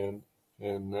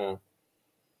 and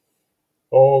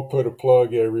I'll put a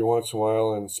plug every once in a while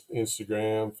on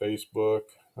Instagram, Facebook.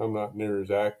 I'm not near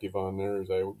as active on there as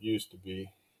I used to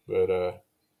be, but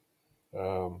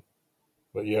um,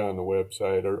 but yeah, on the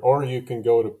website, or you can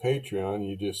go to Patreon.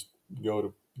 You just go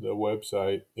to the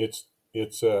website. It's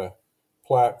a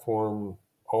platform.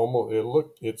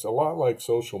 It's a lot like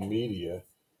social media.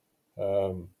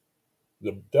 Um,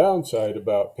 the downside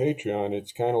about Patreon,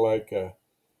 it's kind of like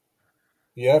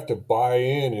you have to buy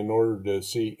in order to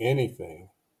see anything,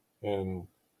 and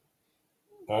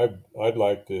I'd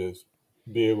like to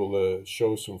be able to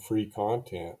show some free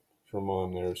content from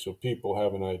on there so people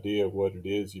have an idea of what it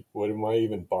is. What am I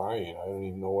even buying? I don't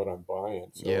even know what I'm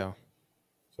buying. Yeah.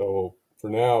 So for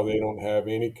now, they don't have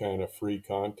any kind of free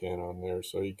content on there.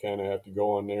 So you kind of have to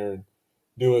go on there and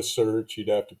do a search. You'd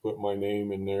have to put my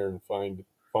name in there and find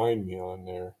me on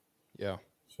there. Yeah.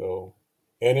 So,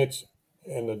 and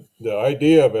the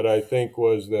idea of it, I think,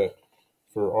 was that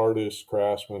for artists,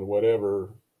 craftsmen, whatever,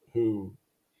 who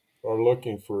are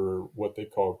looking for what they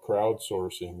call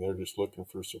crowdsourcing. They're just looking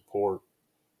for support.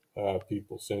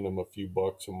 People send them a few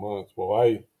bucks a month.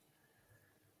 Well,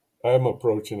 I'm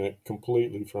approaching it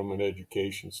completely from an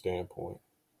education standpoint.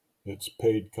 It's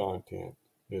paid content.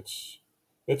 It's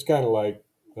it's kind of like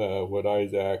what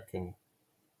Isaac and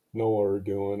Noah are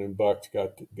doing, and Buck's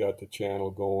got the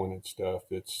channel going and stuff.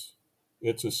 It's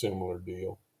a similar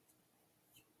deal,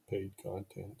 paid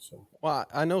content. So Well,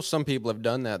 I know some people have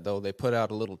done that, though. They put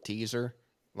out a little teaser,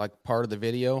 like part of the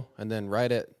video, and then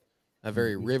right at a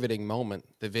very mhm. riveting moment,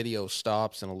 the video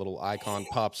stops and a little icon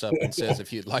pops up and says,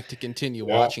 if you'd like to continue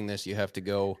Yeah, watching this, you have to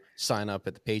go sign up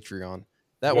at the Patreon.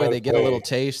 That you way got they to get a little pay.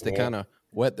 taste, they Yeah. kind of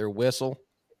wet their whistle,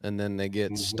 and then they get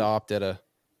Hmm. stopped at a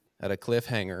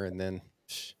cliffhanger, and then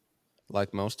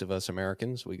like most of us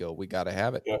Americans, we go, we got to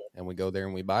have it, Yeah. and we go there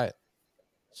and we buy it.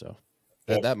 So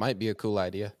Yeah. that might be a cool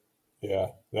idea.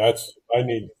 Yeah. That's I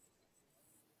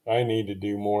need to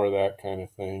do more of that kind of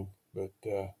thing. But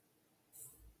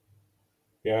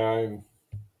yeah,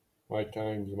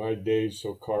 my days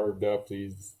so carved up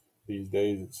these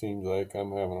days. It seems like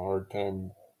I'm having a hard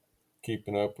time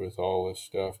keeping up with all this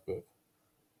stuff. But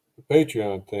the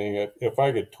Patreon thing, if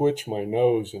I could twitch my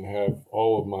nose and have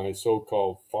all of my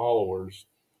so-called followers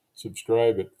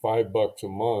subscribe at $5 a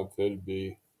month, that'd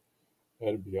be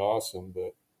awesome.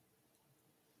 But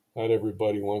not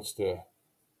everybody wants to.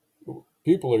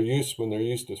 People are used when they're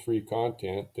used to free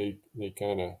content. They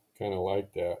kind of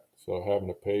like that. So having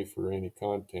to pay for any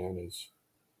content is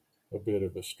a bit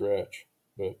of a stretch,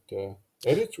 but and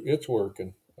it's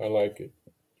working. I like it.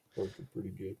 Working pretty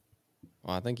good.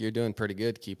 Well, I think you're doing pretty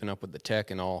good keeping up with the tech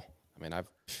and all. I mean, I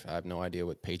have no idea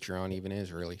what Patreon even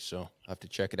is really, so I have to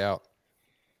check it out.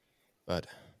 But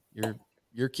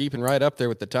you're keeping right up there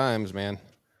with the times, man.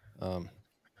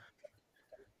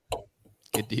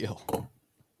 Good deal.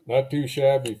 Not too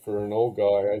shabby for an old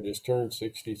guy. I just turned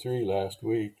 63 last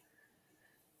week.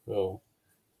 So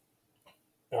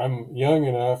I'm young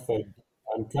enough.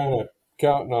 I'm kind of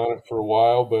counting on it for a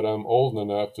while, but I'm old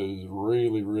enough to is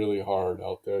really, really hard.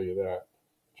 I'll tell you that.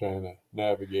 Trying to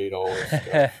navigate all this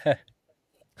stuff.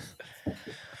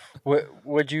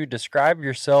 Would you describe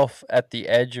yourself at the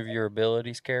edge of your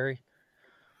abilities, Cary?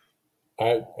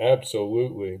 I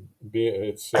absolutely.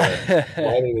 It's a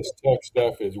lot of this tech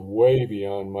stuff is way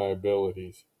beyond my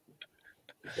abilities.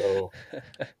 So,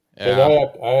 because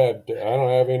Yeah. I don't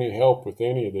have any help with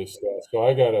any of this stuff. So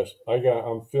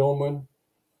I'm filming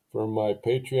for my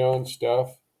Patreon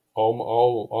stuff,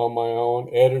 all on my own,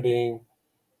 editing,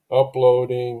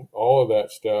 uploading, all of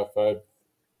that stuff. I've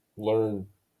learned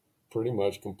pretty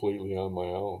much completely on my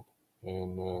own,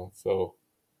 and so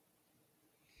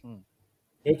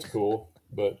it's cool.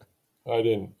 But I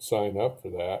didn't sign up for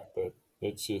that. But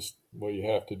it's just what you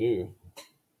have to do.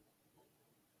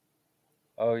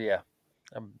 Oh yeah,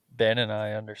 Ben and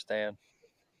I understand.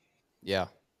 Yeah,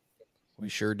 we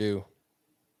sure do.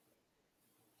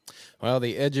 Well,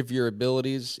 the edge of your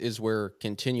abilities is where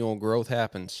continual growth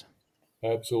happens.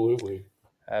 Absolutely.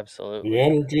 The Absolutely.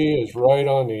 energy is right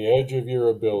on the edge of your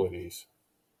abilities.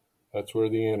 That's where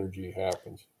the energy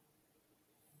happens.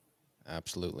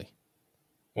 Absolutely.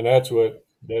 And like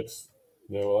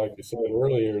I said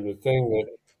earlier, the thing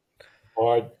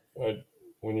that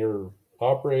when you're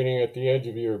operating at the edge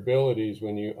of your abilities,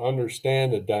 when you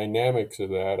understand the dynamics of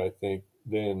that, I think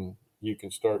then you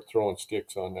can start throwing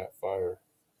sticks on that fire.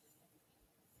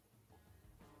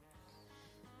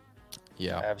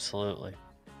 Yeah. Absolutely.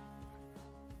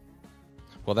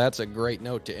 Well, that's a great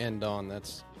note to end on.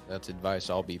 That's advice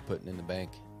I'll be putting in the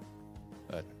bank.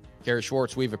 But Cary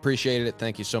Schwarz, we've appreciated it.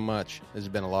 Thank you so much. This has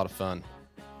been a lot of fun.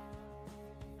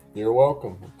 You're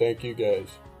welcome. Thank you guys.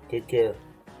 Take care.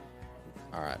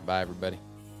 All right. Bye, everybody.